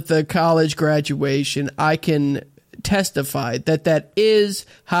person with a college graduation, I can testify that is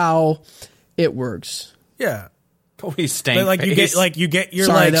how it works. Yeah. Cody stank Like you face. get you get your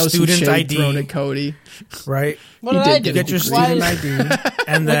Sorry, like that was some student shade thrown ID, at Cody. right? What You did did I get do? it. Get your Why- student ID,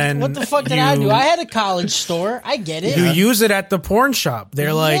 and then What the fuck did I do? I had a college store. I get it. You use it at the porn shop.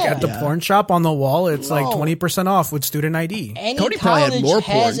 They're like Yeah. at the porn shop on the wall. It's like No. 20% off with student ID. Any Cody probably had college more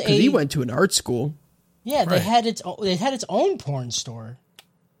porn has because he went to an art school. Yeah, they had its own porn store.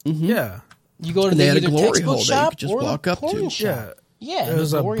 Yeah, You go to And the they had a either glory textbook hole that you shop could just or walk the up to. porn shop. yeah. Yeah, There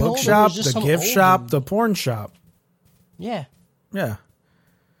was the a glory hole, book there shop, was just the some gift old shop, dude. the porn shop. Yeah. Yeah.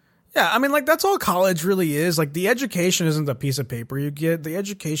 Yeah, I mean, like, that's all college really is. Like, the education isn't the piece of paper you get. The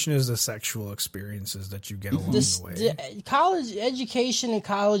education is the sexual experiences that you get along This the way. the, college education in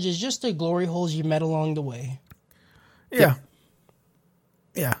college is just the glory holes you met along the way. Yeah.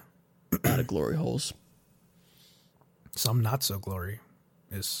 Yeah. A lot of glory holes. Some not so glory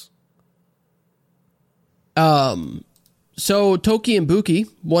is. So Toki and Buki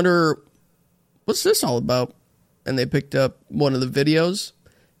wonder, what's this all about? And they picked up one of the videos,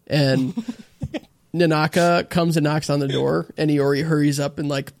 and Nanaka comes and knocks on the door, and Iori hurries up and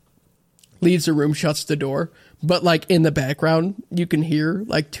like leaves the room, shuts the door. But like in the background, you can hear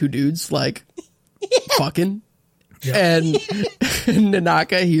like two dudes like fucking, and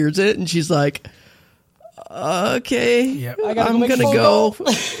Nanaka hears it, and she's like, "Okay, Yep. I gotta I'm make a gonna phone go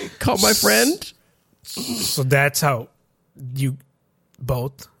call." call my friend." So that's how you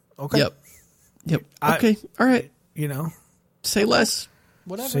both. Okay. Yep. I- Okay. All right. You know? Say less.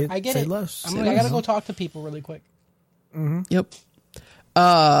 Whatever. Say- I get say it. less. Say I gotta go talk to people really quick. Yep.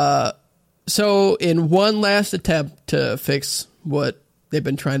 So in one last attempt to fix what they've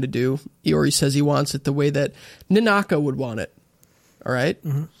been trying to do, Iori says he wants it the way that Nanaka would want it. All right?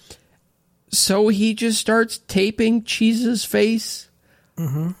 So he just starts taping Cheese's face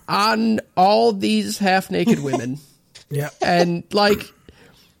on all these half-naked women. Yeah. And like,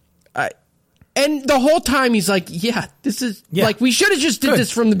 And the whole time he's like, yeah, this is like, we should have just did Good.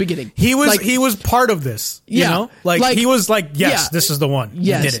 this from the beginning. He was like, he was part of this. You Yeah. know? Like he was like, yes, this is the one.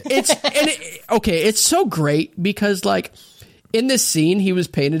 Yes. You did it. It's so great because like in this scene he was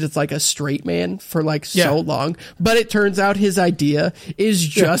painted as like a straight man for like so long, but it turns out his idea is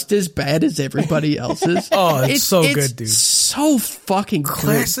just as bad as everybody else's. Oh, it's so good, dude. So fucking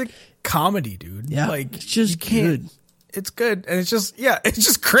Classic comedy, dude. Yeah, Like it's just you can't- good. It's good, and it's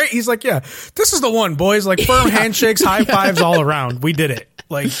just great. He's like, yeah, this is the one, boys. Like firm handshakes, high fives all around. We did it.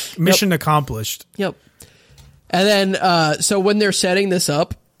 Like mission accomplished. Yep. And then, so when they're setting this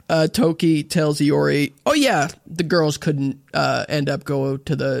up, Toki tells Iori, "Oh yeah, the girls couldn't end up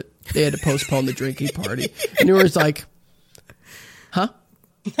they had to postpone the drinking party." And Iori's like, "Huh?"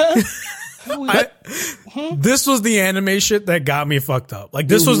 This was the anime shit that got me fucked up. Like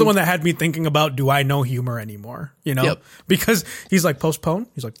this was the one that had me thinking about, do I know humor anymore? You know, Yep. because he's like postpone.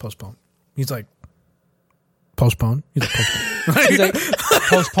 He's like postpone. He's like postpone. He's like postpone. He's like,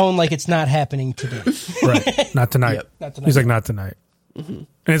 postpone like it's not happening today. Right. Not tonight. Yep. Not tonight. He's like, not tonight. And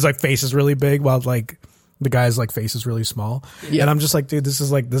his like face is really big while like the guy's like face is really small. Yep. And I'm just like, dude, this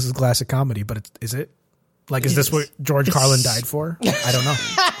is classic comedy, but is it? Like, is this what George Carlin died for? I don't know.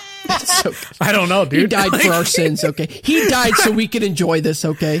 So, I don't know, dude. he died Like, for our sins, okay? He died so we could enjoy this,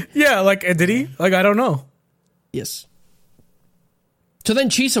 okay? Yeah, like, did he? Like, I don't know. Yes. So then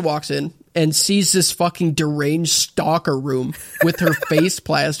Chisa walks in and sees this fucking deranged stalker room with her face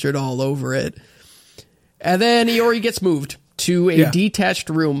plastered all over it. And then Iori gets moved to a detached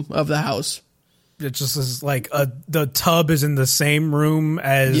room of the house. It just is like the tub is in the same room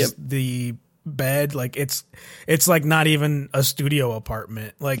as Yep. the bed. Like it's like not even a studio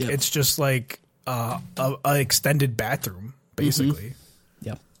apartment. Like it's just like a extended bathroom, basically.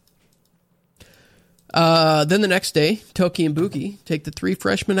 Yeah. Then the next day, Toki and Buki take the three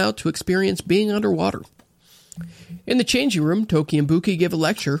freshmen out to experience being underwater. In the changing room, Toki and Buki give a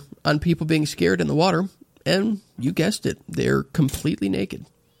lecture on people being scared in the water, and you guessed it, they're completely naked.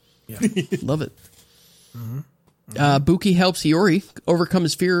 Yeah. Love it. Buki helps Iori overcome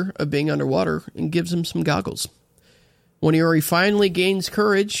his fear of being underwater and gives him some goggles. When Iori finally gains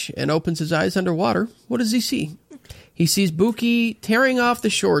courage and opens his eyes underwater, what does he see? He sees Buki tearing off the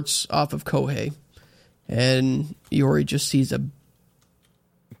shorts off of Kohei, and Iori just sees a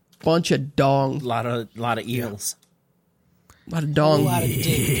bunch of dong. A lot of eels. A lot of dong. A lot of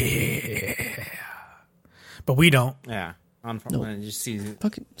dick. But we don't. Yeah. I just see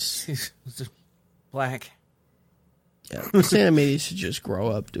Fucking, black. yeah, this anime needs to just grow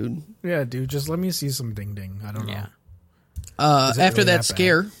up, dude. Yeah, dude, just let me see some ding ding. I don't know. Yeah. Is it After really that bad?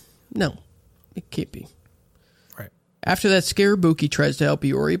 scare, no, it can't be. Right. After that scare, Buki tries to help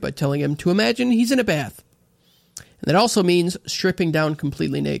Iori by telling him to imagine he's in a bath. And that also means stripping down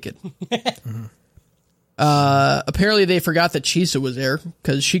completely naked. Apparently they forgot that Chisa was there,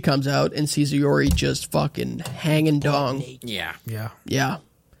 because she comes out and sees Iori just fucking hanging dong. Yeah. Yeah. Yeah.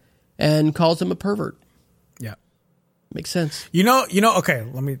 And calls him a pervert. Yeah. Makes sense. You know, okay,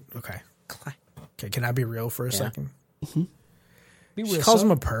 Okay, can I be real for a second? Be She real, calls son.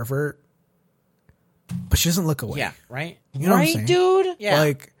 him a pervert, but she doesn't look away. Yeah. Right. You know what I'm Right, saying? dude? Yeah.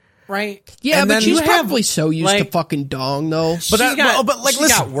 Like, Right. Yeah, And but then she's you have, probably so used to like- fucking dong, though. But that- but, like, she's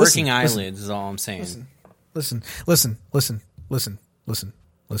listen, got working listen, eyelids. Is all I'm saying. listen.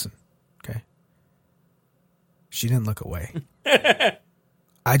 Okay. She didn't look away.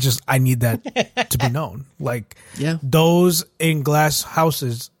 I need that to be known. Like, Yeah. those in glass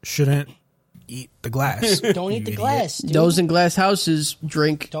houses shouldn't eat the glass. Don't you eat the idiot. glass, dude. Those in glass houses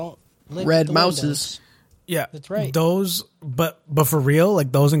drink Don't lick red the mouses. windows. Yeah, That's right. Those, but for real,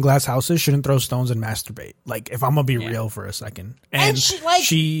 like those in glass houses shouldn't throw stones and masturbate. Like, if I'm gonna be real for a second, And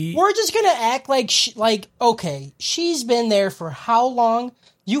she, we're just gonna act like okay, she's been there for how long?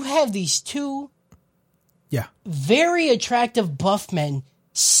 You have these two yeah, very attractive buff men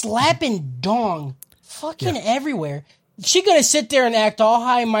slapping dong fucking everywhere. She gonna sit there and act all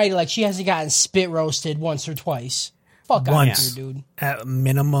high and mighty like she hasn't gotten spit roasted once or twice. Fuck out of once here, dude. at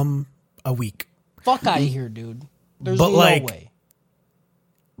minimum a week. Fuck out of here, dude. There's But, no like, way.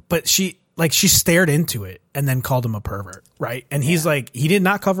 But she stared into it and then called him a pervert, right? And he's like, he did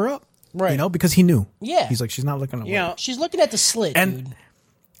not cover up, Right. You know, because he knew. Yeah. he's like, she's not looking away. Yeah. She's looking at the slit, And- dude.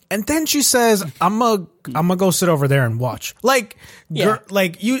 And then she says, "I'm gonna go sit over there and watch." Like, Yeah.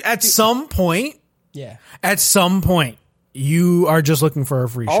 like you at some point, Yeah. you are just looking for a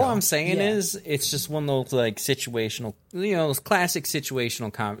free All show. I'm saying Yeah. is, it's just one of those like situational, those classic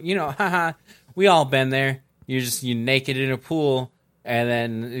situational comedy. Haha, we all been there. You're naked in a pool, And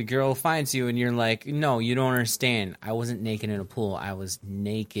then the girl finds you, and you're like, "No, you don't understand. I wasn't naked in a pool. I was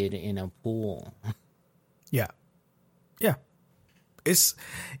naked in a pool." Yeah. Yeah. It's,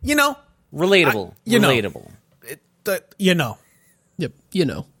 Relatable. Relatable. you know. Yep. You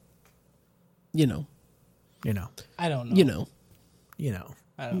know. I don't know. You know.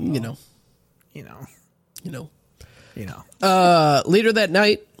 I don't know. You know. Later that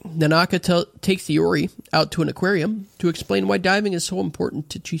night, Nanaka takes Iori out to an aquarium to explain why diving is so important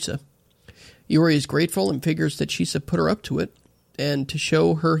to Chisa. Iori is grateful and figures that Chisa put her up to it, and to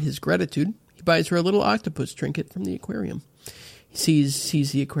show her his gratitude, he buys her a little octopus trinket from the aquarium. He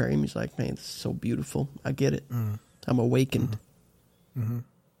sees the aquarium, he's like, man, this is so beautiful. I get it. I'm awakened.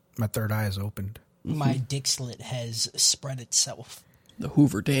 My third eye is opened. My dick slit has spread itself. The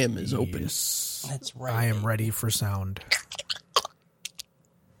Hoover Dam is open. Yes. That's right. I am ready for sound.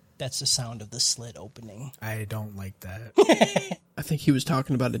 That's the sound of the slit opening. I don't like that. I think he was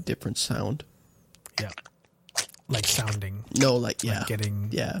talking about a different sound. Yeah. Like sounding. No, like, yeah. Like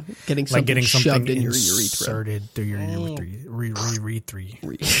getting something like getting shoved something in your urethra. inserted through your urethra.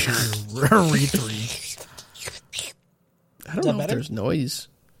 I don't know if there's noise.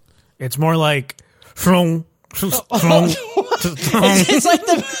 It's more like flung.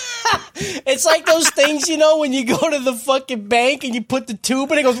 It's like those things, when you go to the fucking bank and you put the tube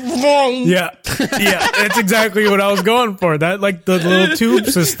and it goes wrong. Yeah, that's exactly what I was going for. That like the little tube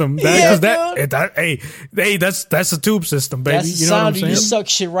system. That's the tube system, baby. That's the You know what I'm sound. saying? You suck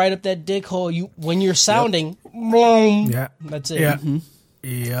shit right up that dick hole. When you're sounding, wrong. Yeah, That's it. Yeah.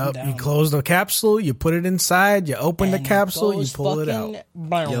 Yep. You close the capsule, you put it inside, you open the capsule, you pull it out.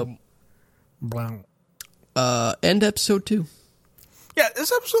 Yep. Blank. End episode 2. Yeah,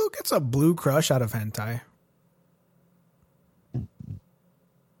 this episode gets a blue crush out of hentai.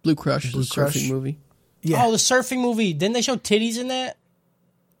 Blue Crush is a surfing movie. Yeah. Oh, the surfing movie. Didn't they show titties in that?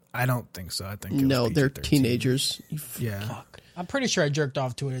 I don't think so. I think it No, was they're PG-13. teenagers. Yeah. Fuck. I'm pretty sure I jerked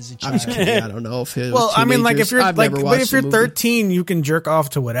off to it as a I'm just child. kidding. I don't know if it was Well, I mean, like if you're I've like, never but watched if you're the movie. 13, you can jerk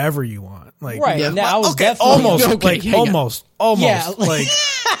off to whatever you want. Like, Right. Yeah. Now, I was okay, definitely almost, Okay, like hang on. almost, Yeah, like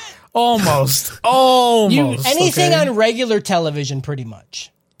almost. anything okay? on regular television, pretty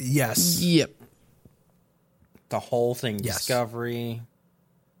much. Yes. Yep. The whole thing. Yes. Discovery,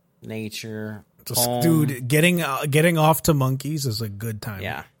 nature, Just, home. dude, getting off to monkeys is a good time.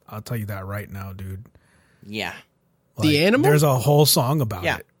 Yeah. I'll tell you that right now, dude. Yeah. The animal? There's a whole song about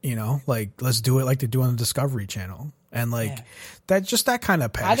Yeah. it. Like let's do it like they do on the Discovery Channel, and like that kind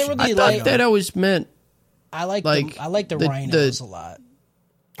of passion. really I thought like- that always meant I like Like, the the- rhinos a lot.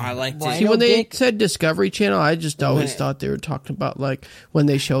 I like Rhino to. See, when they dick? said Discovery Channel, I just always thought they were talking about like when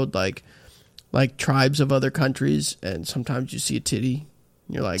they showed like tribes of other countries, and sometimes you see a titty,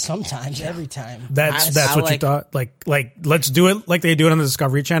 and you're like, Sometimes, every time. That's I what you like- thought. Like let's do it like they do it on the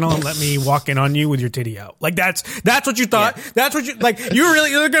Discovery Channel, and let me walk in on you with your titty out. Like that's what you thought. Yeah. That's what you're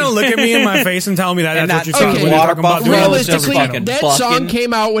gonna look at me in my face and tell me that And that's what not you thought okay, when you're water talking about buffalo doing it on the just realistically, Discovery fucking that bucking. song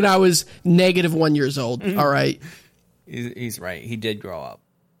came out when I was -1 years old. All right, He's right. He did grow up.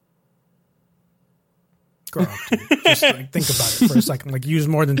 Grow up, dude. Just like, think about it for a second. Like use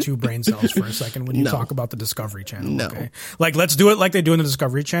more than 2 brain cells for a second when you No. talk about the Discovery Channel. No. Okay? Like let's do it like they do in the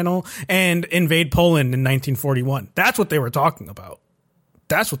Discovery Channel and invade Poland in 1941. That's what they were talking about.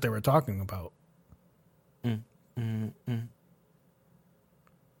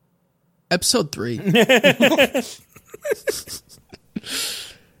 episode 3.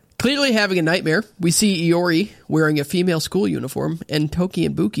 Clearly having a nightmare, we see Iori wearing a female school uniform and Toki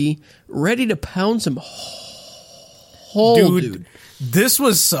and Buki ready to pound some hole, dude. This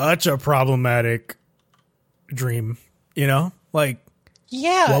was such a problematic dream. Like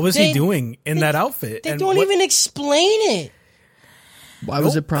Yeah. what was he doing in that outfit? They And don't what- even explain it. Why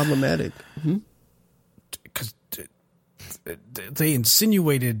was it problematic? because they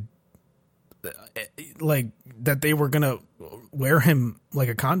insinuated like that they were gonna wear him like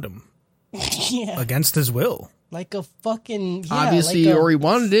a condom Yeah. against his will. Like a fucking. Yeah, Obviously, like Iori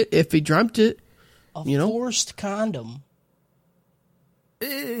wanted it. If he dreamt it, a you know? forced condom.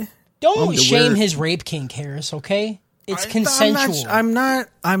 I'm Don't to shame wear- his rape kink, Harris, okay? It's consensual. I'm not.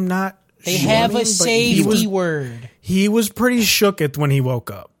 They have shaming, a but safety word. He was pretty shook it when he woke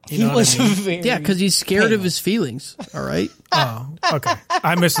up. You He know what was I mean? very. yeah, because he's scared of Hang on. his feelings. All right, Oh, okay.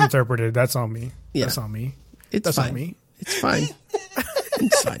 I misinterpreted. That's on me. Yeah. That's on me. it's That's fine. on me. It's fine.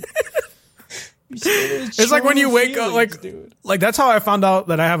 It's fine. It's like when you True wake up, feelings, like, dude. like that's how I found out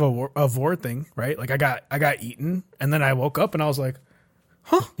that I have a vor thing, right? Like I got eaten, and then I woke up and I was like,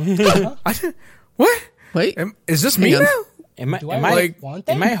 huh? What? Wait, Is this me Hang on. now? Am I want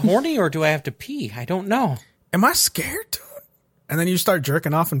that? am I horny or do I have to pee? I don't know. Am I scared, dude? And then you start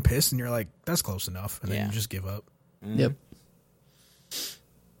jerking off and piss, and you're like, that's close enough. And then Yeah. you just give up. Yep.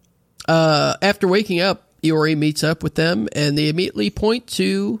 After waking up, Iori meets up with them, and they immediately point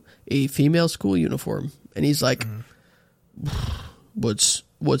to a female school uniform. And he's like, "What's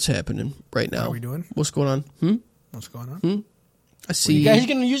happening right now? What are we doing? What's going on? What's going on? I see. You guys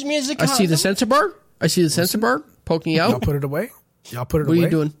gonna use me as a I condom? see the sensor bar. I see the sensor bar poking Y'all out. put it away? Y'all put it What are away? you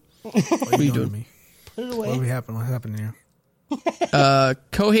doing? What are you doing doing? to me? Put it What away. happened? What happened here?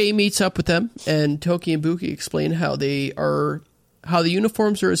 Kohei meets up with them, and Toki and Buki explain how the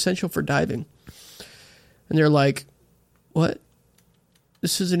uniforms are essential for diving. And they're like, "What?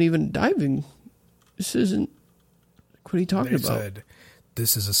 This isn't even diving. This isn't. What are you talking They about?" said,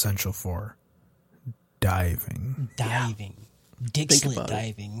 this is essential for diving. Diving. Dick Think slit about it.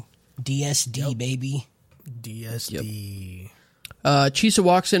 diving. DSD, baby. DSD. Chisa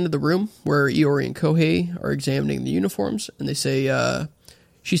walks into the room where Iori and Kohei are examining the uniforms, and they say,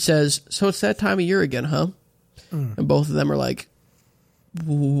 she says, "So it's that time of year again, huh?" And both of them are like,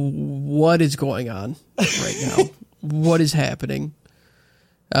 "What is going on right now? What is happening?"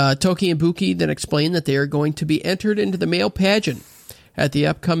 Toki and Buki then explain that they are going to be entered into the male pageant at the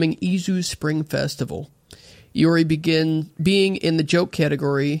upcoming Izu Spring Festival. Iori being in the joke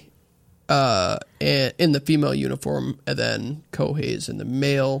category in the female uniform, and then Kohei is in the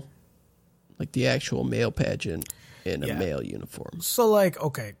male, like the actual male pageant in a Yeah. male uniform. So, like,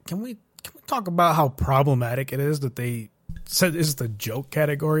 okay, can we talk about how problematic it is that they said it's the joke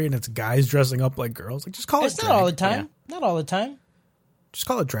category and it's guys dressing up like girls? Like, just call It's it not drag. all the time. Not all the time. Just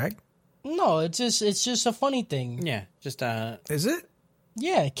call it drag. No, it's just a funny thing. Yeah, just Is it?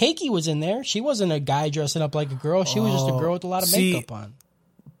 Yeah, Keiki was in there. She wasn't a guy dressing up like a girl. She was just a girl with a lot of see- makeup on.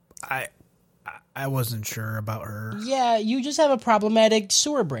 I wasn't sure about her. Yeah, you just have a problematic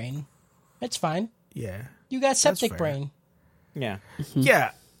sewer brain. It's fine. Yeah. You got septic fair. brain. yeah.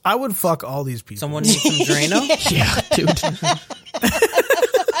 Yeah. I would fuck all these people. Someone needs some Drano. Yeah, dude.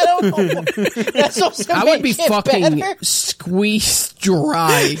 I don't know. That's so I would be make it fucking better. squeezed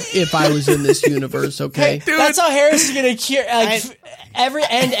dry if I was in this universe, okay? That's how Harris is gonna cure everything.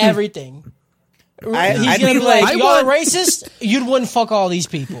 He's I'd gonna be be like, I y'all are want- racist. You wouldn't fuck all these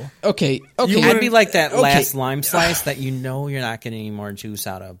people. Okay. I'd be like that Okay. last lime slice that you know you're not getting any more juice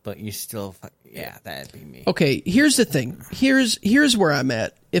out of, but you still, yeah, that'd be me. Okay, here's the thing. Here's where I'm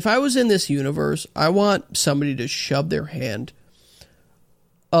at. If I was in this universe, I want somebody to shove their hand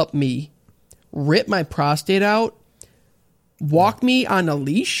up me, rip my prostate out, walk me on a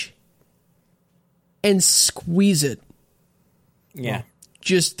leash, and squeeze it Yeah,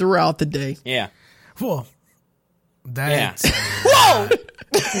 just throughout the day. yeah, Whoa. yeah, That's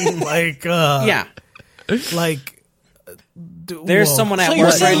like yeah. like There's whoa. someone at So you're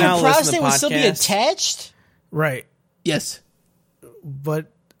work right saying now your listening prostate to would still be podcasts. attached? right. Yes.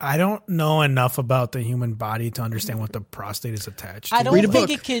 But I don't know enough about the human body to understand what the prostate is attached to. I don't Read a think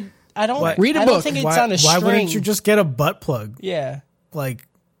book. it could. I don't. What? Read a I don't book. think it's why, on a why string. wouldn't you just get a butt plug? Yeah. Like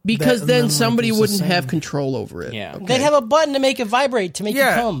Because that- and then like, somebody it's the wouldn't same. have control over it. Yeah. Okay? They'd have a button to make it vibrate to make you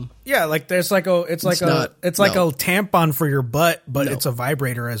come. Yeah, like there's like it's like not. it's like No. a tampon for your butt, but No. it's a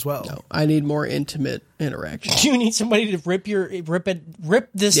vibrator as well. No, I need more intimate interaction. You need somebody to rip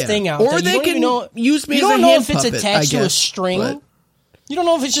this Yeah. thing out. Or that you they don't can even know, use me You as don't a know hand if it's puppet, attached I to a guess, string. but- You don't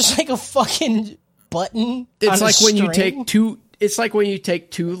know if it's just like a fucking button. It's on a like when you string. take two. It's like when you take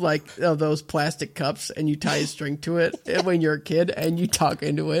two like of those plastic cups and you tie a string to it when you're a kid and you talk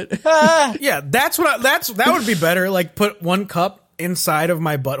into it. Yeah, that would be better. Like put one cup inside of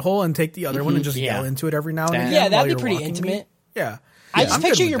my butthole and take the other one and just Yeah. yell into it every now and Yeah, again. Yeah, while that'd be you're pretty walking me. intimate. Yeah. I just I'm good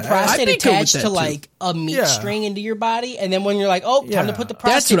picture with your that. prostate I'd be good with attached that, to too. like a meat Yeah. string into your body, and then when you're like, "Oh, time Yeah. to put the That's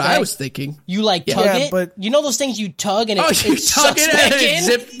prostate what I back," was thinking. you like tug Yeah, it. but- you know those things you tug and it, Oh, you it sucks talking back and it in.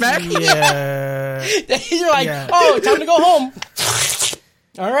 zips back? Yeah. You're like, Yeah. "Oh, time to go home."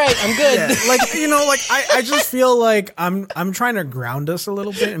 All right, I'm good. Yeah, like like I just feel like I'm trying to ground us a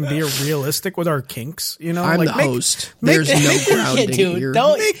little bit and be realistic with our kinks. You know, I'm like the make, host. make- There's no grounding Yeah, dude, here.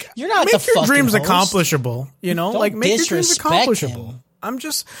 don't. You're not make the your fucking dreams host. accomplishable. You know, Don't like make your dreams disrespect accomplishable. him. I'm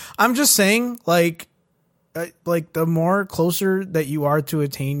just saying, like the more closer that you are to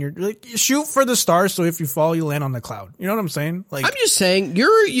attain your, like, you shoot for the stars. So if you fall, you land on the cloud. You know what I'm saying? Like, I'm just saying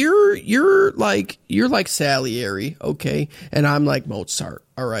you're like Salieri, okay, and I'm like Mozart.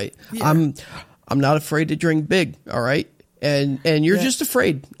 All right, I'm not afraid to drink big. All right, and you're just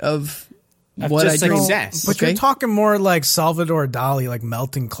afraid of what just I drink. success. but okay? you're talking more like Salvador Dali, like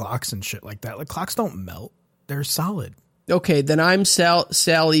melting clocks and shit like that. Like clocks don't melt; they're solid. Okay, then I'm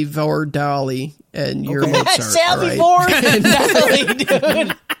Sally Vordali, and you're Mozart. Sally all right? Ford,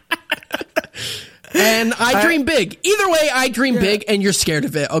 dude. And I dream big. Either way, I dream big, and you're scared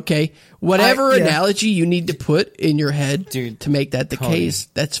of it. Okay, whatever analogy you need to put in your head, Dude, to make that the Cody. case,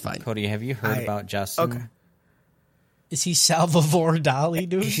 that's fine. Cody, have you heard about Justin? Okay. Is he Salvador Dali,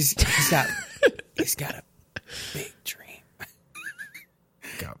 dude? He's got a big dream.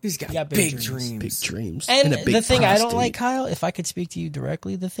 He's got big dreams. Big dreams. And a big the thing I don't prostate. like, Kyle, if I could speak to you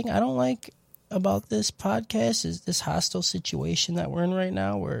directly, the thing I don't like about this podcast is this hostile situation that we're in right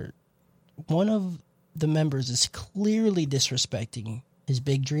now where one of the members is clearly disrespecting his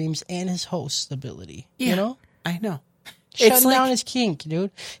big dreams and his host ability. You know? I know. Shutting down his kink,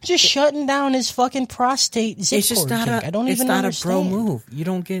 dude. Just shutting down his fucking prostate zip It's just cord not kink. I don't even a understand. bro move. You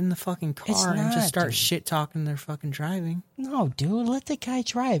don't get in the fucking It's car and not, just start dude. shit talking their fucking driving. No, dude, let the guy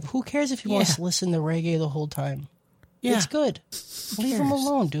drive. Who cares if he wants to listen to reggae the whole time? Yeah. It's good. Leave him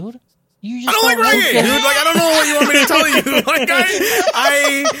alone, dude. You just I don't like reggae, dude. Like, I don't know what you want me to tell you. Like,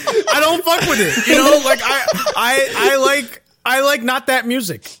 I don't fuck with it. You know, like I like not that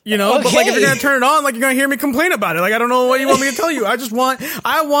music, you know, but like if you're going to turn it on, like you're going to hear me complain about it. Like, I don't know what you want me to tell you. I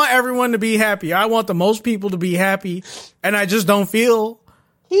want everyone to be happy. I want the most people to be happy. And I just don't feel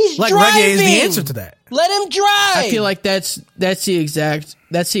He's like driving. reggae is the answer to that. Let him drive. I feel like that's the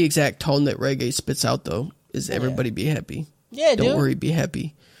exact tone that reggae spits out, though. Is everybody be happy? Yeah, Don't dude. worry, be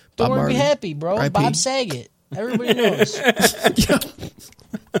happy. Don't Bob worry, be Marley, happy, bro. R.I.P. Bob Saget. Everybody knows.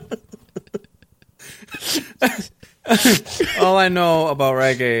 All I know about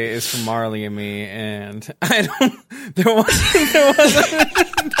reggae is from Marley and Me, and I don't. There wasn't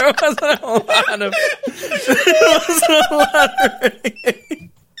a lot of reggae.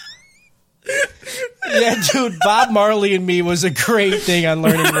 Yeah, dude. Bob Marley and Me was a great thing on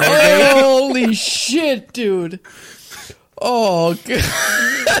learning reggae. Holy shit, dude! Oh, God.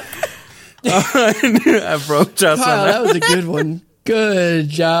 I broke Justin. Kyle, that was a good one. Good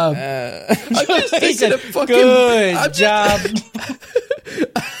job. I'm just He thinking said, of fucking. good job.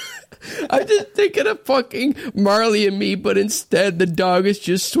 I'm just thinking of fucking Marley and Me, but instead the dog is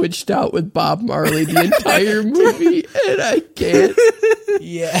just switched out with Bob Marley the entire movie, and I can't.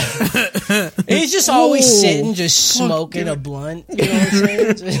 Yeah. He's just always Whoa. sitting, just smoking a blunt. You know what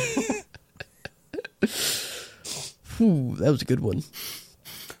I'm saying? Ooh, that was a good one.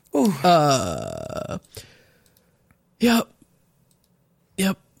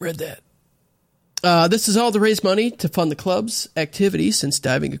 Yep, read that. This is all to raise money to fund the club's activity since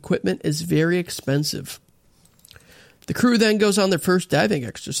diving equipment is very expensive. The crew then goes on their first diving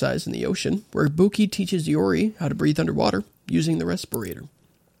exercise in the ocean, where Buki teaches Iori how to breathe underwater using the respirator.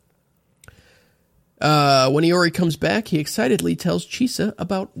 When Iori comes back, he excitedly tells Chisa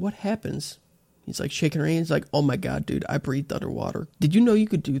about what happens. He's like shaking her hand. He's like, "Oh my god, dude, I breathed underwater. Did you know you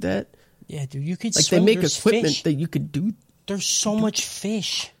could do that? Yeah, dude, you could Like swim. they make There's equipment fish. that you could do." There's so much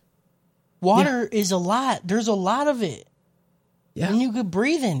fish. Water is a lot. There's a lot of it. Yeah, And you could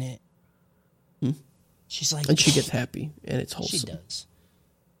breathe in it. She's like, and she gets happy, and it's she wholesome. does.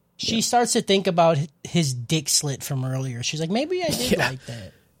 She starts to think about his dick slit from earlier. She's like, maybe I did Yeah. like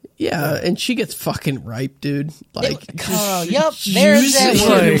that. Yeah, and she gets fucking ripe, dude. Like, Carl, yup, there's that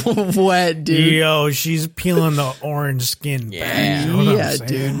juicy word. and wet, dude. Yo, she's peeling the orange skin back. You know what I'm Yeah,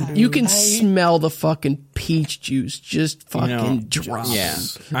 saying? dude. You can smell the fucking peach juice just fucking drop. Yeah,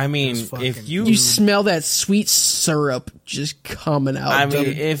 I mean, fucking- if you, You smell that sweet syrup just coming out. I mean,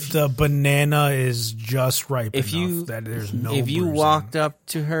 dude. if The banana is just ripe if enough you that there's no if you bruising. walked up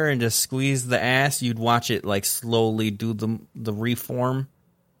to her and just squeezed the ass, you'd watch it like slowly do the reform.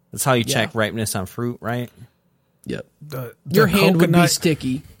 That's how you check ripeness on fruit, right? Yep. the Your hand would be coconut-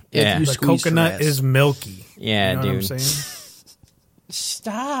 sticky Yeah. if you The squeezed her coconut ass. is milky. Yeah, You know dude. what I'm saying?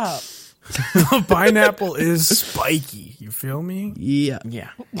 Stop. Pineapple is spiky. You feel me? Yeah,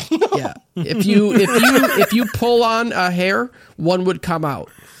 Yeah, yeah. If you pull on a hair, one would come out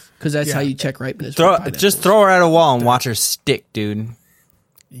because that's how you check ripeness. for just pineapples. throw her at a wall and watch her stick, dude.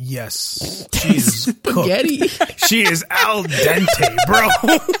 Yes. She is cooked. spaghetti. She is al dente, bro.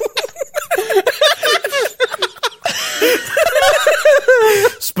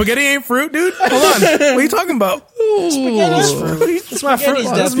 Spaghetti ain't fruit, dude. Hold on. What are you talking about? Spaghetti's fruit. This my fruit.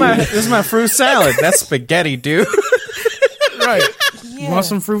 Spaghetti's This is my fruit salad. That's spaghetti, dude. Right. You want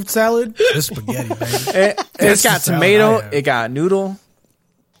some fruit salad? This spaghetti, baby. It's got the salad I tomato. have. It got noodle,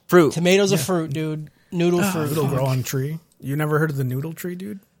 fruit. Tomatoes a fruit, dude. Noodle fruit. Noodle growing tree. You never heard of the noodle tree,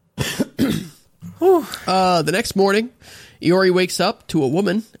 dude? The next morning, Iori wakes up to a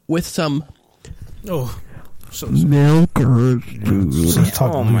woman with some Oh, So Milkers, dude. let's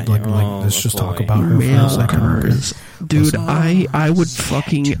talk. Oh my- let's just talk boy. about her for a second. Milkers. Dude, I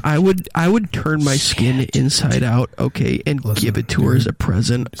would turn my skin inside out, okay, and give it to her as a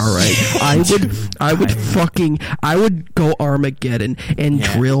present. All right, I would go Armageddon and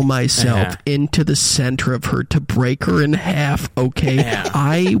drill myself into the center of her to break her in half. Okay,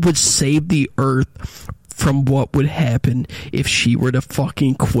 I would save the earth from what would happen if she were to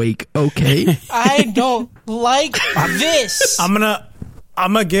fucking quake. Okay, I don't like this. I'm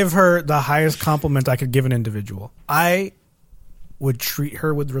gonna give her the highest compliment I could give an individual. I would treat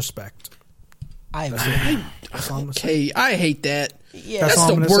her with respect. I okay, I hate that. yeah. That's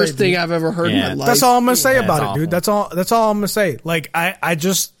all I'm the gonna worst say, thing dude. I've ever heard in Yeah. my life. That's all I'm gonna say Yeah, about it's it, dude. That's all I'm gonna say. Like I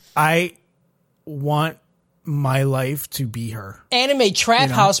want my life to be her. Anime trap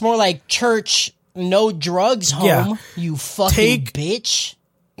house, more like church, no drugs home. Yeah. You fucking bitch.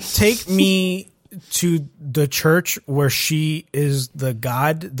 Take me to the church where she is the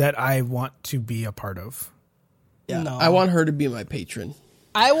God that I want to be a part of. Yeah, No. I want her to be my patron.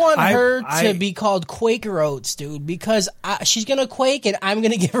 I want her I- to be called Quaker Oats, dude, because she's gonna quake and I'm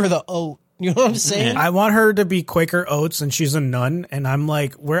gonna give her the oat. You know what I'm saying? I want her to be Quaker Oats and she's a nun and I'm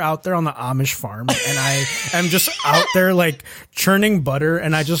like, we're out there on the Amish farm and I am just out there like churning butter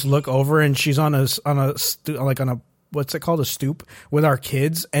and I just look over and she's on a what's it called, a stoop with our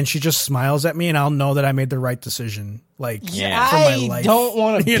kids and she just smiles at me and I'll know that I made the right decision. Like for my I life. don't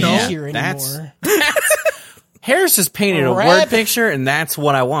want to be know? here That's- anymore. Harris just painted a word Rabbit. picture, and that's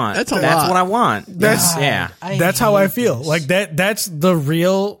what I want. That's a lot. what I want. That's yeah. That's how I hate feel. this. Like that's the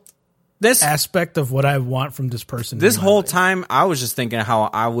real This aspect of what I want from this person. this in my whole life. time, I was just thinking how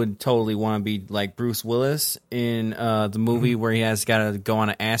I would totally want to be like Bruce Willis in the movie where he has got to go on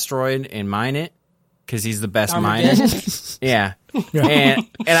an asteroid and mine it because he's the best miner. Armageddon. Yeah. And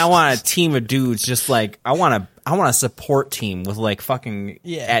I want a team of dudes just like I want a support team with like fucking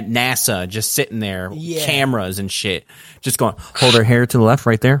Yeah. at NASA just sitting there Yeah. cameras and shit just going hold her hair to the left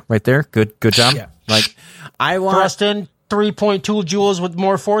right there good job. Yeah. Like I want Thrust in 3.2 joules with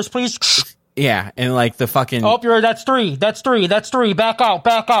more force, please. yeah and like the fucking Oh, that's three. That's three. Back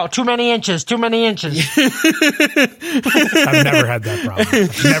out. Too many inches. I've never had that problem.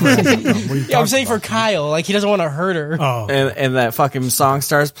 I've never had that problem. What are you Yeah, I'm talking saying for about? Kyle, like he doesn't want to hurt her. Oh, and that fucking song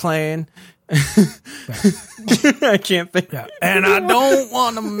starts playing. I can't think. yeah. And I don't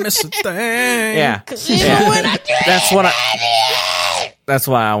want to miss a thing. Yeah, yeah. That's what I. That's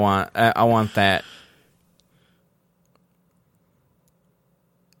what I want. I want that.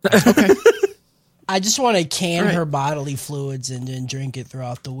 I just want to can Right. her bodily fluids and then drink it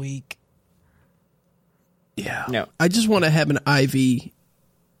throughout the week. Yeah. No. I just want to have an IV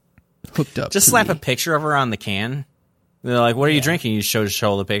hooked up. Just to slap me. a picture of her on the can. They're like, "What are you drinking?" You show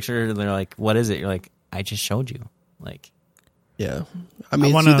the picture. And they're like, "What is it?" You're like, "I just showed you." Like, Yeah. I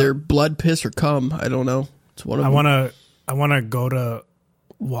mean, wanna- it's either blood, piss, or cum. I don't know. It's one of them. I want to go to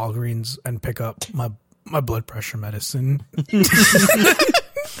Walgreens and pick up my blood pressure medicine.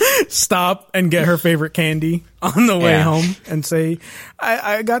 Stop and get her favorite candy on the way Yeah. home and say,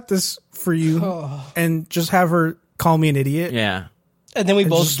 I got this for you. And just have her call me an idiot. yeah, And then we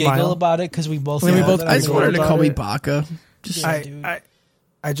both just giggle smile. about it because we both. Then we know both that I I'm just giggle want her to about call me it. Baka. Just Yeah, dude.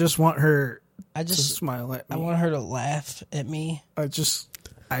 I just want her I to just smile at me. I want her to laugh at me. I just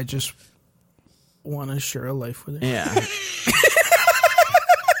want to share a life with her. yeah.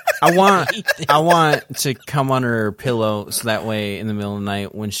 I want to come under her pillow so that way in the middle of the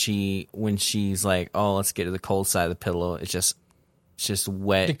night when she's like, "Oh, let's get to the cold side of the pillow," it's just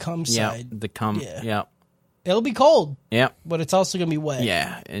wet. The cum Yep, side. the cum. Yeah. Yep. It'll be cold, Yep. but it's also gonna be wet.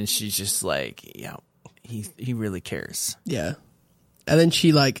 Yeah, and she's just like, yeah, he really cares. Yeah. And then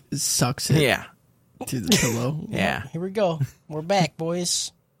she like sucks it Yeah, to the pillow. yeah. Here we go. We're back,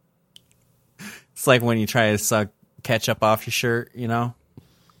 boys. It's like when you try to suck ketchup off your shirt, you know?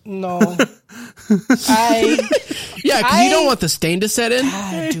 No, Yeah, because you don't want the stain to set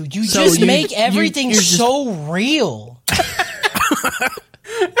in. dude, you So just you- make everything you're just- so real.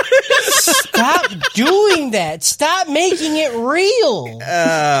 Stop doing that. Stop making it real.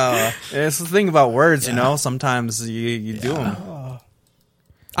 It's the thing about words, you know? Sometimes you do them.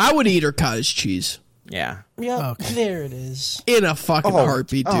 I would eat her cottage cheese Yeah. Yep, there it is. in a fucking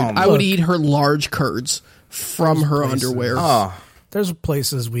heartbeat, dude. I look. would eat her large curds from her underwear. Oh, There's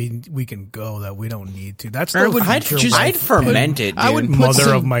places we can go that we don't need to. That's Or the would future just- wife. I'd ferment it, dude. I would put Mother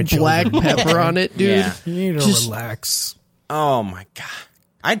some of my black children. pepper on it, dude. Yeah. You need to Just- relax. Oh my god.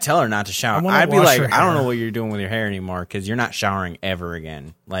 I'd tell her not to shower. wanna I'd be wash like, her I don't hair. know what you're doing with your hair anymore because you're not showering ever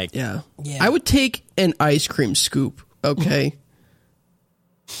again. Like, Yeah. Yeah. I would take an ice cream scoop, okay?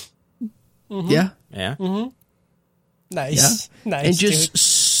 Yeah. yeah. Nice. Nice. and just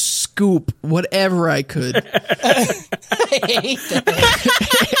scoop whatever I could. I hate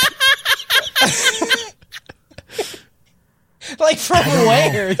that. Like from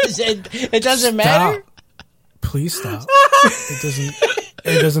where? It doesn't matter. Please stop.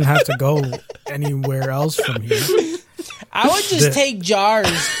 It doesn't have to go anywhere else from here. I would just take jars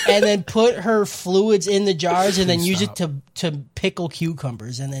and then put her fluids in the jars and then use it to pickle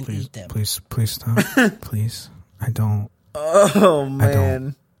cucumbers and then eat them. Please stop. Please. I don't. Oh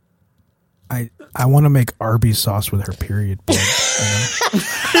man. I want to make Arby's sauce with her period blood.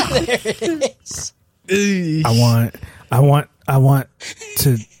 There it is. I want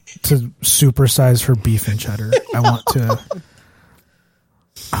to supersize her beef and cheddar. I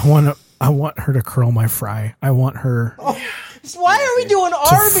want her to curl my fry. I want her Why are we doing to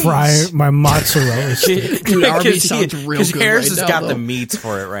Arby's? fry my mozzarella stick. Dude, Arby's sounds real Because good Harris right has now, got though. the meats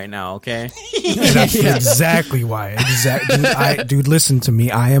for it right now. Okay. That's exactly why. Dude, listen to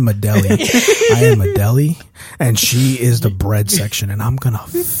me. I am a deli. And she is the bread section, and I'm gonna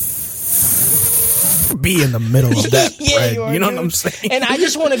be in the middle of that Yeah, bread. you are, You know dude. what I'm saying? And I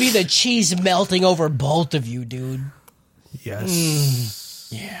just want to be the cheese melting over both of you, dude. Yes.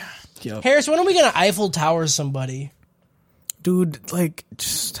 Yep. Harris, when are we gonna Eiffel Tower somebody? Dude, like,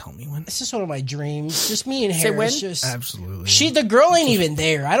 just tell me when. This is one of my dreams. Just me and Harris. when? Just Absolutely. the girl ain't even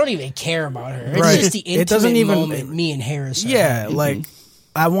there. I don't even care about her. It's Right. just the It intimate doesn't even- moment me and Harris. Are Yeah, having. like,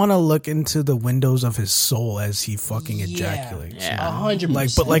 I want to look into the windows of his soul as he fucking ejaculates. Yeah. 100%.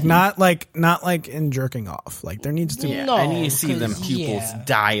 Like, but like not like in jerking off. Like there needs to be. Yeah. No, I need to see them 'cause, pupils yeah.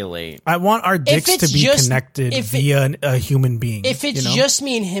 dilate. I want our dicks to it's be just- connected if it- via a human being. If it's you know? just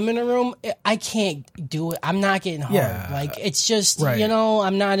me and him in a room, I can't do it. I'm not getting hard. Yeah. Like it's just Right.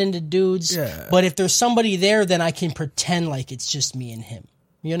 I'm not into dudes. Yeah. But if there's somebody there, then I can pretend like it's just me and him.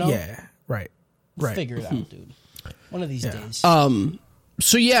 You know? yeah, right. Figure it out, dude. One of these days.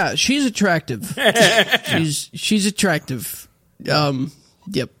 So yeah, she's attractive. she's attractive.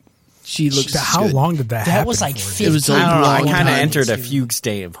 Yep. She looks. How good. long did that happen? that was like for you? 15 It was a I don't know. I long kind of time, entered a dude. fugue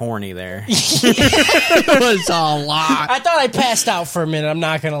state of horny there. It was a lot. I thought I passed out for a minute. I'm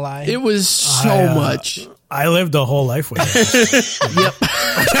not gonna lie. It was so much. I lived a whole life with it.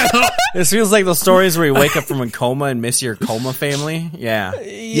 Yep. This feels like those stories where you wake up from a coma and miss your coma family. Yeah.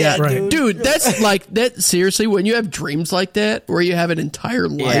 Yeah, Right. dude. That's like that. Seriously, when you have dreams like that, where you have an entire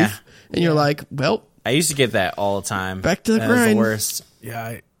life, Yeah. and you're like, well, I used to get that all the time. Back to the That was grind. the worst. Yeah,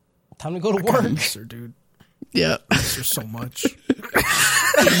 I Time to go to work. miss her, dude. yeah, Miss her so much.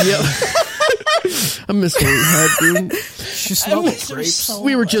 yep. I miss what we had, dude. She I smelled miss like her grapes. so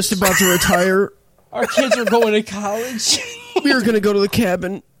We were much. just about to retire. Our kids are going to college. We were gonna go to the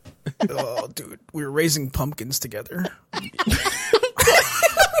cabin. Oh, dude, we were raising pumpkins together.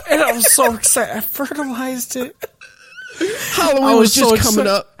 And I was so excited. I fertilized it. Halloween was just coming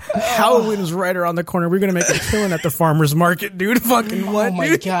up. Halloween is right around the corner. We're gonna make a killing at the farmer's market, dude. Fucking what, Oh my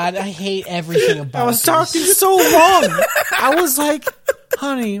dude? god, I hate everything about I was this. talking so long. I was like,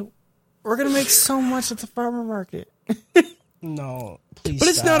 honey, we're going to make so much at the farmer market. No, please. But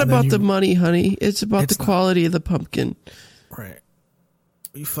it's stop. not about you- the money, honey. It's about It's the not. quality of the pumpkin. Right.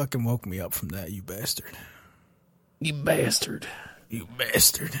 You fucking woke me up from that, you bastard. You bastard. You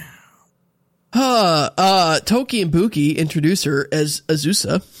bastard. Toki and Buki introduce her as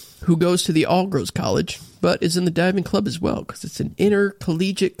Azusa, who goes to the All Girls College, but is in the diving club as well, because it's an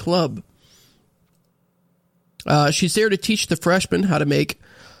intercollegiate club. She's there to teach the freshmen how to make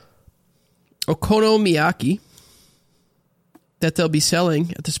okonomiyaki that they'll be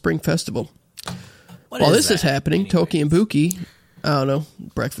selling at the Spring Festival. While this is happening, Toki and Buki, I don't know,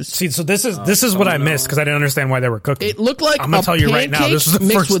 breakfast. See, so this is what I missed because I didn't understand why they were cooking. It looked like I'm gonna a tell you right now, pancake this is the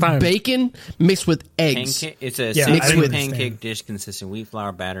mixed first with time. bacon, mixed with eggs. Pancake, it's a Yeah, I mixed didn't with understand. pancake dish consisting of wheat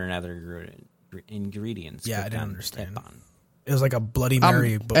flour, batter, and other ingredients. Yeah, I cooked didn't on understand. teflon. It was like a Bloody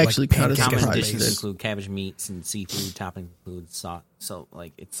Mary, but actually like kinda pancake Common surprised. as dishes base. include cabbage meats and seafood. Topping includes salt. So,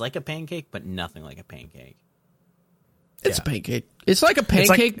 like, it's like a pancake, but nothing like a pancake. It's a pancake. It's like a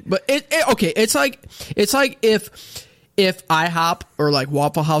pancake, but it's like if IHOP or like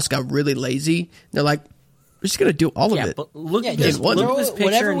Waffle House got really lazy, they're like, we're just gonna do all of Yeah, it. but look Yeah, at just this. Look throw at this picture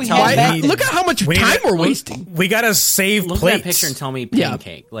whatever and we tell have me. back. Look at how much We time need- we're wasting. We gotta save Look plates. at that picture and tell me Yeah.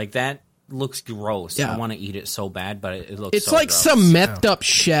 pancake. Like, that looks gross. Yeah. I want to eat it so bad, but it looks It's so like gross. some methed up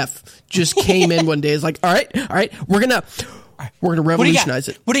chef just came in one day. It's like, all right, we're gonna What do you got? revolutionize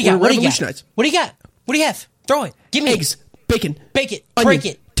it. What do you got? We're What do you got? revolutionize. What do you got? What do you have? Throw it. Give me Eggs, bacon, Bake it. onion, break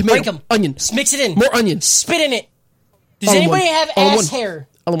it. tomato, break them. onion, Mix it in. more onions. Spit in it. Does All in anybody one. have All in ass one. hair?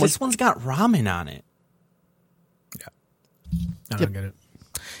 All in one. This one's got ramen on it. I don't get it.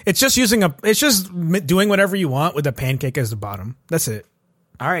 It's just doing whatever you want with a pancake as the bottom. That's it.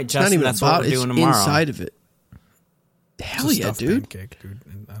 All right, It's not Justin, even that's a what bottom, we're doing it's tomorrow. inside of it. Hell It's a yeah, stuffed dude. Pancake, dude.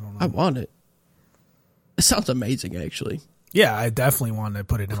 I don't know. I want it. It sounds amazing, actually. Yeah, I definitely want to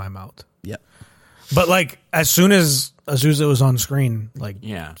put it in my mouth. Yeah. But like, as soon as Azusa was on screen, like,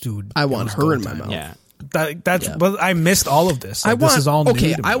 Yeah. dude, I it want was her go in my time. mouth. Yeah. That's Yeah. but I missed all of this. Like, this is all new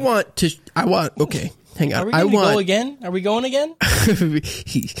okay. to me. I want. Okay, hang on. Are we I going to want. go again? Are we going again?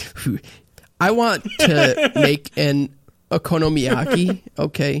 I want to make an okonomiyaki.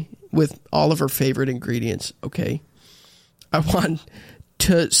 Okay, with all of her favorite ingredients. Okay, I want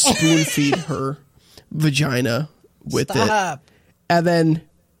to spoon feed her vagina with it, Stop. and then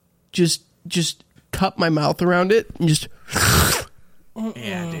just cup my mouth around it and just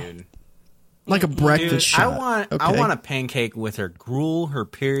Yeah, dude. like a breakfast Dude, shot. I want a pancake with her gruel, her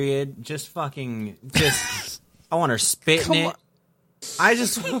period, I want her spitting it. I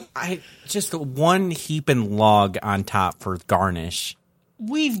just one heaping log on top for garnish.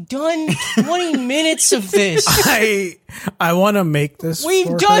 We've done 20 minutes of this. I want to make this. We've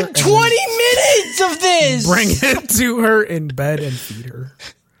for her done and 20 minutes of this. Bring it to her in bed and feed her.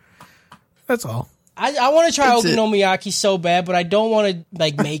 That's all. I want to try That's it. okonomiyaki so bad, but I don't want to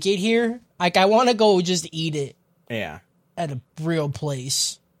like make it here. Like I want to go just eat it Yeah. at a real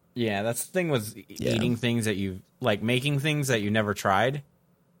place. Yeah, that's the thing with eating things that you like, making things that you never tried.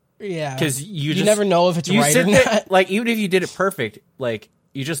 Yeah, Because you just never know if it's you right sit or there- not. Like, even if you did it perfect, like,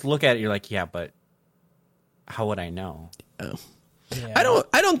 you just look at it, you're like, yeah, but how would I know? Yeah.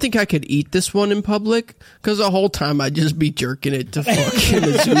 I don't think I could eat this one in public because the whole time I'd just be jerking it to fucking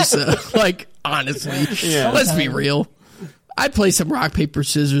Azusa. Like, honestly, let's be real. I'd play some rock, paper,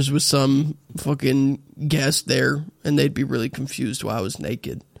 scissors with some fucking guest there, and they'd be really confused why I was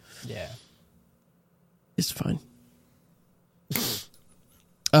naked. Yeah. It's fine.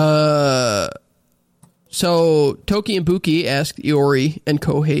 So Toki and Buki asked Iori and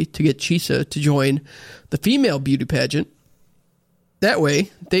Kohei to get Chisa to join the female beauty pageant. That way,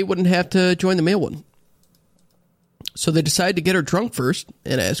 they wouldn't have to join the male one. So they decide to get her drunk first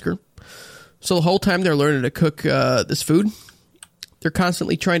and ask her. So the whole time they're learning to cook this food, they're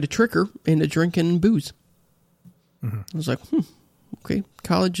constantly trying to trick her into drinking booze. I was like, okay,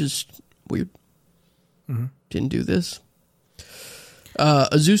 college is weird. Didn't do this.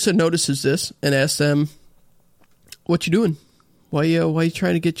 Azusa notices this and asks them, "What you doing? Why you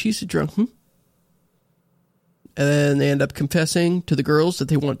trying to get Chisa drunk?" And then they end up confessing to the girls that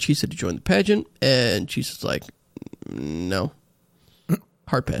they want Chisa to join the pageant, and Chisa's like, "No,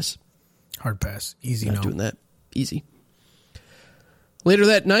 hard pass. Hard pass. Easy Not no. doing that. Easy." Later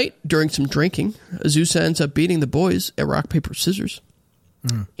that night, during some drinking, Azusa ends up beating the boys at rock, paper, scissors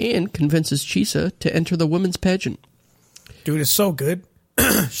and convinces Chisa to enter the women's pageant. Dude, it's so good.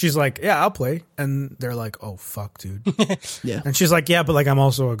 She's like, yeah, I'll play. And they're like, oh, fuck, dude. Yeah. And she's like, yeah, but like, I'm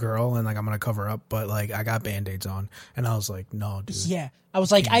also a girl and like, I'm going to cover up, but like, I got Band-Aids on. And I was like, no, dude. Yeah. I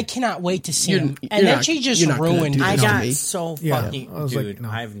was like, I cannot wait to see You're- him. you're And then not- she just you're not gonna ruined do it. I this to got me. so Yeah, fucking... I was like, dude, no.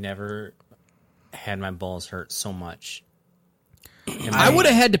 I've never had my balls hurt so much. I would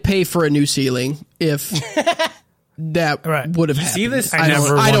have had to pay for a new ceiling if that Right. would have You happened. see this? I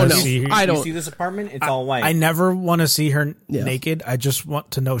never I don't wanna know. see- I You don't. see this apartment? It's all white. I never want to see her Yeah. naked. I just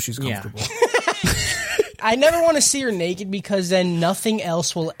want to know she's Yeah. comfortable. I never want to see her naked because then nothing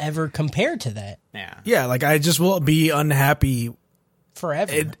else will ever compare to that Yeah. Yeah, like I just will be unhappy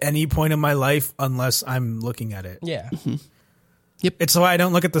forever. at any point in my life unless I'm looking at it. yeah. It's why I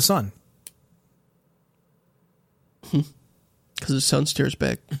don't look at the sun. Because the sun stares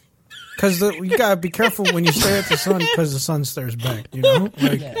back. Because you gotta be careful when you stare at the sun because the sun stares back. You know,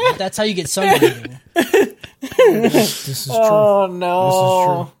 like Yeah. That's how you get sunbathing. this is true. Oh,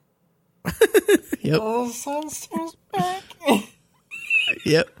 no. This is true.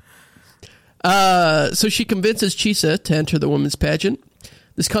 Yep. Yep. So she convinces Chisa to enter the women's pageant.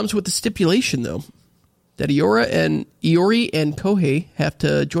 This comes with the stipulation, though, that Iori and Kohei have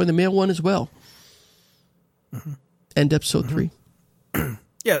to join the male one as well. End episode 3.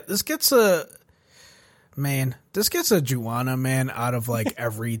 Yeah, this gets a Juana man out of like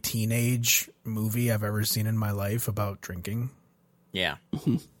every teenage movie I've ever seen in my life about drinking. Yeah.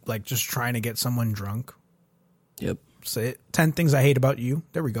 Like just trying to get someone drunk. Yep. Say it. 10 things I hate about you.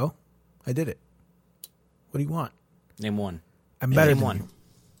 There we go. I did it. What do you want? Name one. I'm better Name than one. you.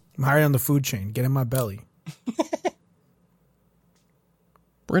 I'm higher on the food chain. Get in my belly.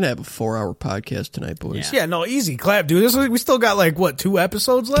 We're going to have a 4-hour podcast tonight, boys. Yeah, no, easy. Clap, dude. We still got like, what, 2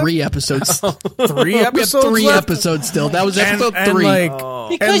 episodes left? 3 episodes. 3 We have episodes 3 left? episodes still. That was episode 3. Because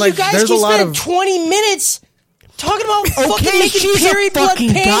and, like, you guys there's can a lot spend of 20 minutes Talking about fucking Okay, making she's a period blood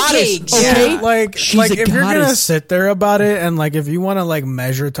fucking pancakes. goddess. Okay, Like she's a if you're gonna goddess. sit there about it and like if you want to like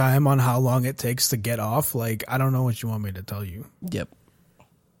measure time on how long it takes to get off, like I don't know what you want me to tell you. Yep.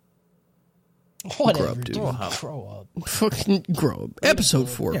 Whatever, Grow up, dude. Grow up. Fucking grow up. Episode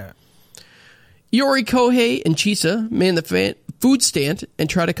 4. Yeah. Yori Kohei and Chisa man the food stand and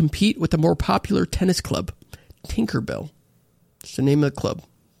try to compete with the more popular tennis club, Tinkerbell. It's the name of the club.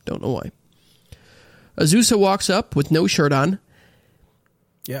 Don't know why. Azusa walks up with no shirt on.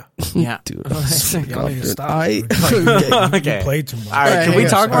 Yeah. Yeah. Dude, Y'all need to stop. I dude. Like, Okay. you play too much. All right, can hang we on.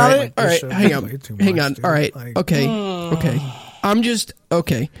 talk All about right, it? All right, This show hang on. play too Hang much, on. dude. All right. Like- Okay. Okay. I'm just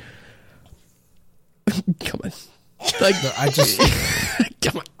okay. Come on. Like I just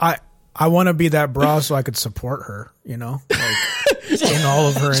come on. I want to be that bra so I could support her, you know, like in all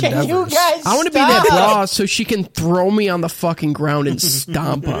of her Can you endeavors. guys I want to be that bra so she can throw me on the fucking ground and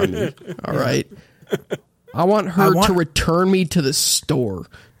stomp on me. All right. I want her to return me to the store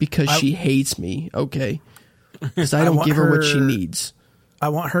because she hates me. Okay. Because I don't want give her what she her- needs. I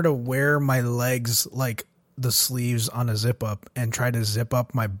want her to wear my legs like the sleeves on a zip up and try to zip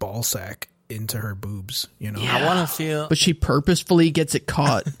up my ball sack into her boobs, you know. I want to feel. But she purposefully gets it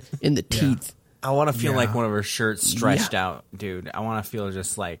caught in the teeth. I want to feel Yeah. like one of her shirts stretched out, dude. I want to feel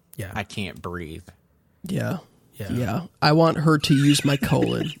just like Yeah. I can't breathe. Yeah. Yeah. Yeah. I want her to use my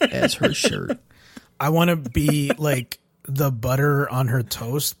colon as her shirt. I want to be like the butter on her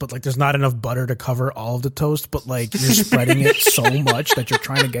toast, but like there's not enough butter to cover all of the toast, but like you're spreading it so much that you're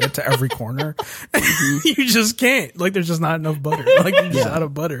trying to get it to every corner. You just can't. Like there's just not enough butter. Like you're just out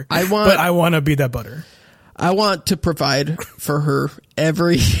of butter. I want to be that butter. I want to provide for her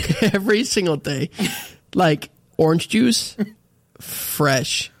every single day. Like orange juice,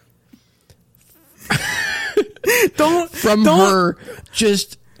 fresh. From her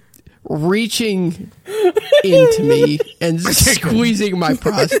just reaching into me and squeezing my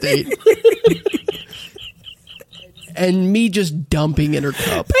prostate. And me just dumping in her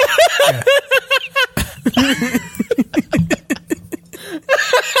cup.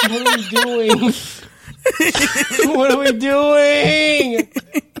 What are we doing? What are we doing?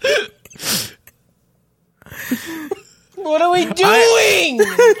 What are we doing?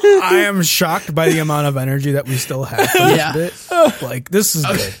 I am shocked by the amount of energy that we still have for this Yeah. bit. Like this is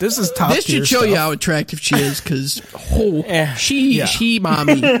good. This is top This tier should show stuff. you how attractive she is, because Yeah. she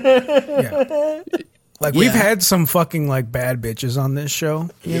mommy. Like we've had some fucking like bad bitches on this show,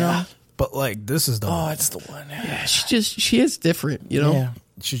 you know. But like this is the one. It's the one. Yeah, she is different, you know.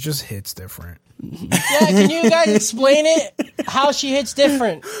 She just hits different. Yeah, can you guys explain it? How she hits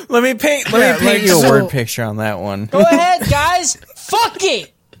different? Let me paint you a word picture on that one. Go ahead, guys. Fuck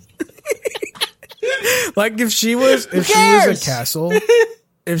it. Like if she was a cares? castle,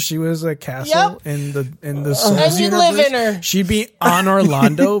 if she was a castle Yep. in the Souls And you live universe, in her. she'd be on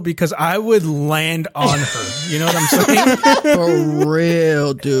Orlando because I would land on her. You know what I'm saying? For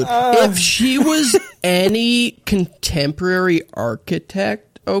real, dude. If she was any contemporary architect,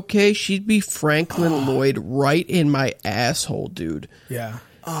 okay, she'd be Franklin Lloyd right in my asshole, dude. Yeah.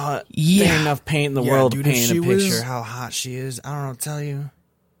 Yeah. Ain't enough paint in the Yeah, world dude, to if paint she a picture was- how hot she is. I don't know what to tell you.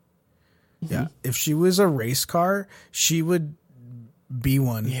 Yeah. If she was a race car, she would be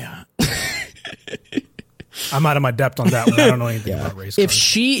one. Yeah. I'm out of my depth on that one. I don't know anything about race cars. If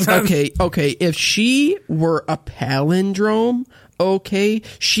she if she were a palindrome, okay,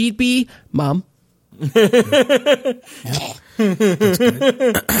 she'd be mom.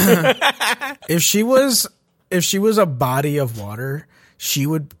 If she was a body of water, she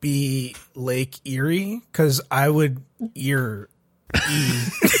would be Lake Erie because I would ear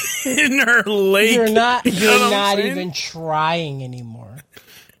in her lake. You're not what I'm saying? even trying anymore.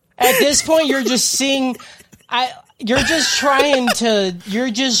 At this point, you're just seeing. You're just trying to.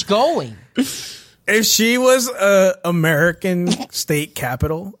 You're just going. If she was a American state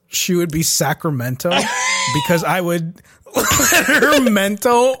capital, she would be Sacramento because I would let her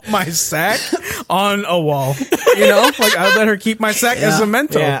mento my sack on a wall. You know, like I'd let her keep my sack as a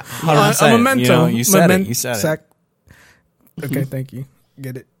mento. Yeah, I'm 100%. a mento. You know, you said it. You said it. sack. Okay, thank you.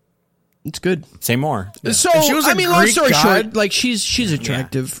 Get it. It's good. Say more. So If she was a I mean, long Greek story god- short, like she's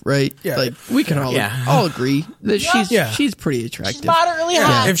attractive, right? Yeah. Like we can all Yeah. all agree that Yeah. she's pretty attractive. Moderately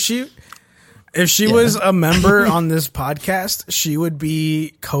hot. If she was a member on this podcast, she would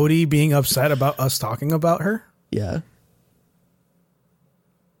be Cody being upset about us talking about her. Yeah.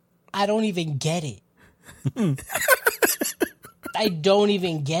 I don't even get it. I don't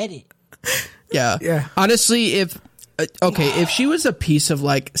even get it. Yeah. Yeah. Honestly, if she was a piece of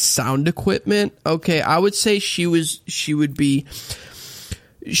like sound equipment, okay, I would say she would be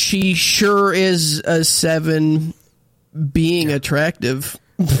she sure is a 7 being attractive.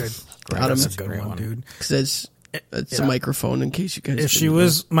 Good. Got him. That's a good one, dude. Because it's a microphone in case you guys If she didn't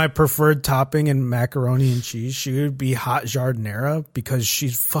was my preferred topping in macaroni and cheese, she would be hot jardinera because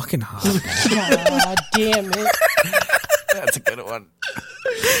she's fucking hot. God damn it. That's a good one.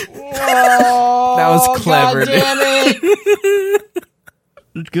 Oh, That was clever. God damn it.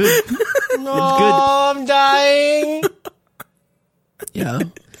 It's good. No, I'm dying. Yeah.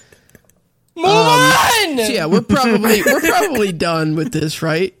 Move on. So yeah, we're probably done with this,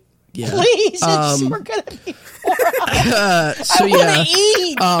 right? Yeah. Please, we're gonna be 4 hours. So I yeah. want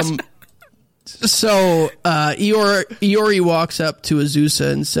to eat. So Iori walks up to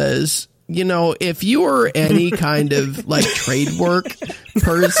Azusa and says, "You know, if you were any kind of like trade work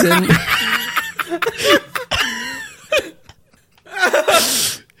person,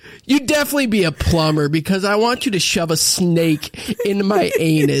 you'd definitely be a plumber because I want you to shove a snake in my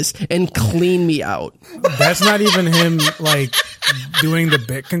anus and clean me out." That's not even him like doing the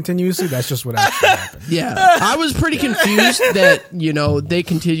bit continuously. That's just what actually happened. Yeah, I was pretty confused that, you know, they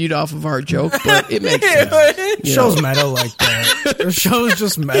continued off of our joke, but it makes sense. You know? Show's meta like that. The show's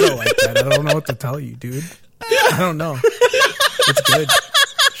just meta like that. I don't know what to tell you, dude. I don't know. It's good.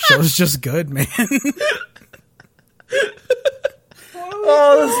 Show's just good, man.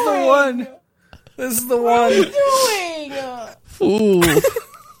 Oh, this is the one. This is the one. Doing? Ooh. What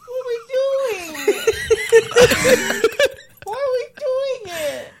are we doing? Why are we doing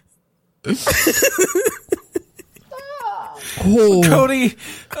it?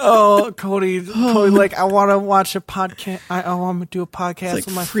 Oh. Cody, like, I want to watch a podcast. I want to do a podcast Like,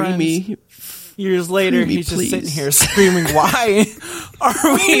 with my free friends. me. Years later, Free me, he's just please. sitting here screaming, "Why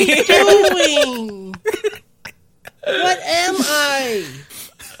are we here?" Doing? What am I?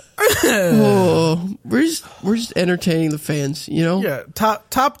 Oh, we're just entertaining the fans, you know? Yeah,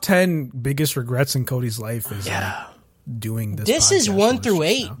 top 10 biggest regrets in Cody's life is like, doing this. This is podcast 1 with through us,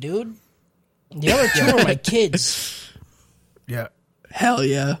 8, you know? dude. The other 2 are my kids. Yeah, Hell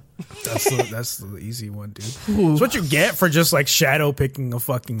yeah. that's the easy one, dude. It's what you get for just like shadow picking a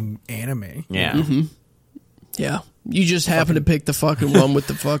fucking anime. Yeah. Yeah. You just happen to pick the fucking one with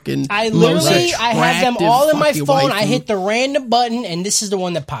the fucking I most literally, I have them attractive all in my fucking phone. I waifu. hit the random button, and this is the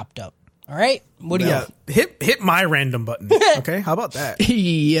one that popped up. All right? What do you Yeah, hit my random button. Okay, how about that?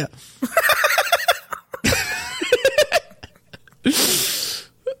 Yeah.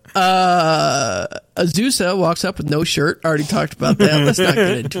 Azusa walks up with no shirt. Already talked about that. Let's not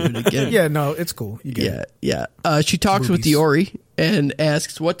get into it again. Yeah, no, it's cool. You get it. Yeah. She talks with Boobies. Iori and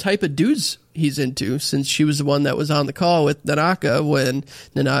asks what type of dudes he's into, since she was the one that was on the call with Nanaka when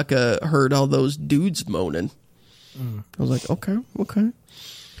Nanaka heard all those dudes moaning. I was like, okay.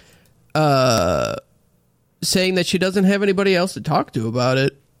 Saying that she doesn't have anybody else to talk to about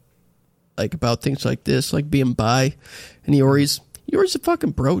it, like about things like this, like being bi. And Iori's a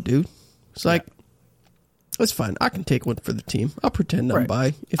fucking bro, dude. It's like, that's fine. I can take one for the team. I'll pretend I'm Right.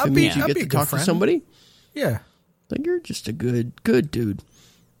 bi if I'll it be- means you I'll get be a to good talk to friend. somebody. Yeah, Like, you're just a good dude.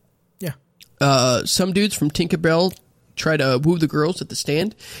 yeah. Some dudes from Tinkerbell try to woo the girls at the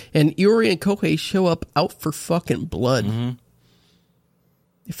stand, and Iori and Kohei show up out for fucking blood.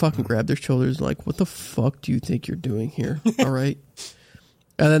 They fucking grab their shoulders like, what the fuck do you think you're doing here? All right.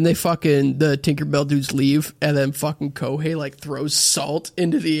 And then the Tinkerbell dudes leave, and then fucking Kohei like throws salt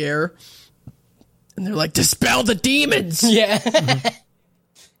into the air. And they're like, dispel the demons! Yeah.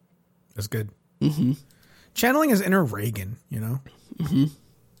 That's good. Mm-hmm. Channeling his inner Reagan, you know?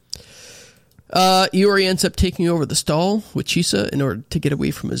 Iori ends up taking over the stall with Chisa in order to get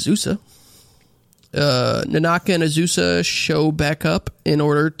away from Azusa. Nanaka and Azusa show back up in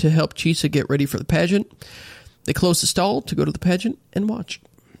order to help Chisa get ready for the pageant. They close the stall to go to the pageant and watch.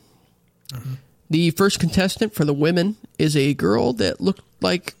 The first contestant for the women is a girl that looked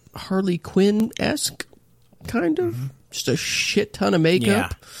like Harley Quinn-esque, kind of. Just a shit ton of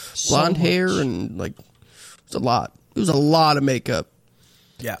makeup, blonde hair, and like, it was a lot. It was a lot of makeup.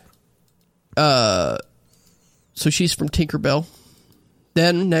 Yeah. So she's from Tinkerbell.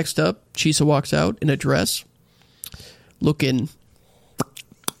 Then, next up, Chisa walks out in a dress, looking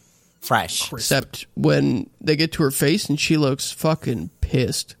Fresh. except when they get to her face and she looks fucking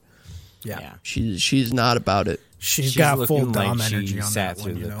pissed. Yeah. Yeah. She's not about it. She's got full looking Dom like energy she on sat that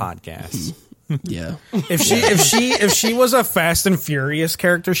through one, you the know? podcast. Yeah. If she was a Fast and Furious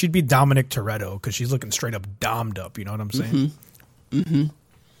character, she'd be Dominic Toretto because she's looking straight up dommed up. You know what I'm saying?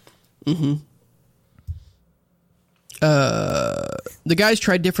 The guys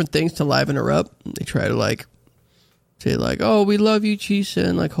try different things to liven her up. They try to like say like, "Oh, we love you, Chisa,"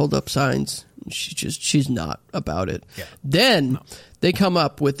 and like hold up signs. she's not about it. Then they come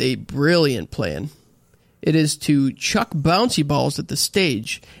up with a brilliant plan. It is to chuck bouncy balls at the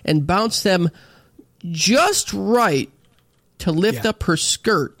stage and bounce them just right to lift up her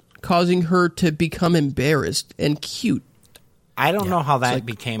skirt, causing her to become embarrassed and cute. I don't know how that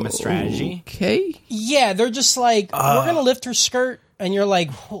became a strategy. Okay. Yeah, they're just like, we're gonna lift her skirt, and you're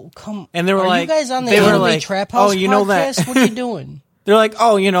like, oh, come. And they were are like, you guys on the they were Anime like, Trap House oh, you know that- podcast? What are you doing? They're like,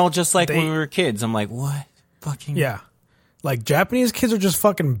 oh, just like when we were kids. I'm like, what? Fucking Yeah. Like, Japanese kids are just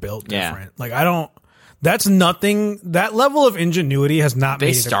fucking built Yeah. different. Like, that's nothing, that level of ingenuity has not They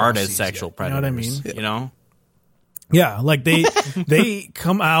made it start across as seas sexual yet. predators. You know what I mean? You know? Yeah, like they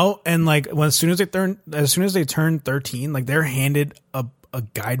come out and like as soon as they turn 13, like they're handed a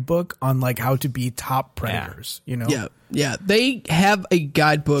guidebook on like how to be top predators, you know? Yeah. They have a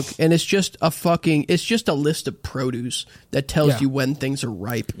guidebook, and it's just a list of produce that tells you when things are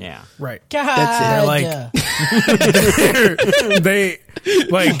ripe. Yeah. Right. God, They're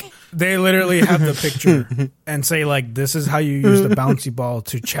like- they literally have the picture and say like, this is how you use the bouncy ball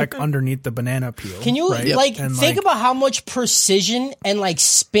to check underneath the banana peel. can you right? think about how much precision and like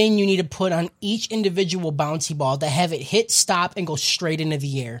spin you need to put on each individual bouncy ball to have it hit stop and go straight into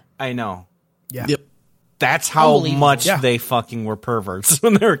the air? I know. Yeah. Yep. That's how Unbelievable. much Yeah. they fucking were perverts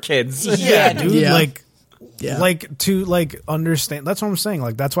when they were kids. Yeah, dude. Yeah. Like to like understand. That's what I'm saying.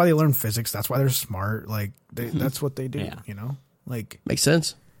 Like that's why they learn physics. That's why they're smart. Like that's what they do. Yeah. You know, like Makes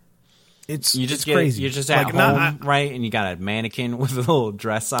sense. it's You just it's crazy. You're just at like, home, right? And you got a mannequin with a little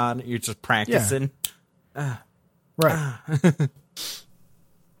dress on. You're just practicing. right. Your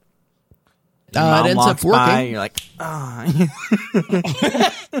It mom ends walks up by, working. you're like,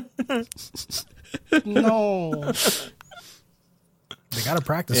 No. They gotta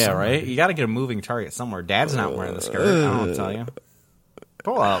practice. yeah, somewhere, right. dude. You got to get a moving target somewhere. Dad's not wearing the skirt. I don't tell you.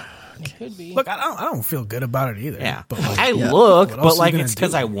 Pull up. Could be. Look, I don't feel good about it either. Yeah, but like, I look, What else but are you like gonna it's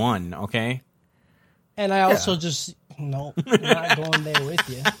because do? I won. Okay. And I also just no, I'm not going there with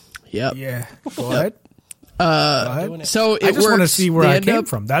you. Yep. yeah. Go ahead. Go ahead. Doing it. So it I just want to works. see where They I end came up-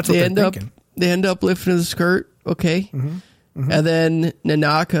 from. That's what they're thinking. They end up lifting the skirt, okay? And then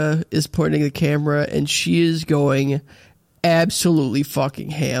Nanaka is pointing the camera, and she is going absolutely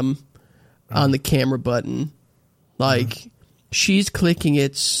fucking ham on the camera button. Like, she's clicking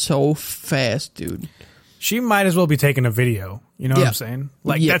it so fast, dude. She might as well be taking a video. You know what Yeah. I'm saying?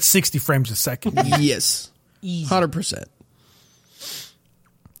 Like Yeah. that's 60 frames a second. Yes. Easy. 100%.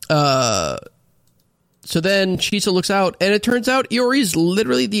 So then Chisa looks out, and it turns out Iori's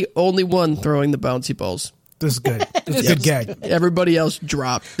literally the only one throwing the bouncy balls. This is good. This is a good gag. Everybody else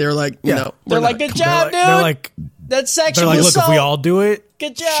dropped. They're like, Yeah. no. They're we're like, not good coming job, out." dude. That's They're sexual like, look, if assault. we all do it,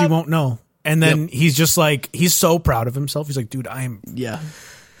 Good job. she won't know. And then he's just like, he's so proud of himself. He's like, dude, I am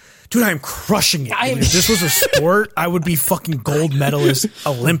crushing it. I am- If this was a sport, I would be fucking gold medalist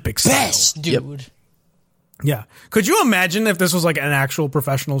Olympics. Best, dude. Yeah. Could you imagine if this was like an actual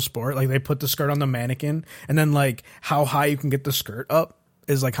professional sport? Like they put the skirt on the mannequin and then like how high you can get the skirt up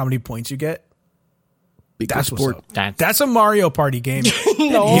is like how many points you get. That's what's up. That's a Mario Party game.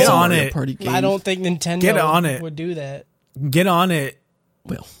 No. Get on Mario it. Party game. I don't think Nintendo Get on it. would do that. Get on it,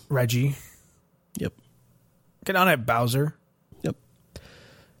 Well, Reggie. yep. Get on it, Bowser. Yep.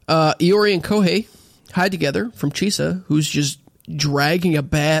 Iori and Kohei hide together from Chisa, who's just dragging a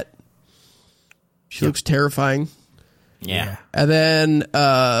bat. She looks terrifying. Yeah. And then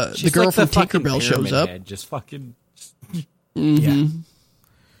the She's girl like from fucking Tinkerbell shows Pyramid up. Head, just fucking. Yeah.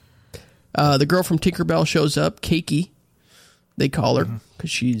 The girl from Tinkerbell shows up, Keiki, they call her, because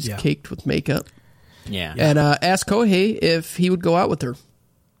she's Yeah. caked with makeup. Yeah. And asks Kohei if he would go out with her.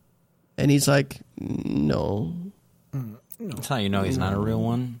 And he's like, no. That's how you know he's not a real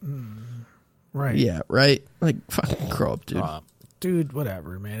one. Right. Yeah, right? Like, fucking grow up, dude. Dude,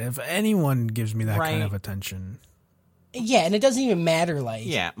 whatever, man. If anyone gives me that kind Right. of attention. Yeah, and it doesn't even matter. Like,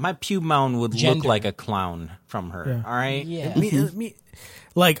 Yeah, my pube mound would look Gender. like a clown from her. All right. yeah.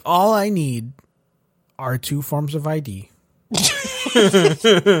 Like, all I need are 2 forms of ID. That's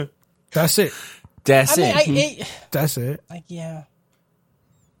it. That's I mean, it. That's it. like, yeah.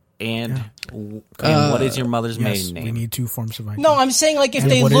 And what is your mother's Yes, maiden we name? need 2 forms of ID. No, I'm saying like if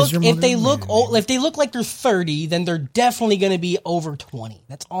And they what is look, your if they mother's look maiden old, if they look like they're 30, then they're definitely going to be over 20.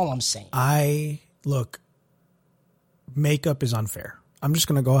 That's all I'm saying. Look, makeup is unfair. I'm just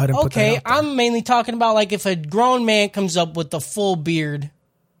going to go ahead and put that Okay, out there. I'm mainly talking about like if a grown man comes up with a full beard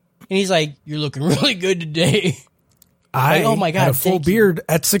and he's like, "You're looking really good today." I oh my God, had a full thank you. beard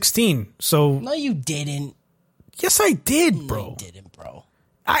at 16. So, No, you didn't. yes, I did, bro. You didn't, bro.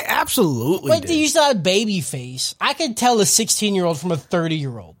 I absolutely But did. you still had a baby face. I could tell a 16-year-old from a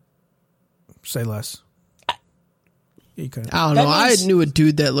 30-year-old. Say less. You could. I don't That know. means- I knew a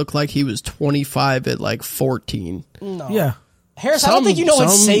dude that looked like he was 25 at like 14. No. Yeah. Harris, I don't think you know what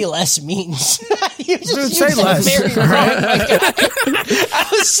some- say less means. You just Dude, used say it less. very wrong. Like, I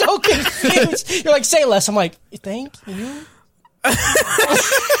was so confused. You're like, say less. I'm like, thank you.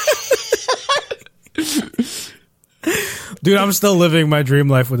 Dude, I'm still living my dream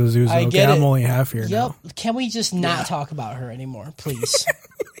life with Azusa. I Okay, get I'm it. only half here Yep. now. Can we just not talk about her anymore, please?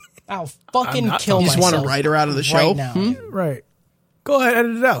 I'll fucking not kill You myself. just want to write her out of the show? right now. Right. Go ahead,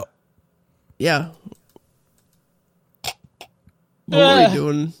 edit it out. Yeah. What were you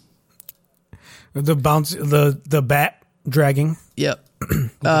doing? The bounce, the bat dragging. Yep.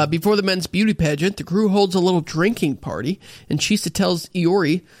 Before the men's beauty pageant, the crew holds a little drinking party, and Chisa tells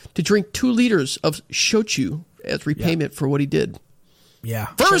Iori to drink 2 liters of shochu as repayment for what he did. Yeah.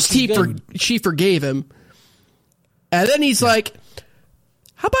 First, she forgave him, and then he's like,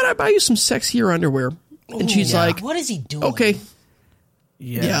 "How about I buy you some sexier underwear?" And she's like, What is he doing? "Okay,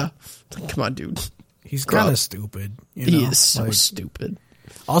 Yeah. yeah." Come on, dude. He's Grow kind up. of stupid. You He know? is so Like, stupid.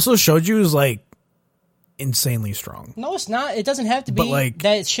 also, shoju is like insanely strong. No, it's not. It doesn't have to be. But, like-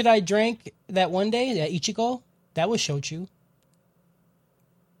 that shit I drank that one day, that Ichigo, that was shochu.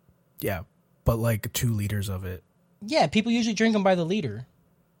 Yeah. But like 2 liters of it. Yeah, people usually drink them by the liter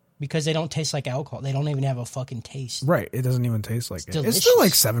because they don't taste like alcohol. They don't even have a fucking taste. Right. It doesn't even taste like it. delicious. It's still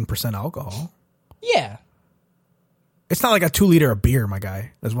like 7% alcohol. Yeah. It's not like a 2 liter of beer, my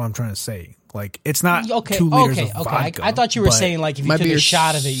guy. That's what I'm trying to say. Like, it's not Okay. 2 liters Okay. of Okay. vodka. I thought you were but- saying like if you My took a beer's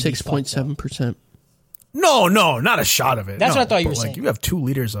shot of it, you'd be fucked up. 6.7%. No, not a shot of it. That's No, what I thought you but, were like, saying. You have 2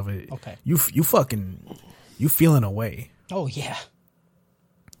 liters of it. Okay. You fucking, you feeling away. Oh yeah.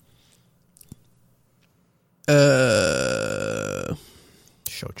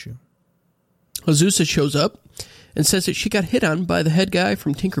 Shochu. Azusa shows up and says that she got hit on by the head guy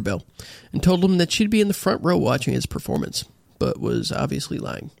from Tinkerbell and told him that she'd be in the front row watching his performance, but was obviously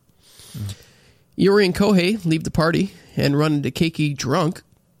lying. Iori and Kohei leave the party and run into Keiki drunk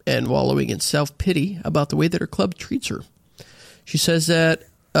and wallowing in self-pity about the way that her club treats her. She says that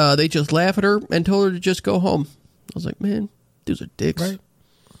they just laugh at her and told her to just go home. I was like, man, dudes are dicks. Right.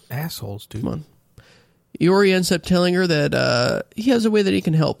 Assholes, dude. Come on. Iori ends up telling her that he has a way that he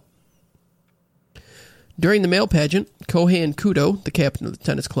can help. During the male pageant, Kohei and Kudo, the captain of the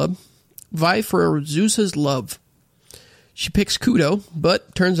tennis club, vie for Zeus's love. She picks Kudo,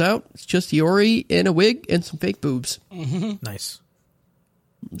 but turns out it's just Iori in a wig and some fake boobs. Nice.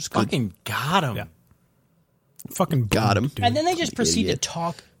 It's good. Fucking got him. Yeah. Fucking Got him. dude. And then they just proceed Idiot. to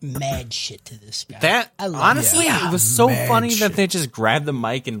talk mad shit to this guy. That I love honestly, it. it was so Mad funny shit. that they just grabbed the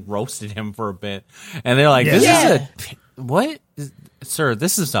mic and roasted him for a bit, and they're like, Yeah. "This Yeah. is a what, Sir?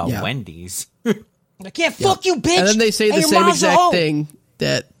 This is a Yeah. Wendy's." Like, yeah, fuck you, bitch. And then they say And the your same mom's a exact hoe. thing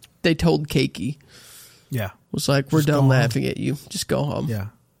that they told Keiki. Yeah. Was like, we're Just go done home. laughing at you. Just go home. Yeah.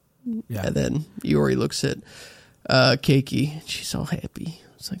 Yeah. And then Iori looks at Keiki. She's all happy.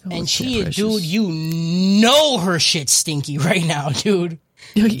 It's like, oh, And it's so she, precious. dude, you know her shit's stinky right now, dude.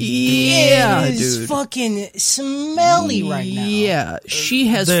 Yeah, it is dude. fucking smelly right now. Yeah, she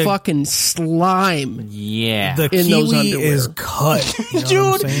has The- fucking slime. Yeah, The In those kiwi underwear. is cut. You know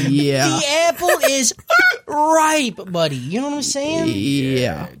what I'm Dude, saying? Yeah, the apple is ripe, buddy. You know what I'm saying?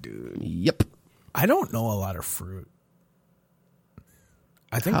 yeah, dude. Yep. I don't know a lot of fruit.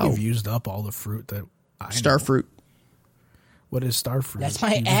 I think How? we've used up all the fruit that I know. Starfruit. What is starfruit? That's my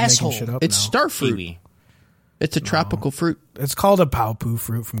You just making asshole. shit up It's now. starfruit. kiwi. It's a tropical fruit. It's called a Paupu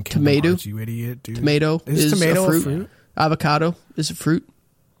fruit from Kingdom Tomato? Hearts, you idiot, dude. Tomato is tomato a fruit. Avocado is a fruit.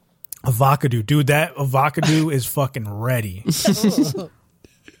 Avocado, dude. That avocado is fucking ready.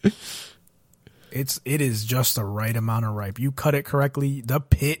 It is just the right amount of ripe. You cut it correctly, the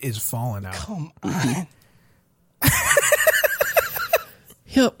pit is falling out. Come on.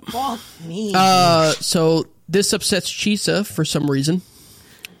 Yep. Fuck me. So this upsets Chisa for some reason.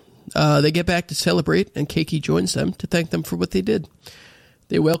 They get back to celebrate, and Keiki joins them to thank them for what they did.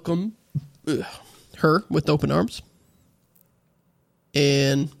 They welcome her with open arms,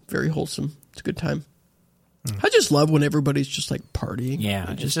 and very wholesome. It's a good time. I just love when everybody's just like partying. Yeah,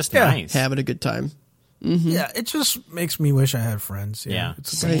 and it's just yeah. nice. having a good time. Yeah, it just makes me wish I had friends. Yeah.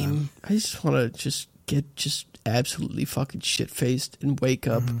 It's Right. I just want to just get absolutely fucking shit faced and wake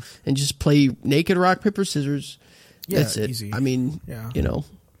up and just play naked rock paper scissors. Yeah, That's it. easy. I mean, Yeah. you know,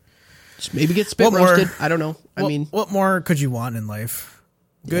 just maybe get spit What more- roasted. I don't know. I mean, what more could you want in life?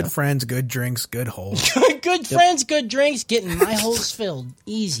 Good friends, good drinks, good holes. Good friends, good drinks, getting my holes filled.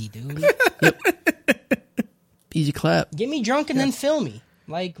 Easy, dude. easy clap. Get me drunk and then fill me.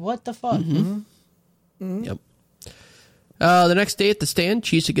 Like, what the fuck? Yep. The next day at the stand,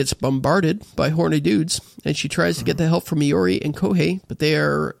 Chisa gets bombarded by horny dudes, and she tries to get the help from Iori and Kohei, but they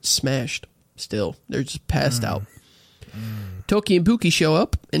are smashed. Still, they're just passed out. Toki and Buki show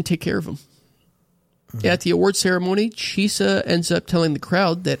up and take care of them. At the award ceremony, Chisa ends up telling the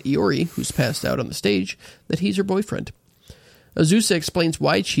crowd that Iori, who's passed out on the stage, that he's her boyfriend. Azusa explains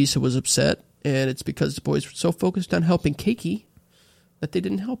why Chisa was upset, and it's because the boys were so focused on helping Keiki that they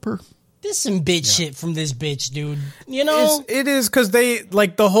didn't help her. This is some bitch shit from this bitch, dude. You know? It is because they,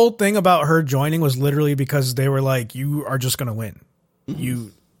 like, the whole thing about her joining was literally because they were like, you are just going to win.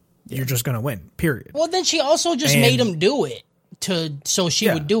 You're just going to win, period. Well, then she also just made him do it so she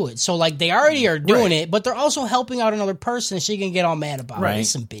would do it. So, like, they already are doing it, but they're also helping out another person she can get all mad about. Right.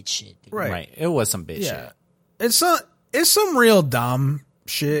 It's some bitch shit, dude. Right. It was some bitch shit. It's some real dumb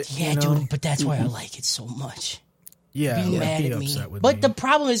shit. Yeah, you know? dude, but that's why I like it so much. Yeah, Being mad be at me. upset with But me. the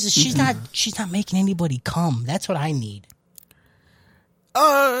problem is she's not making anybody come. That's what I need.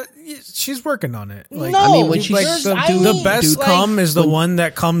 She's working on it. Like, No, I mean, when she's like, the best like, come is the one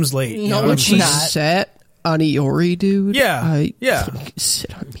that comes late. you know No, what I'm When it's she saying? not. sat on Iori, dude. Yeah, yeah.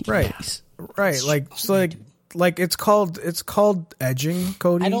 Sit on me, Right. please. Right, like it's called edging,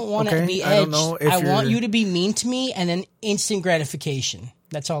 Cody. I don't want to okay? be I edged. don't know if I want you're- you to be mean to me and then instant gratification.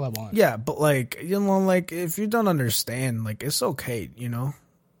 That's all I want. Yeah, but like, you know, like if you don't understand, like it's okay, you know.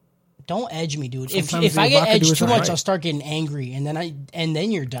 Don't edge me, dude. Sometimes If I the get vodka do edged is too not much, right. I'll start getting angry, and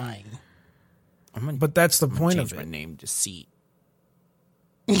then you're dying. But that's the point Change of my it. name to Seat.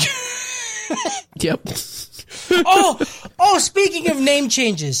 Yep. Oh, speaking of name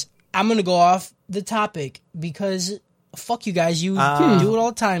changes, I'm gonna go off the topic because fuck you guys. You do it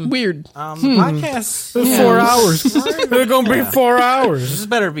all the time. Weird. Podcast. 4 hours. They're gonna be 4 hours. This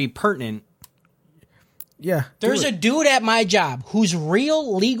better be pertinent. Yeah. There's a dude at my job whose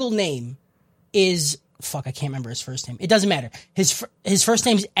real legal name is fuck. I can't remember his first name. It doesn't matter. His first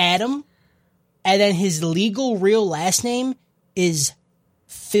name's Adam, and then his legal real last name is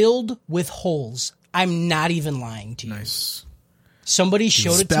filled with holes. I'm not even lying to you. nice. Somebody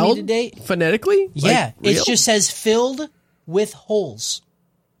showed it to me Spelled today. phonetically? Yeah, Like, it real? just says filled with holes.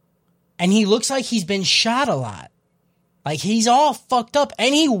 And he looks like he's been shot a lot. Like he's all fucked up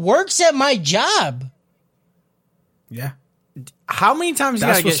and he works at my job. Yeah. How many times you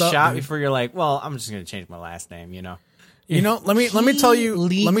That's gotta get what's up, shot dude. before you're like, well, I'm just gonna change my last name, you know? You know, let me tell you.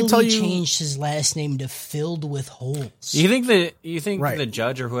 Let me tell you. changed his last name to filled with holes. You think Right. the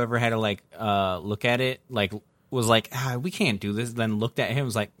judge or whoever had to like look at it like was like, we can't do this, then looked at him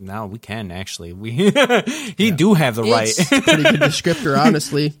was like, no, we can actually. We do have the right. It's, Pretty good descriptor,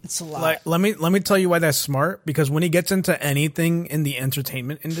 honestly. it's a lot. Like, let me tell you why that's smart. Because when he gets into anything in the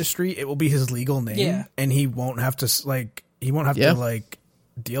entertainment industry, it will be his legal name, Yeah. and he won't have to Yeah.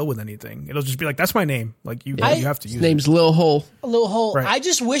 deal with anything. It'll just be like, that's my name. Like you I- have to use His name's Lil Hole. A little hole. Right. I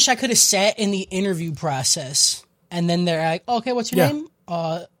just wish I could have sat in the interview process and then they're like, okay, what's your Yeah.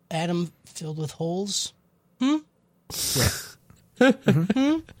 name? Adam filled with holes.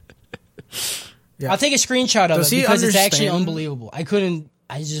 Yeah. I'll take a screenshot of Does it he because it's actually understand- unbelievable. I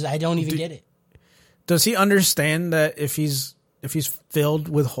don't even get it. Does he understand that if he's filled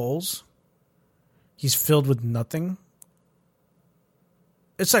with holes, he's filled with nothing?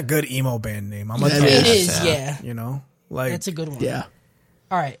 It's a good emo band name. I'm gonna It tell you It that, is, yeah. You know, like That's a good one. Yeah.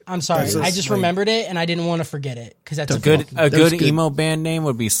 All right, I'm sorry. That's I just just like- remembered it and I didn't want to forget it because that's a good That was good. emo band name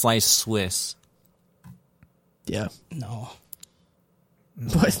would be Slice Swiss Yeah. No.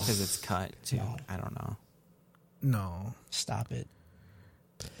 But because it's cut too. I don't know. no. Stop it.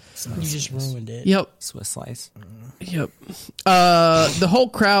 You just ruined it. yep. Swiss Slice. Yep. The whole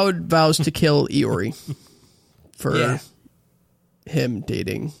crowd vows to kill Iori for Yeah. him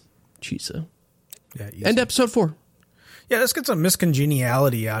dating Chisa. Yeah. easy. End episode 4. Yeah, let's get some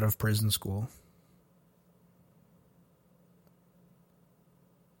miscongeniality out of prison school.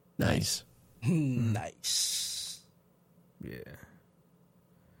 Nice. Nice. Yeah.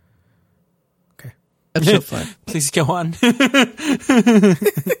 Okay. Episode 5. Please go on.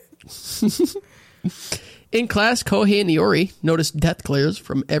 In class, Kohei and Iori notice death glares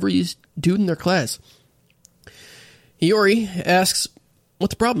from every dude in their class. Iori asks what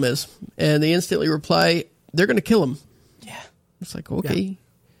the problem is, and they instantly reply, they're going to kill him. Yeah. It's like, okay.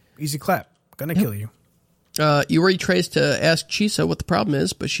 Easy clap. Gonna kill you. Iori tries to ask Chisa what the problem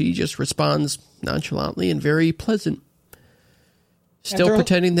is, but she just responds nonchalantly and very pleasant. Still they're-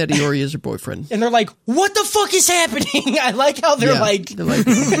 pretending that Iori is her boyfriend. And they're like, what the fuck is happening? I like how they're like, they're like,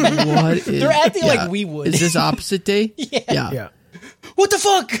 what is... They're acting like we would. Is this opposite day? Yeah. Yeah. what the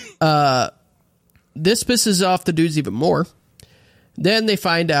fuck? This pisses off the dudes even more. Then they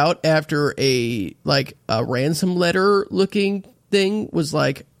find out after a ransom letter looking thing was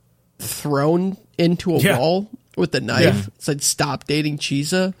like thrown into a wall with a knife. Yeah. It said, "Stop dating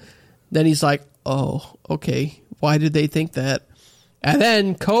Chisa." Then he's like, "Oh, okay. Why did they think that?" And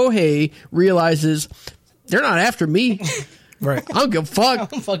then Kohei realizes they're not after me. Right. I don't give a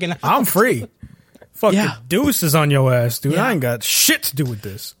fuck. I'm free. Fucking Yeah. Deuce is on your ass, dude. Yeah. I ain't got shit to do with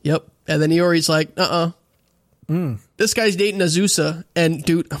this. Yep. And then Iori's like, This guy's dating Azusa, and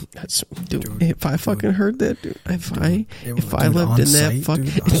dude, if I fucking heard that, dude, if I lived in that fucking,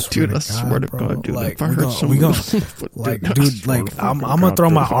 dude, I swear to God, dude, like, if I heard someone, I'm gonna throw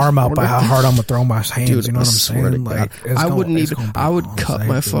my arm out by how hard I'm gonna throw my hands. dude, You know what I'm I swear to saying? God, Like, I wouldn't even. I would on cut site,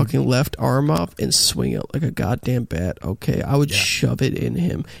 my dude. fucking left arm off and swing it like a goddamn bat. Okay, I would shove it in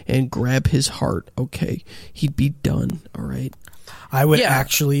him and grab his heart. Okay, he'd be done. All right. I would Yeah.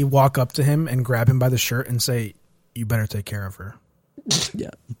 actually walk up to him and grab him by the shirt and say, "You better take care of her." Yeah.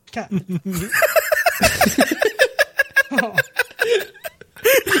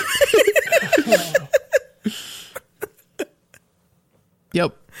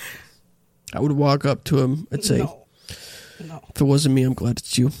 Yep. I would walk up to him and say, "If it wasn't me, I'm glad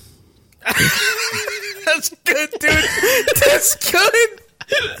it's you." That's good, dude. That's good.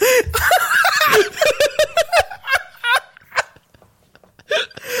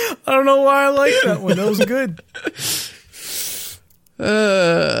 I don't know why I like that one. That was good.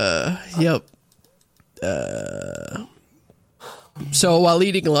 Yep. So while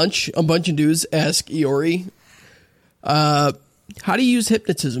eating lunch, a bunch of dudes ask Iori, "How do you use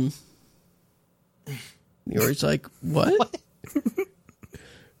hypnotism?" Iori's like, "What?"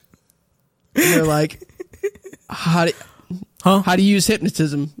 And they're like, "How do you use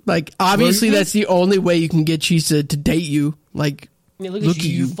hypnotism?" Like, obviously, that's the only way you can get Chisa to date you. Like, Look at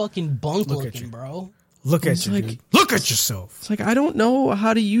you, you fucking bunk looking, bro. Look at you, like- dude. Look at yourself. It's like, I don't know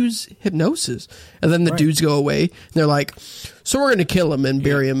how to use hypnosis. And then the dudes go away. And they're like, "So we're going to kill him and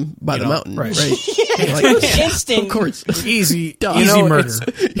bury him by the mountain." Right. They're like, "Yeah, Instant. of course. Easy, Duh. easy You know, murder.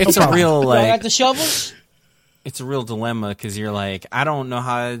 It's a real Y'all got like the shovels? it's a real dilemma because you're like, I don't know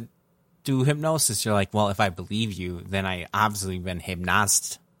how to do hypnosis. You're like, well, if I believe you, then I obviously been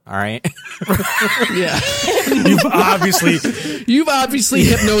hypnotized. All right. Yeah. You've obviously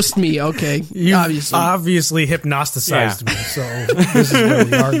hypnosed me. Okay. You've Obviously. obviously hypnosticized me. So this is where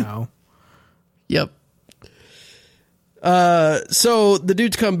we are now. Yep. So the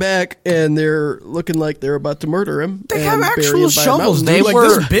dudes come back and they're looking like they're about to murder him. They and have bury actual him by a shovels. mountain. They Like,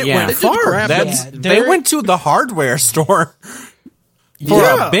 this bit yeah. went They just far. grabbed That's Yeah, they they're- went to the hardware store for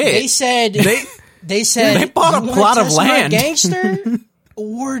Yeah. a bit. They said they said They bought a "You wanna plot of test my land." gangster.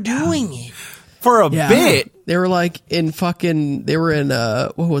 We're doing it. for a Yeah. bit. They were like in fucking, they were in,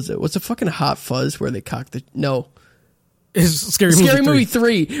 what was it? What's a fucking Hot Fuzz where they cocked the, no. Is Scary Movie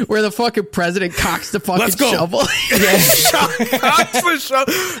 3, where the fucking president cocks the fucking Let's go. shovel.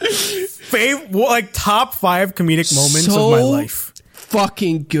 Like top 5 comedic moments of my life.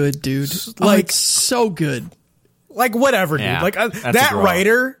 Fucking good, dude. Like- so good. Like whatever, dude. Yeah, Like that's a that draw.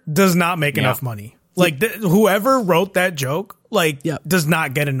 writer does not make Yeah. enough money. Like whoever wrote that joke, like Yeah. does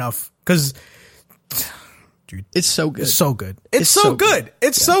not get enough because It's so good. it's so good. It's so, so good. good.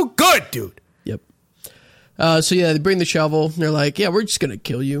 It's so good, dude. Yep. So yeah, they bring the shovel. And they're like, "Yeah, we're just gonna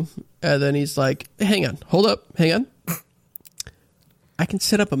kill you." And then he's like, "Hang on, hold up, hang on. I can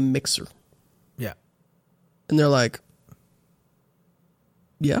set up a mixer." Yeah. And they're like,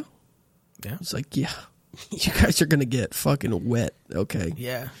 "Yeah." Yeah. It's like, "Yeah, you guys are gonna get fucking wet." Okay.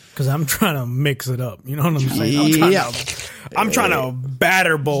 Yeah. Because I'm trying to mix it up. You know what I'm saying? Yeah. I'm trying to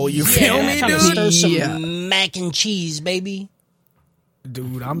batter bowl. You feel me, Trying to dude? stir some Yeah. mac and cheese, baby.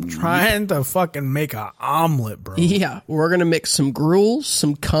 Dude, I'm trying to fucking make an omelet, bro. Yeah, we're gonna mix some gruel,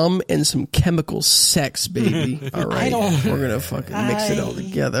 some cum, and some chemical sex, baby. All right, we're gonna fucking mix it all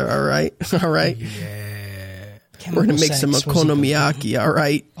together. All right, all right. We're gonna make some okonomiyaki. All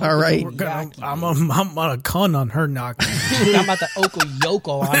right, all right. I'm gonna con on her knock. I'm about to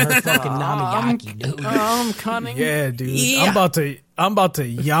yoko on her fucking namiyaki, dude. I'm cunning. Yeah, dude. Yeah. I'm about to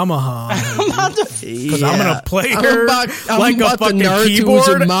Yamaha because I'm Yeah. gonna play I'm her about like a to fucking Naruto keyboard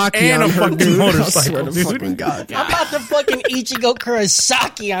Uzumaki and a on her, fucking dude. I swear motorcycle, to dude. fucking God. I'm about to fucking Ichigo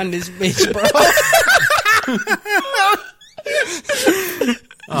Kurosaki on this bitch, bro.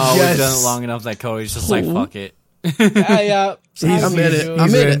 Oh, Yes. we've done it long enough that Cody's just like, fuck it. I'm in it.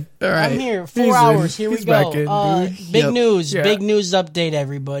 I'm in it. All right. I'm here. He's 4 hours. Here we He's back in, go. dude. Big Yep. news. Yeah. Big news update,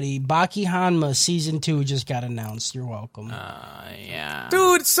 everybody. Baki Hanma season 2 just got announced. You're welcome. Yeah.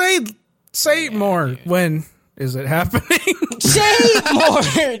 Dude, say more. When is it happening? Say more.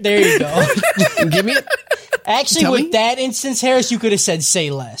 There you go. Give me it. Actually, Tell with me. that instance, Harris, you could have said "say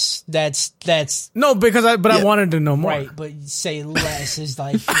less." That's No, because I Yeah. wanted to know more. right, but "say less" is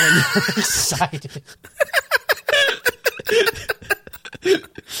like when you're excited.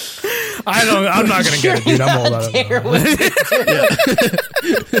 I'm not gonna get it, dude. I'm all out of There it. was-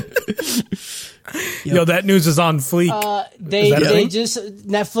 Yo, that news is on fleek. They that a thing? just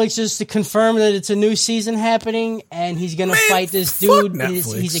Netflix just to confirm that it's a new season happening, and he's gonna fight this fuck dude. He's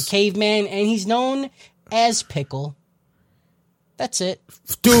Netflix. a caveman, and he's known as Pickle. That's it.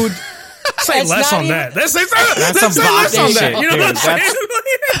 Dude, say That's less not on even- that. Let's say some less on boxing that. shit, You know what I'm dude. That's- saying?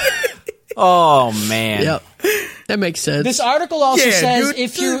 Oh man. Yep. That makes sense. This article also Yeah, says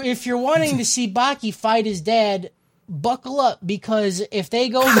dude. if you're wanting to see Baki fight his dad, buckle up, because if they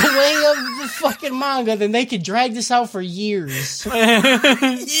go the way of the fucking manga, then they could drag this out for years. Yeah.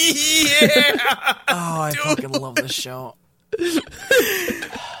 Oh, I fucking love this show.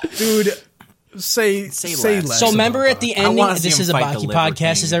 Dude, say less. less. So remember about at the I ending, wanna see this him is a fight the Baki Liver podcast,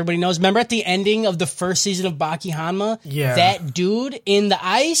 King. as everybody knows. Remember at the ending of the first season of Baki Hanma, Yeah. that dude in the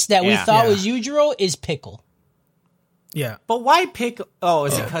ice that we Yeah. thought Yeah. was Yujiro is Pickle. Yeah. But why pickle? Oh,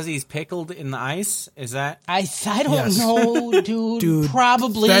 is it because he's pickled in the ice? Is that? I don't Yes. know, dude. Dude,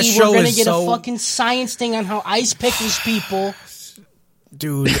 Probably that we're show gonna is get so- a fucking science thing on how ice pickles people.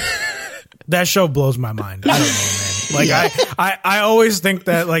 Dude, that show blows my mind. I don't know, man. Like I always think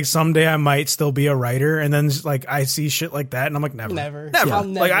that like someday I might still be a writer, and then like I see shit like that, and I'm like, never. Never. Like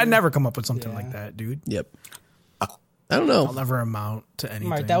Never. I never come up with something like that, dude. Yep. I don't know. I'll never amount to anything.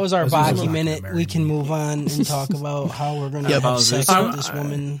 Right, that was our This is Baki not gonna minute. marry We me. can move on and talk about how we're gonna Yep. have sex with this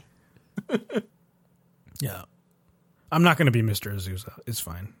woman. Yeah, I'm not gonna be Mr. Azusa. It's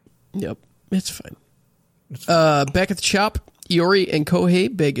fine. Yep. It's fine. Back at the shop, Iori and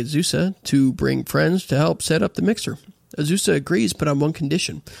Kohei beg Azusa to bring friends to help set up the mixer. Azusa agrees, but on one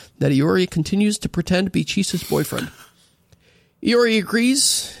condition, that Iori continues to pretend to be Chisa's boyfriend. Iori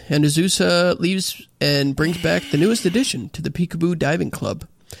agrees, and Azusa leaves and brings back the newest addition to the Peekaboo Diving Club.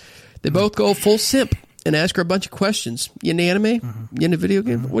 They both go full simp and ask her a bunch of questions. You into anime? You into video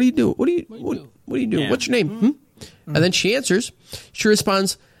game? What do you do? What do you do? Yeah. What's your name? And then she answers. She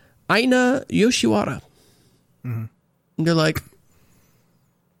responds, Aina Yoshiwara. And they're like,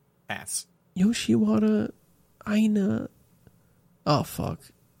 Pass. Yoshiwara, Aina. Oh, fuck.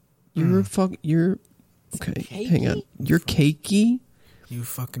 You're okay. Hang on. You're cakey? You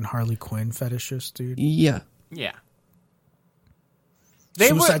fucking Harley Quinn fetishist, dude. Yeah. Yeah. They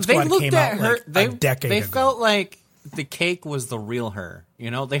Suicide they Squad looked came at out, her. like, they a decade they ago. felt like the cake was the real her.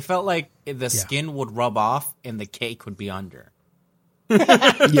 You know, they felt like the skin would rub off and the cake would be under.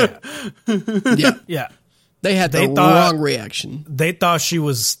 Yeah. Yeah. Yeah. They had They the thought- wrong reaction. They thought she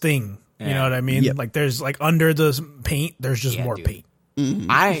was Sting. You know what I mean? Yep. Like there's like under the paint, there's just Yeah, more dude. paint.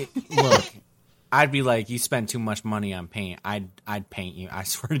 I look. I'd be like, you spend too much money on paint. I'd paint you. I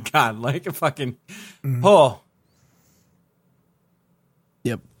swear to God, like a fucking. Oh,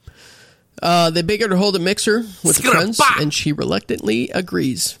 Yep. They beg her to hold a mixer with the friends, and she reluctantly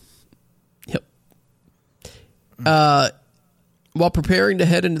agrees. Yep. While preparing to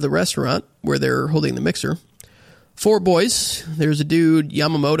head into the restaurant where they're holding the mixer, four boys. There's a dude,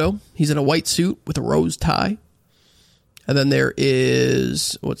 Yamamoto. He's in a white suit with a rose tie. And then there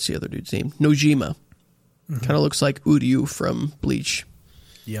is, what's the other dude's name? Nojima. Kind of looks like Uryu from Bleach.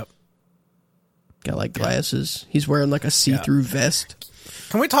 Yep. Got like glasses. He's wearing like a see-through vest.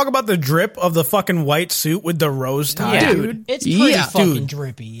 Can we talk about the drip of the fucking white suit with the rose tie, Yeah. dude? It's pretty Yeah, fucking dude.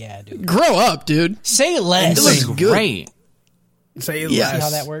 drippy, yeah, dude. Grow up, dude. Say less. It looks See good. great. Say Yeah. less. how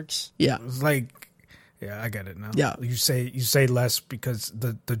that works? Yeah. It's like, yeah, I get it now. Yeah. you say less because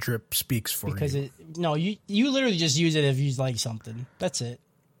the drip speaks for Because you. you literally just use it if you like something. That's it.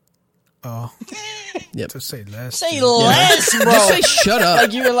 Yep. To say less. Say dude. less, bro. Just say shut up.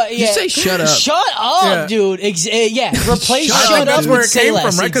 Like you're like, yeah. Just say shut up. Shut up, Yeah. dude. Yeah, replace Shut shut, up, up That's where with it say came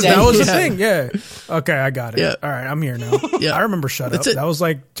less. from, right? Because Exactly. that was the Yeah. thing. Yeah. Okay, I got it. Yeah. All right, I'm here now. Yeah. I remember Shut That's Up. it. That was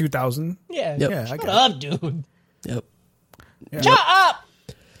like 2000. Yeah, Yep. Yeah, I shut got up, dude. Yep. Shut up.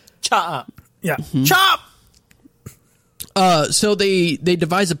 Chop. Yeah. Mm-hmm. Chop! So they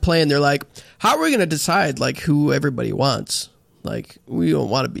devise a plan. They're like, how are we going to decide like who everybody wants? Like, we don't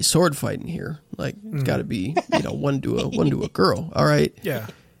want to be sword fighting here. Like, it's got to be, one to a girl. All right. Yeah.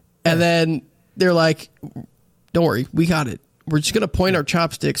 And then they're like, don't worry, we got it. We're just going to point our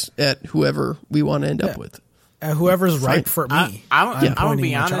chopsticks at whoever we want to end up with. And whoever's right for me. I'm gonna pointing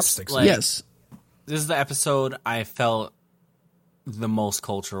be my honest. chopsticks. Like, Yes. this is the episode I felt the most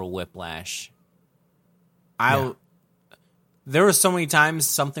cultural whiplash. There were so many times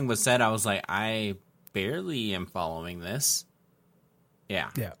something was said, I was like, I barely am following this. Yeah.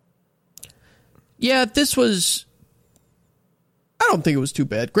 Yeah. Yeah, this was. I don't think it was too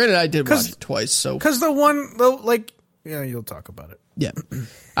bad. Granted, I did watch it twice, so. Because you'll talk about it. Yeah.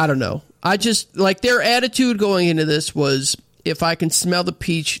 I don't know. I just, like, their attitude going into this was, if I can smell the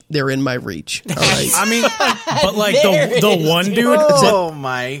peach, they're in my reach. All right. I mean, but like the one dude. Oh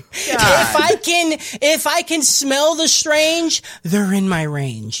my god! If I can smell the strange, they're in my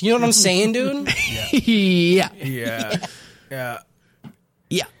range. You know what I'm saying, dude? Yeah. Yeah.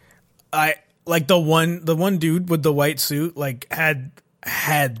 Yeah. I like the one dude with the white suit, like had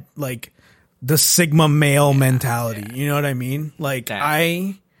like the Sigma male mentality. You know what I mean? Like,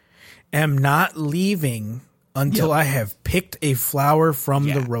 I am not leaving until I have picked a flower from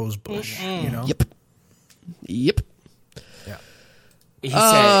the rose bush. You know? Yep. Yeah. He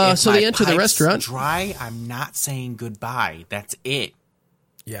said, so they enter the restaurant. Dry, I'm not saying goodbye. That's it.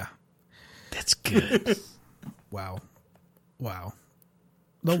 Yeah. That's good. Wow.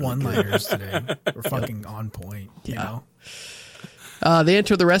 The one-liners today were fucking on point. You know? They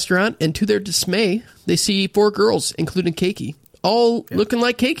enter the restaurant, and to their dismay, they see 4 girls, including Keiki, all looking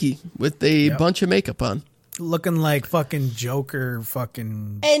like Keiki with a bunch of makeup on. Looking like fucking Joker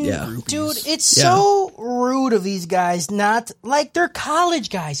fucking And groupies. dude, it's so rude of these guys. Not like they're college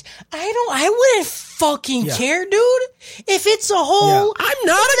guys. I wouldn't fucking care, dude. If it's a hole, I'm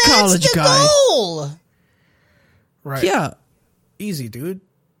not a college that's the guy. goal. Right. Yeah. Easy, dude.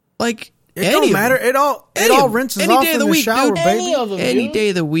 Like, It don't matter. It all rinses any off day in of the the week, shower, dude. baby. Any of them, Any dude. day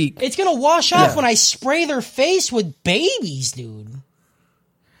of the week. It's gonna wash off when I spray their face with babies, dude.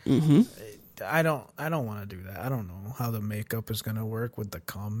 I don't want to do that. I don't know how the makeup is gonna work with the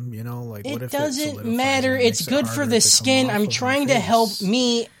cum. You know, like what It if doesn't solidifies matter. and It's makes it good for harder the to come skin. off I'm of your trying to face? help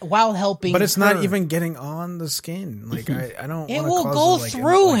me while helping. But it's not her. even getting on the skin. Like I don't. It wanna will cause go like,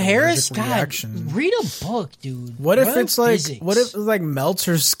 through, like, Harris. allergic God, reaction. read a book, dude. What if Learn it's like? physics. What if it like melts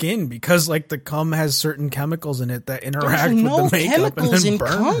her skin because like the cum has certain chemicals in it that interact There's with no the makeup and chemicals then in burn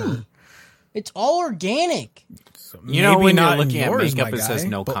cum? her? It's all organic. So You know, maybe when not you're in looking at yours, makeup, my it says guy,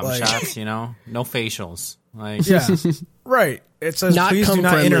 no but, cum like- shots. You know, no facials. Like, Yeah, right. It says Not please do cum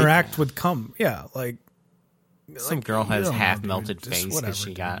not friendly. interact with cum. Yeah, like some girl has don't know, half dude. melted Just face whatever,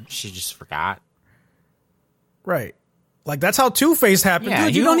 because she just forgot. right. Like that's how Two-Face happened. Yeah,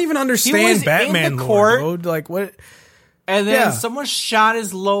 Dude, he you don't don't- even he was understand in Batman the lore, court. dude. Like what? And then Yeah. someone shot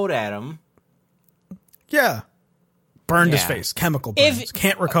his load at him. Yeah. Burned his Yeah. face. Chemical burns.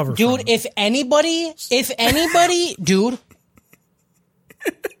 Can't recover Dude, from. if anybody, dude,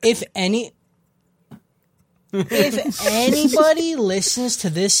 if anybody listens to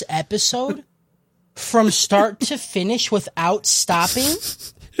this episode from start to finish without stopping,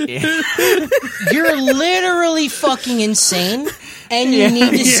 you're literally fucking insane, and you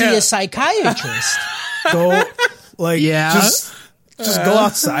need to see a psychiatrist. Go, like, Yeah. just go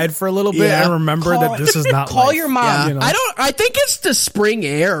outside for a little bit Yeah. and remember that this is not Call life. your mom. Yeah. you know? I think it's the spring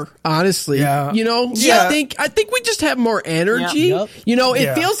air, honestly. Yeah. You know? Yeah. I think we just have more energy. Yep. You know, it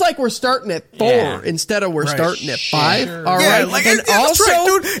Yeah. feels like we're starting at 4 Yeah. instead of we're Right. starting at 5. Sure. All Yeah, right. like and yeah, that's also,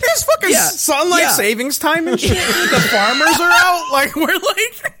 right, dude. It's fucking Yeah. sunlight Yeah. savings time and shit. The farmers are out. Like we're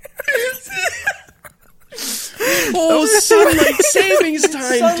like, oh, sunlight savings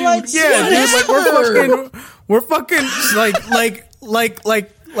time, Sunlight dude. yeah, dude, like Whatever. we're fucking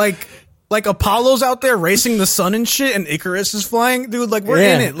like Apollo's out there racing the sun and shit, and Icarus is flying, dude. Like we're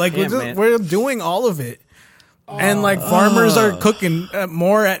in Yeah. it. Like Yeah, man. we're doing all of it. And like farmers are cooking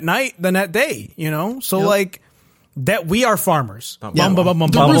more at night than at day, you know. So like that we are farmers. Bum, bum, bum,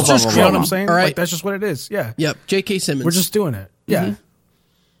 bum, The bum, rooster's bum, you know what I'm crowing. saying? All right. Like that's just what it is. Yeah, Yep. J.K. Simmons. we're just doing it. Yeah.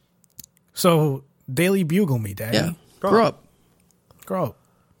 So Daily Bugle me, Daddy. yeah. Grow up. Grow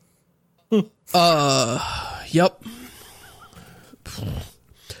up. Yep.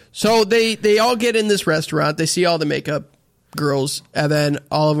 So they all get in this restaurant. They see all the makeup girls, and then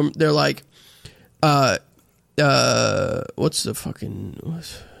all of them. They're like, what's the fucking?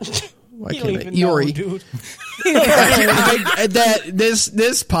 Why can't I? Yuri. dude. This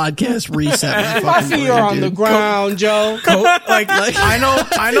podcast reset. My feet are on the ground, Joe. Like I know.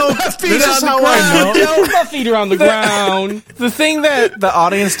 This is how I know. My feet are on the ground. The thing that the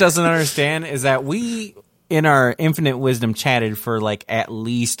audience doesn't understand is that we, in our infinite wisdom, chatted for like at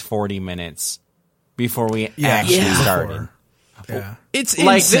least 40 minutes before we actually started. Yeah. It's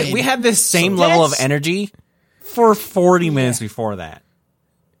Like insane. we had this same level of that's- energy for 40 minutes before that.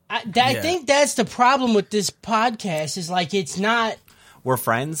 I think that's the problem with this podcast. Is like it's not. We're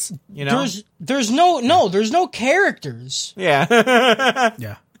friends, you know. There's no characters. Yeah,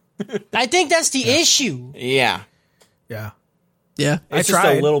 Yeah. I think that's the issue. yeah. Yeah. yeah. It's just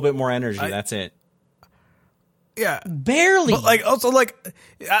tried. a little bit more energy. That's it. Yeah. Barely. But like also like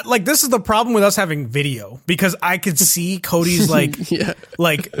this is the problem with us having video because I could see Cody's like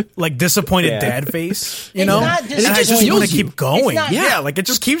like disappointed dad face, you It's know, not and I just disappointed. want to keep going. It's not- Yeah, like it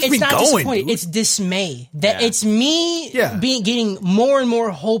just keeps it's me not going. disappointed. dude. It's dismay. That it's me getting more and more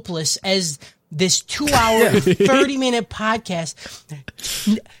hopeless as this 2-hour, 30-minute podcast.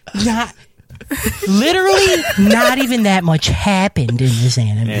 Not literally not even that much happened in this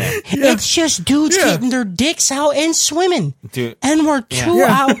anime. It's just dudes getting their dicks out and swimming. Dude. And we're 2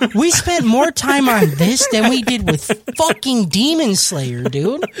 hours. We spent more time on this than we did with fucking Demon Slayer,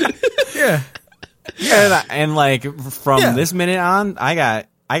 dude. Yeah. And like from this minute on, I got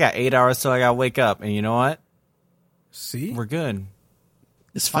 8 hours till I gotta wake up, and you know what? See, We're good.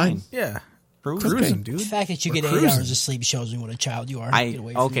 It's fine. yeah, Cruising. dude. The fact that you get 8 cruising. hours of sleep shows me what a child you are. Get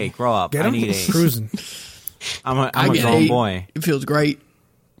away from me. Grow up. Get I him need 8. cruising. I'm a get grown 8. boy. It feels great.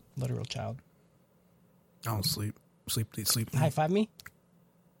 Literal child. I don't sleep. Sleep. High five me.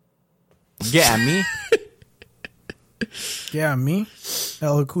 Yeah, me. Yeah, me.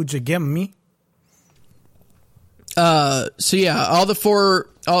 El Kuja, get me. So yeah, all the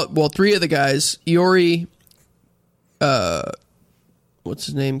 3 of the guys, Iori, what's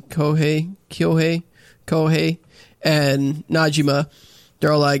his name? Kyohei, and Najima,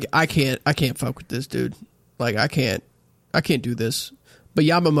 they're all like, I can't fuck with this dude. Like, I can't do this. But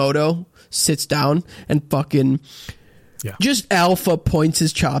Yamamoto sits down and fucking just alpha points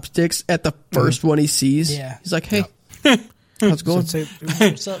his chopsticks at the first one he sees. Yeah. He's like, hey, how's it going?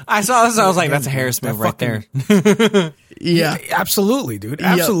 What's up? I saw this. I was like, that's a Harris move right there. Yeah. Absolutely, dude.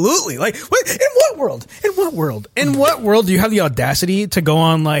 Absolutely. Like, in what world? In what world do you have the audacity to go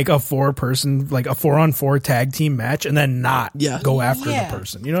on like a 4-person, like a 4-on-4 tag team match and then not go after the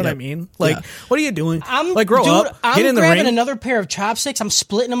person? You know what I mean? Like, what are you doing? Like, grow up, get in the grabbing ring. another pair of chopsticks. I'm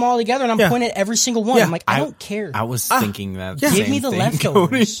splitting them all together and I'm pointing at every single one. Yeah. I'm like, I don't care. I was thinking that. Give same me the thing,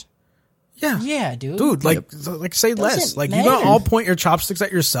 leftovers. Yeah, dude. dude. Like say less. Doesn't Like you gonna matter. all point your chopsticks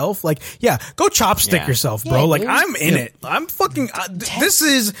at yourself. Like, go chopstick yourself, bro. Yeah, like dude. I'm in it. I'm fucking.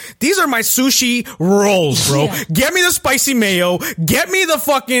 These are my sushi rolls, bro. Yeah. Get me the spicy mayo. Get me the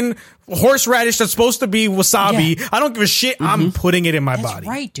fucking horseradish that's supposed to be wasabi. Yeah. I don't give a shit. I'm putting it in my That's body.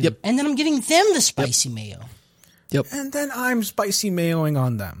 right, dude. Yep. And then I'm getting them the spicy mayo. Yep. And then I'm spicy mayoing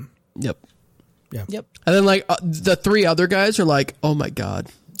on them. Yep. Yep. And then like the 3 other guys are like, oh my God,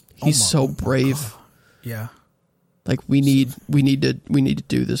 he's so brave. Yeah. Like we need to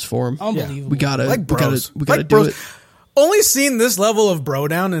do this for him. Unbelievable. We gotta Like bros. we gotta Like do bros. it. Only seen this level of bro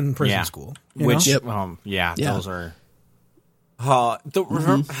down in prison school. you Which, know? Yep. those are.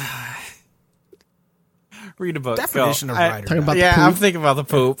 Read a book. Definition Go. of rider. Talking about the I'm poop. thinking about the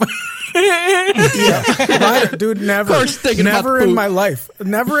poop. Rider, dude, never. Course, thinking about Never in poop. my life.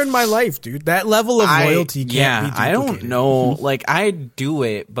 Never in my life, dude. That level of loyalty can't be I don't duplicated. know. Like, I'd do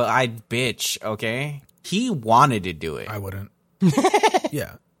it, but I'd bitch, okay? He wanted to do it. I wouldn't.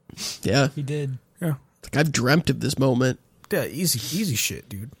 Yeah. Yeah. He did. Yeah. Like I've dreamt of this moment. Yeah, easy shit,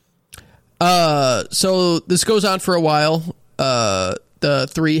 dude. So this goes on for a while. The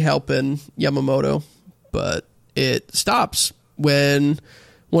 3 helping Yamamoto, but it stops when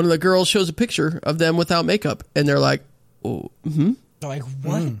one of the girls shows a picture of them without makeup, and they're like, "Oh, They're like,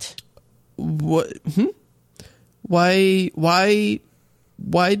 what? what? Why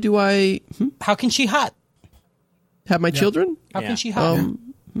do I How can she hot? have my children?" How can she hot?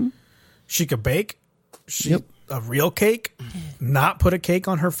 She could bake. She Yep. a real cake. Not put a cake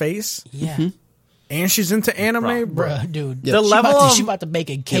on her face. Yeah. And she's into anime, bro. Bruh, dude. The level she of- about to bake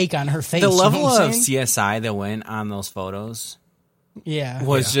a cake on her face. The you know level what I'm of saying? CSI that went on those photos Yeah.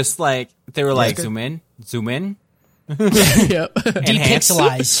 was just like, they were like, Yeah. zoom in, Yep.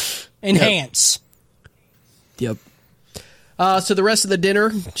 Depixelize. Enhance. Yep. So the rest of the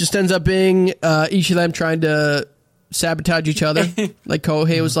dinner just ends up being each of them trying to sabotage each other. Like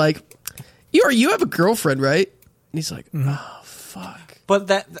Kohei was like, "You have a girlfriend, right?" And he's like, "Oh fuck." But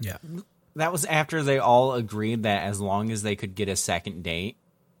that Yeah. that was after they all agreed that as long as they could get a second date,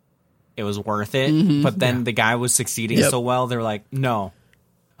 it was worth it. But then the guy was succeeding Yep. so well, they were like, no,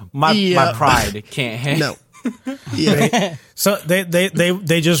 my Yeah. pride can't handle. No. Yeah. So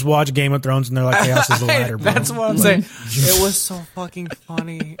they just watch Game of Thrones and they're like, chaos is the ladder, bro. That's what I'm saying. It was so fucking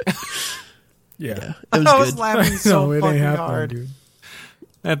funny. Yeah. It was I was good. laughing so No, it ain't fucking happening, hard. dude.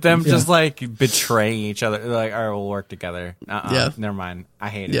 At them just like betraying each other. They're like, all right, we'll work together. Yeah. Never mind. I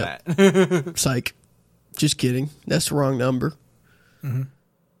hated Yeah. that. Psych. Just kidding. That's the wrong number.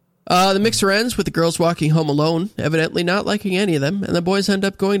 The mixer ends with the girls walking home alone, evidently not liking any of them, and the boys end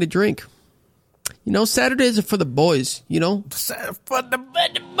up going to drink. You know, Saturdays are for the boys, you know? For the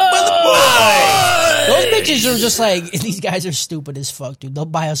Those bitches are just like, these guys are stupid as fuck, dude. They'll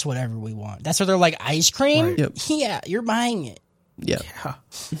buy us whatever we want. That's where they're like, ice cream? Right. Yep. Yeah, you're buying it. Yeah.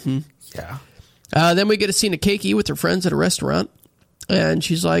 Yeah. Then we get a scene of Keiki with her friends at a restaurant. And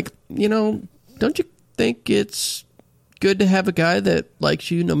she's like, don't you think it's good to have a guy that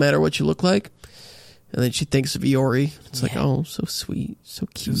likes you no matter what you look like? And then she thinks of Iori. It's like, oh, so sweet, so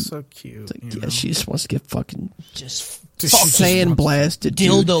cute. She's so cute. It's like, she just wants to get fucking Just sandblasted. dude.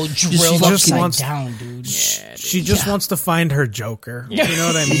 dildo drilled just upside wants- down, dude. She just wants to find her Joker. You know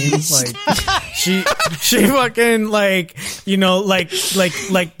what I mean? Like she fucking like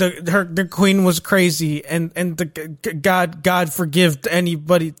the queen was crazy and the God forgive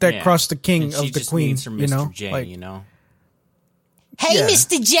anybody that Yeah. crossed the king And she of the just queen. needs her Mr. You know, J, like, Hey, Yeah.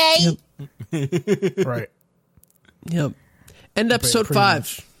 Mr. J. right? Yep. End episode pretty 5.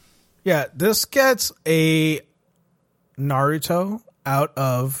 much. Yeah, this gets a Naruto out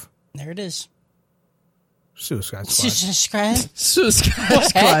of There it is. Suicide Squad. Subscribe. Suicide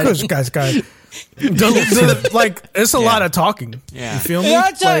Squad. Suicide Squad. Like it's a lot of talking. Yeah. You feel me? You're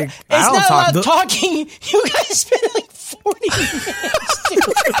not talking. Like, It's not talk. about The- talking. You guys spent like 40 minutes.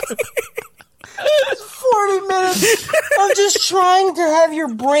 Dude. 40 minutes of just trying to have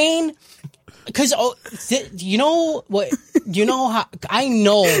your brain. Because you know what? You know how I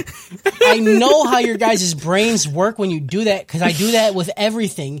know how your guys' brains work when you do that. Because I do that with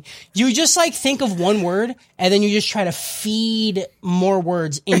everything. You just like think of one word and then you just try to feed more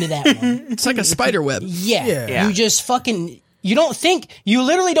words into that one. It's like a spider web. Yeah. Yeah. You just fucking, you don't think, you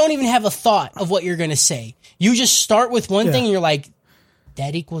literally don't even have a thought of what you're going to say. You just start with one thing and you're like,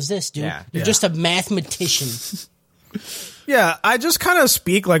 that equals this, dude. Yeah. You're just a mathematician. Yeah, I just kind of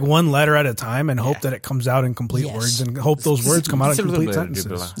speak like one letter at a time and hope that it comes out in complete Yes. words and hope those words come out in complete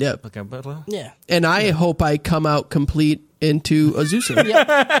sentences. Yep. Yeah. And I hope I come out complete into Azusa.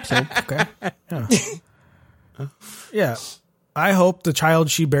 Okay. Yeah. I hope the child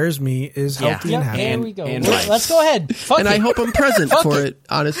she bears me is healthy and happy. There And- we go. and Let's right. go ahead. Fuck And it. I hope I'm present for it,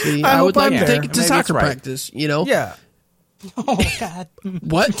 honestly. I would hope like I'm to there. take it to Maybe soccer it's right. practice, you know? Yeah. Oh, God.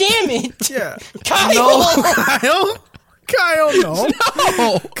 What? Damn it. Yeah. Kyle. Kyle,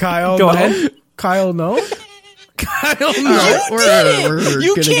 no. Kyle, Go no. ahead. Kyle, no. Kyle, no. All right, we're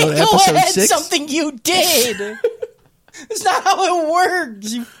You gonna can't go to go episode ahead 6. something you did. That's not how it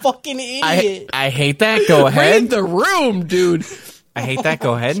works, you fucking idiot. I hate that. Go Read ahead. the room, dude. I hate that.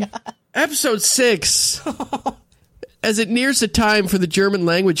 Go ahead. Episode 6. As it nears the time for the German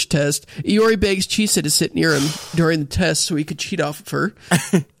language test, Iori begs Chisa to sit near him during the test so he could cheat off of her,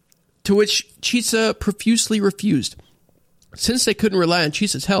 to which Chisa profusely refused. Since they couldn't rely on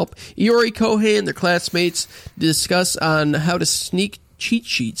Chisa's help, Iori, Kohei, and their classmates discuss on how to sneak cheat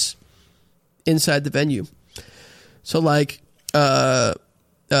sheets inside the venue. So, like,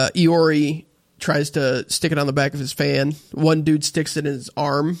 Iori tries to stick it on the back of his fan. One dude sticks it in his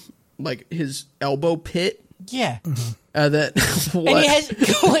arm, like his elbow pit. Yeah. And then what? And he has,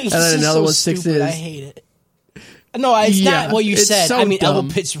 wait, And then another one sticks stupid. in I his- hate it. No, it's Yeah, not what you it's said. so I mean, dumb. elbow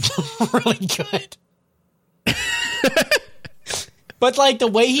pit's really good. But like the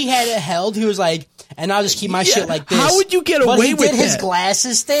way he had it held, he was like, and I'll just keep my shit like this. How would you get But away he with did his that?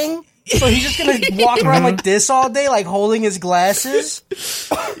 glasses thing. So he's just gonna walk around like this all day, like holding his glasses.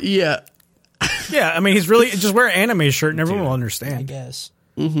 Yeah, Yeah, I mean, he's really just wear an anime shirt and everyone will I understand. guess.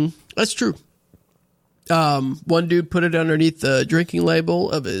 that's true. One dude put it underneath the drinking label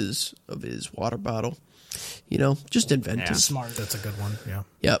of his water bottle. You know, just inventive. Smart. That's a good one. Yeah.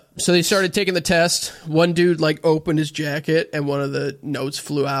 Yep. So they started taking the test. One dude like opened his jacket and one of the notes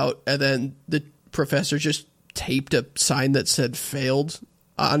flew out, and then the professor just taped a sign that said "failed"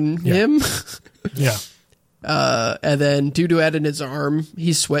 on him. Yeah. And then due to it in his arm,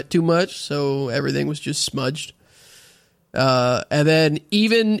 he sweat too much, so everything was just smudged. And then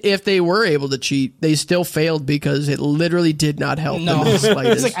even if they were able to cheat, they still failed because it literally did not help them. No, in the it's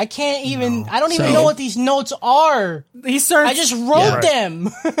slightest. like I can't even. I don't even So- know what these notes are. He starts. I just wrote Yeah. them.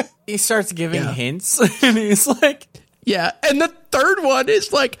 He starts giving Yeah. hints, and he's like, Yeah, and the third one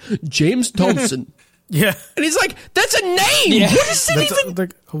is like James Thompson. Yeah. And he's like, that's a name! What is it That's, even?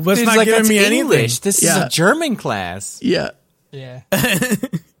 that's "He's not like, giving that's me English. anything. This Yeah. is a German class." Yeah. Yeah.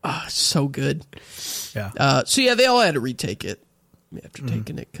 So good. Yeah. So yeah, they all had to retake it after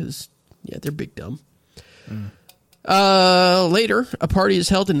taking it because, yeah, they're big dumb. Later, a party is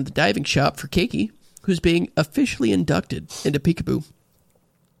held in the diving shop for Keiki, who's being officially inducted into Peekaboo.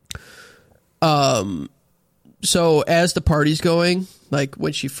 So as the party's going, like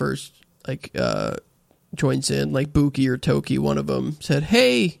when she first joins in, like Buki or Toki, one of them said,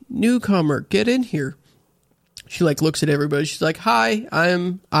 "Hey, newcomer, get in here." She like looks at everybody. She's like, "Hi,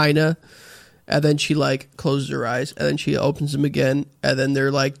 I'm Aina." and then she like closes her eyes, and then she opens them again, and then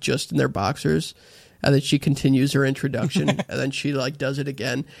they're like just in their boxers, and then she continues her introduction, and then she like does it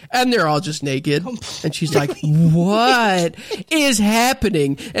again, and they're all just naked, and she's like, "What is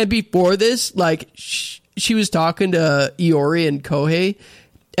happening?" And before this, like she was talking to Iori and Kohei,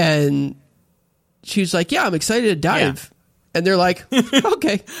 and she was like, "Yeah, I'm excited to dive." Yeah. And they're like,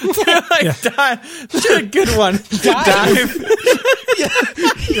 "Okay." That's a good one. Dive.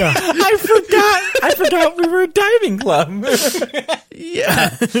 Yeah. I forgot we were a diving club.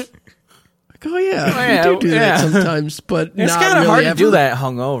 Yeah. Like, oh yeah, we do that sometimes, but It's not kind of really hard ever. to do that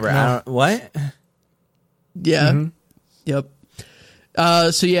hungover. I don't, what? Yeah. Yep.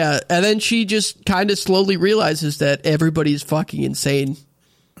 So yeah, and then she just kind of slowly realizes that everybody's fucking insane.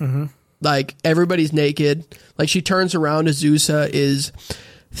 Like everybody's naked. Like she turns around, Azusa is,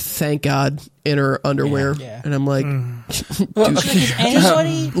 thank God, in her underwear, Yeah. and I'm like, Is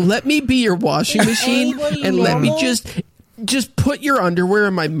anybody let me be your washing machine, anybody and let me normal? just put your underwear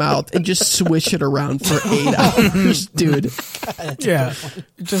in my mouth and just swish it around for 8 hours, dude. Yeah.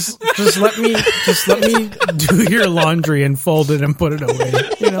 Just let me do your laundry and fold it and put it away.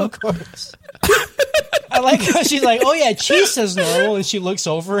 You know? Of course. I like how she's like, "Oh yeah, Chisa's normal," and she looks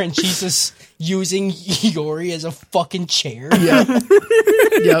over and Chisa's using Iori as a fucking chair.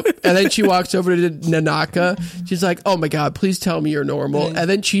 Yep. And then she walks over to Nanaka. She's like, "Oh my God, please tell me you're normal." And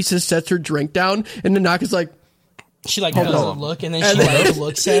then Chisa sets her drink down, and Nanaka's like, She like doesn't look, and then she like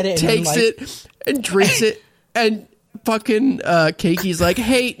looks at it, and takes then, like, it and drinks it, and fucking Keiki's like,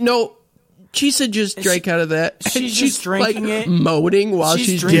 "Hey, no, Chisa just drank out of that." And she's just drinking like, it? moaning while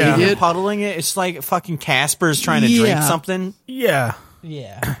she's drinking drinking it, it. puddling it. It's like fucking Casper's trying to drink Yeah. something. Yeah.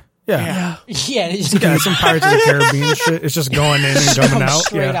 yeah, Yeah. yeah, it's just Yeah, some Pirates of the Caribbean shit. It's just going in and coming comes out.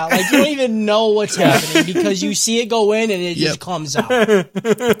 straight Yeah. out. Like you don't even know what's happening because you see it go in and it Yep. just comes out.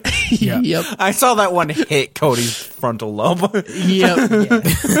 Yep. I saw that one hit Cody's frontal lobe. Yep.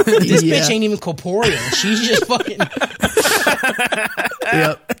 This Yeah. bitch ain't even corporeal. She's just fucking.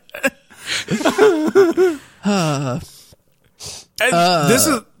 Yep.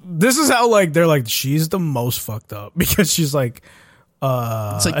 And this is how like they're like she's the most fucked up because she's like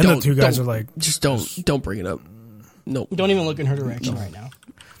It's like, and the don't, two guys don't- are like just don't bring it up. Nope. Don't even look in her direction right now.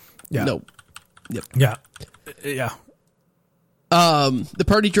 yeah. Nope. Yeah. Yeah. The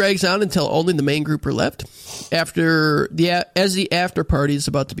party drags on until only the main group are left. As the after party is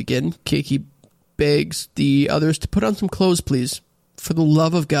about to begin, Keiki begs the others to put on some clothes, please, for the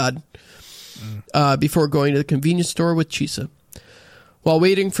love of God, before going to the convenience store with Chisa. While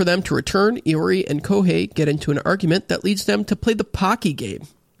waiting for them to return, Iori and Kohei get into an argument that leads them to play the Pocky game.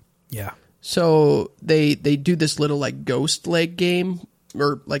 Yeah. So they do this little like ghost leg game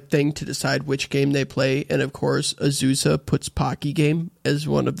or like thing to decide which game they play, and of course Azusa puts Pocky game as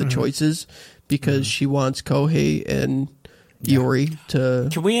one of the choices because she wants Kohei and Iori to.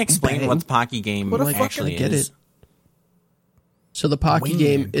 Can we explain bang. what the Pocky game What the fuck? actually I get is? it. So the Pocky Wingman,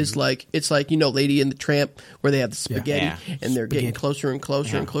 game dude. is like it's like, you know, Lady and the Tramp where they have the spaghetti Yeah. and they're getting closer and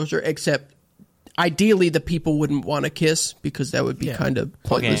closer and closer. Except ideally the people wouldn't want to kiss because that would be kind of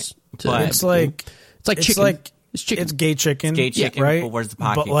pointless. but- to It's like it's like chicken. It's chicken. It's gay chicken. Gay chicken, right? but where's the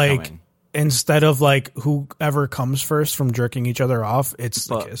pocket But like coming? instead of like whoever comes first from jerking each other off, it's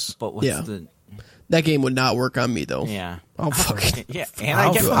the kiss. But what's Yeah. the That game would not work on me though. yeah? Oh fuck. Yeah, and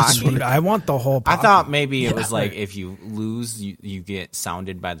I get Dude, Pocky. I want the whole I pocket. thought maybe it was like if you lose, you get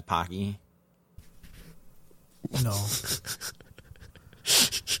sounded by the Pocky. No.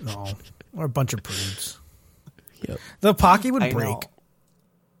 No. We're a bunch of prudes. Yep. The pocky would I know. break.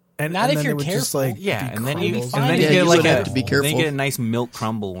 And Not and if then you're it would just, careful. like, Yeah, be and then you crumbled. and then Yeah, you get you like would have to be then careful. you get a nice milk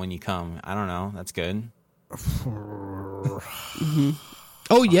crumble when you come. I don't know. That's good.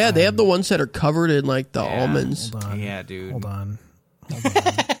 Oh yeah, they have the ones that are covered in like the almonds. Hold on. Yeah, dude. Hold on.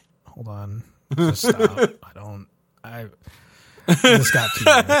 Hold on. Just stop. This got too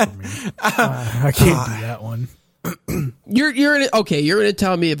bad for me. I can't do that one. You're gonna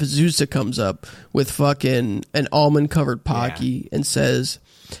tell me if Azusa comes up with fucking an almond covered Pocky and says,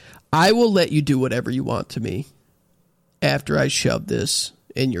 "I will let you do whatever you want to me after I shove this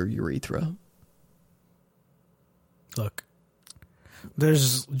in your urethra." Look,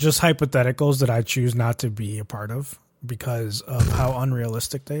 there's just hypotheticals that I choose not to be a part of because of how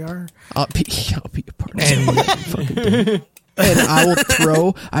unrealistic they are. I'll be a part of it. Fucking do. And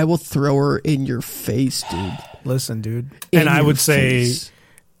I will throw her in your face, dude. Listen, dude. In And I your would say, face.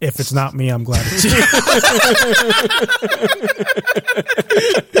 if it's not me, I'm glad it's you.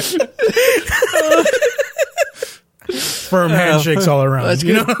 Firm handshakes all around. That's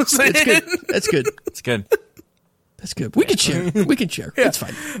You know good. what I'm saying? That's good. That's good. It's good. That's good. We can share. We can share. It's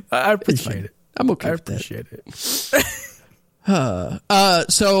fine. I It's appreciate fine. it. I'm okay I with that. appreciate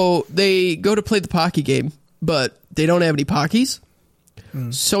it. So they go to play the Pocky game, but they don't have any Pockies.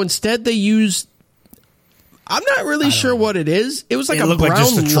 So instead they use, I'm not really sure what it is. It was like It a looked like brown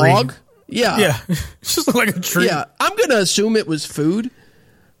just a tree. log. Yeah. Yeah, it's just like a tree. Yeah. I'm going to assume it was food,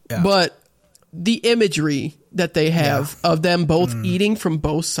 Yeah. but the imagery that they have of them both eating from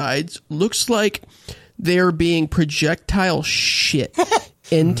both sides looks like they're being projectile shit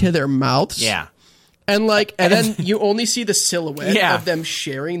into their mouths. Yeah. And then you only see the silhouette Yeah. of them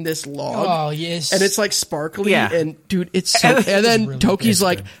sharing this log. Oh, yes. And it's like sparkly. Yeah. And dude, it's so. And then really Toki's good.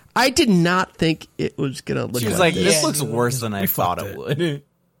 like, I did not think it was gonna look She was like like, this. this looks worse than I thought fucked it it. would.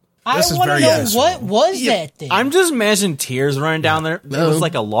 I This is want to very know useful. what was that thing. I'm just imagining tears running down there. It was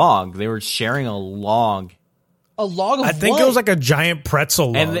like a log. They were sharing a log. a log of I think what? it was like a giant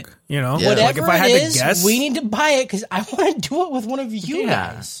pretzel And log. the- You know, Yeah. like Whatever if I had it to is, guess, we need to buy it because I want to do it with one of you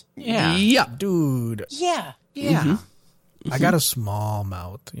guys. Yeah. Yeah. dude, Yeah. Yeah. I got a small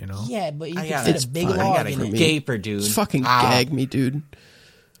mouth. You know, Yeah, but you I can got fit it. a big fine. I log got in a it. gaper, dude. Just fucking gag me, dude.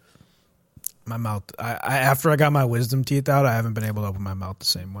 my mouth. I after I got my wisdom teeth out, I haven't been able to open my mouth the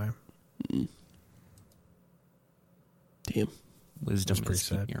same way. Damn. Wisdom pretty is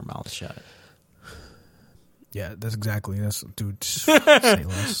keeping sad. your mouth shut. Yeah, that's dude. Just say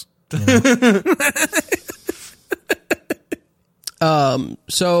less. You know?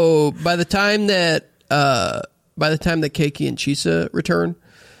 So by the time that Keiki and Chisa return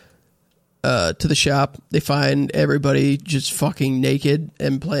to the shop, they find everybody just fucking naked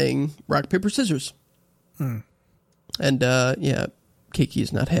and playing rock paper scissors. And Keiki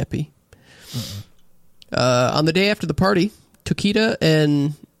is not happy. On the day after the party, Tokita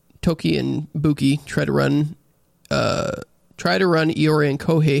and Toki and Buki try to run Iori and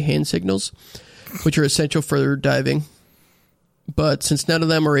Kohei hand signals, which are essential for their diving. But since none of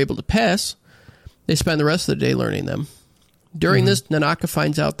them are able to pass, they spend the rest of the day learning them. During this, Nanaka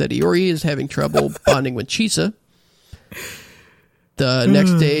finds out that Iori is having trouble bonding with Chisa. The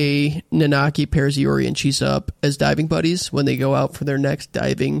next day, Nanaki pairs Iori and Chisa up as diving buddies when they go out for their next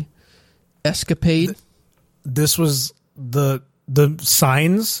diving escapade. This was the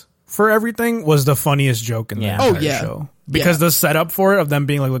signs for everything was the funniest joke in the Yeah. entire Oh, yeah. show because Yeah. the setup for it of them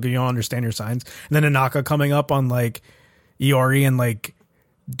being like, look, you don't understand your signs, and then Nanaka coming up on like Iori and like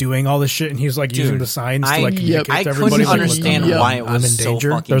doing all this shit, and he's like using the signs to like communicate I to couldn't everybody. like, understand look, why it I'm was in so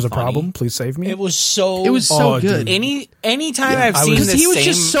danger. fucking There's a funny. problem. Please save me. It was so. It was so Oh, good. dude. Anytime Yeah, I've I seen was- this, 'Cause he was same,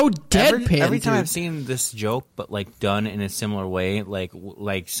 just so deadpan, Every time dude. I've seen this joke, but like done in a similar way,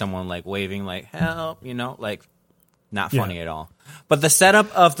 like someone like waving like help, like not funny at all. But the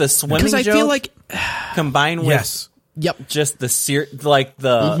setup of the swimming Because I joke feel like, combined with yes, yep, just the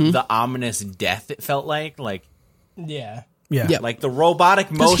the ominous death it felt like Yeah. yeah, Yep. like the robotic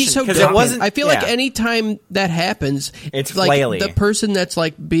because motion he's so because deadpan. it wasn't. I feel like yeah. anytime that happens, It's like flaily. the person that's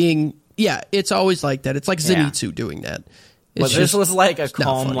like being, it's always like that. It's like Yeah. Zenitsu doing that. It's But this just was like a not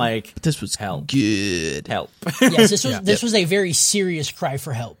calm funny. like But this was help. good. help. Yes, this was a very serious cry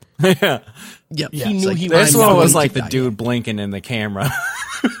for help. Yep. He knew he This I'm one not was going like to the die dude blinking in the camera.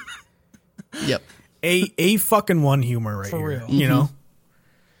 Yep. a fucking one humor right For here. real. You know,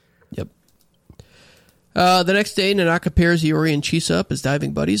 Yep. The next day, Nanaka pairs Iori and Chisa up as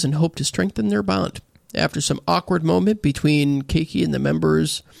diving buddies and hope to strengthen their bond. After some awkward moment between Keiki and the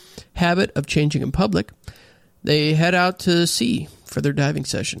members' habit of changing in public, they head out to sea for their diving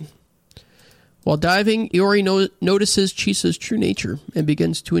session. While diving, Iori notices Chisa's true nature and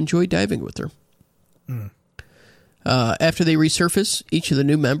begins to enjoy diving with her. After they resurface, each of the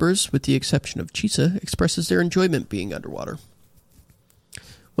new members, with the exception of Chisa, expresses their enjoyment being underwater.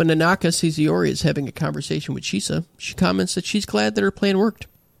 When Nanaka sees Iori is having a conversation with Chisa, she comments that she's glad that her plan worked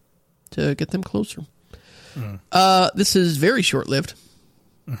to get them closer. This is very short-lived,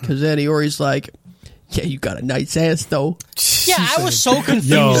 because then Iori's like, yeah, you got a nice ass, though. Yeah, I was so confused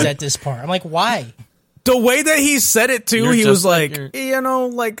Yo. at this part. I'm like, why? the way that he said it too, You're he just was like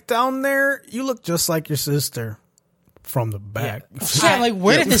like, like down there, you look just like your sister from the back. Yeah, I'm like,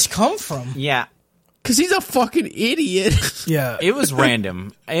 where did this come from? Yeah, Because he's a fucking idiot. Yeah, it was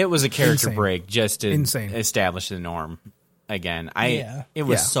random. It was a character Insane. break just to Insane. establish the norm again. Yeah. It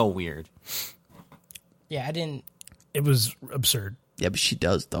was Yeah. so weird. Yeah, I didn't. it was absurd. Yeah, but she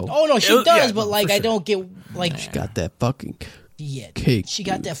does, though. Oh no, she It- does, yeah, but no, like, for I sure. don't get like. Got that fucking... Yeah, Cake. she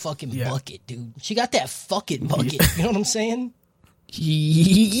got that fucking Yeah. bucket, dude. She got that fucking bucket. You know what I'm saying?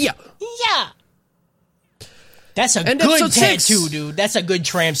 Yeah. Yeah. That's a And good episode 6. tattoo, dude. That's a good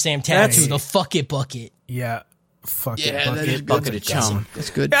tramp stamp tattoo. That's- The fuck it bucket. Yeah, Fuck Yeah, it, that is bucket. Bucket of chum. That's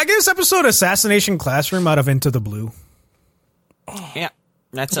good. Yeah, I give this episode Assassination Classroom out of Into the Blue. Yeah,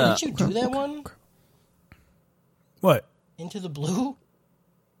 that's a. Did you do that one? What? Into the Blue?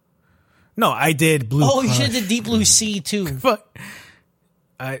 No, I did Blue. Oh, you Crush. should have did Deep Blue Sea too. But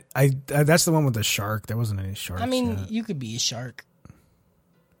I that's the one with the shark. There wasn't any sharks. I mean, yet. you could be a shark.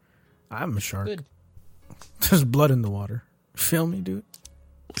 I'm a shark. Good. There's blood in the water. Feel me, dude?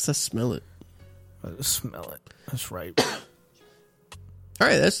 'Cause I smell it. I smell it. That's right. All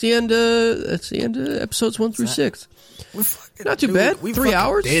right, that's the end. That's the end of episodes 1 through 6. Not too bad. 3 fucking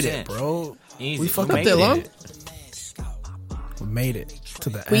hours. Did it, bro? Easy. We fucking Not that long. it. We made it to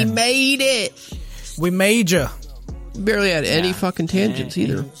the We end. made it. We made you. Barely had any fucking tangents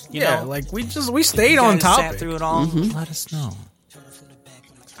either. Yeah, like we stayed on Sat topic. through it all. Let us know.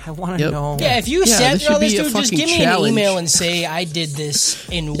 I want to Yep. know. Yeah, if you Yeah, sat this through all should this, be a dude, just fucking give me challenge. an email and say I did this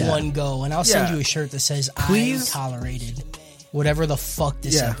in one go, and I'll send Yeah. you a shirt that says Please. I tolerated whatever the fuck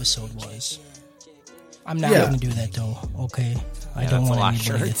this Yeah. episode was. I'm not Yeah. going to do that though. Okay, I that's don't a want lot of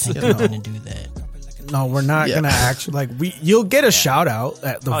anybody to shirts. think I'm going to do that. No, we're not Yeah. gonna actually like you'll get a shout out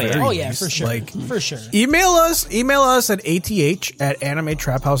at the Oh, yeah. very Oh least. yeah, for sure, Like for sure. email us at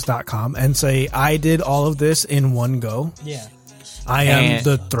ath@animetraphouse.com and say I did all of this in one go. Yeah, I am And-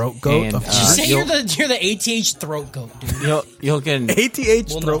 the throat goat and, of just say you'll- you're the ATH throat goat, dude. You'll get ATH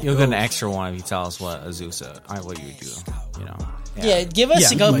throat you'll get an goat. extra one if you tell us what Azusa what you would do. You know. Yeah, give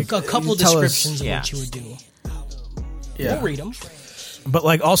us Yeah, a like, couple you tell us- descriptions of yeah. what you would do. Yeah. We'll read them. But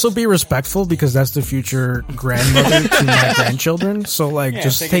like also be respectful because that's the future grandmother to my grandchildren. So like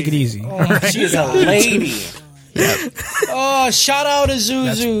just take it easy. She is a lady. Oh, shout out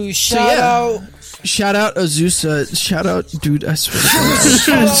Azuzu. Shout yeah. out. Shout out Azusa. Shout out, dude. I swear.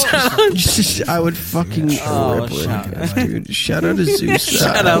 I would fucking rip it, dude. Shout out Azusa.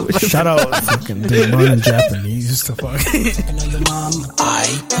 Shout out. Shout out fucking they learn Japanese to fuck. I know your mom, I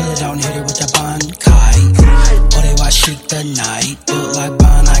pull it down, hit her with the bankai. Ore wa shita night, built like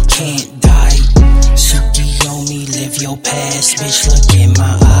Ban, I can't die. Tsukiyomi, live your past, bitch, look in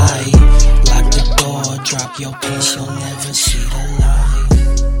my eye. Lock the door, drop your pants, you'll never see the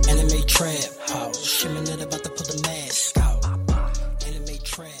light. Anime trap house, shimming it about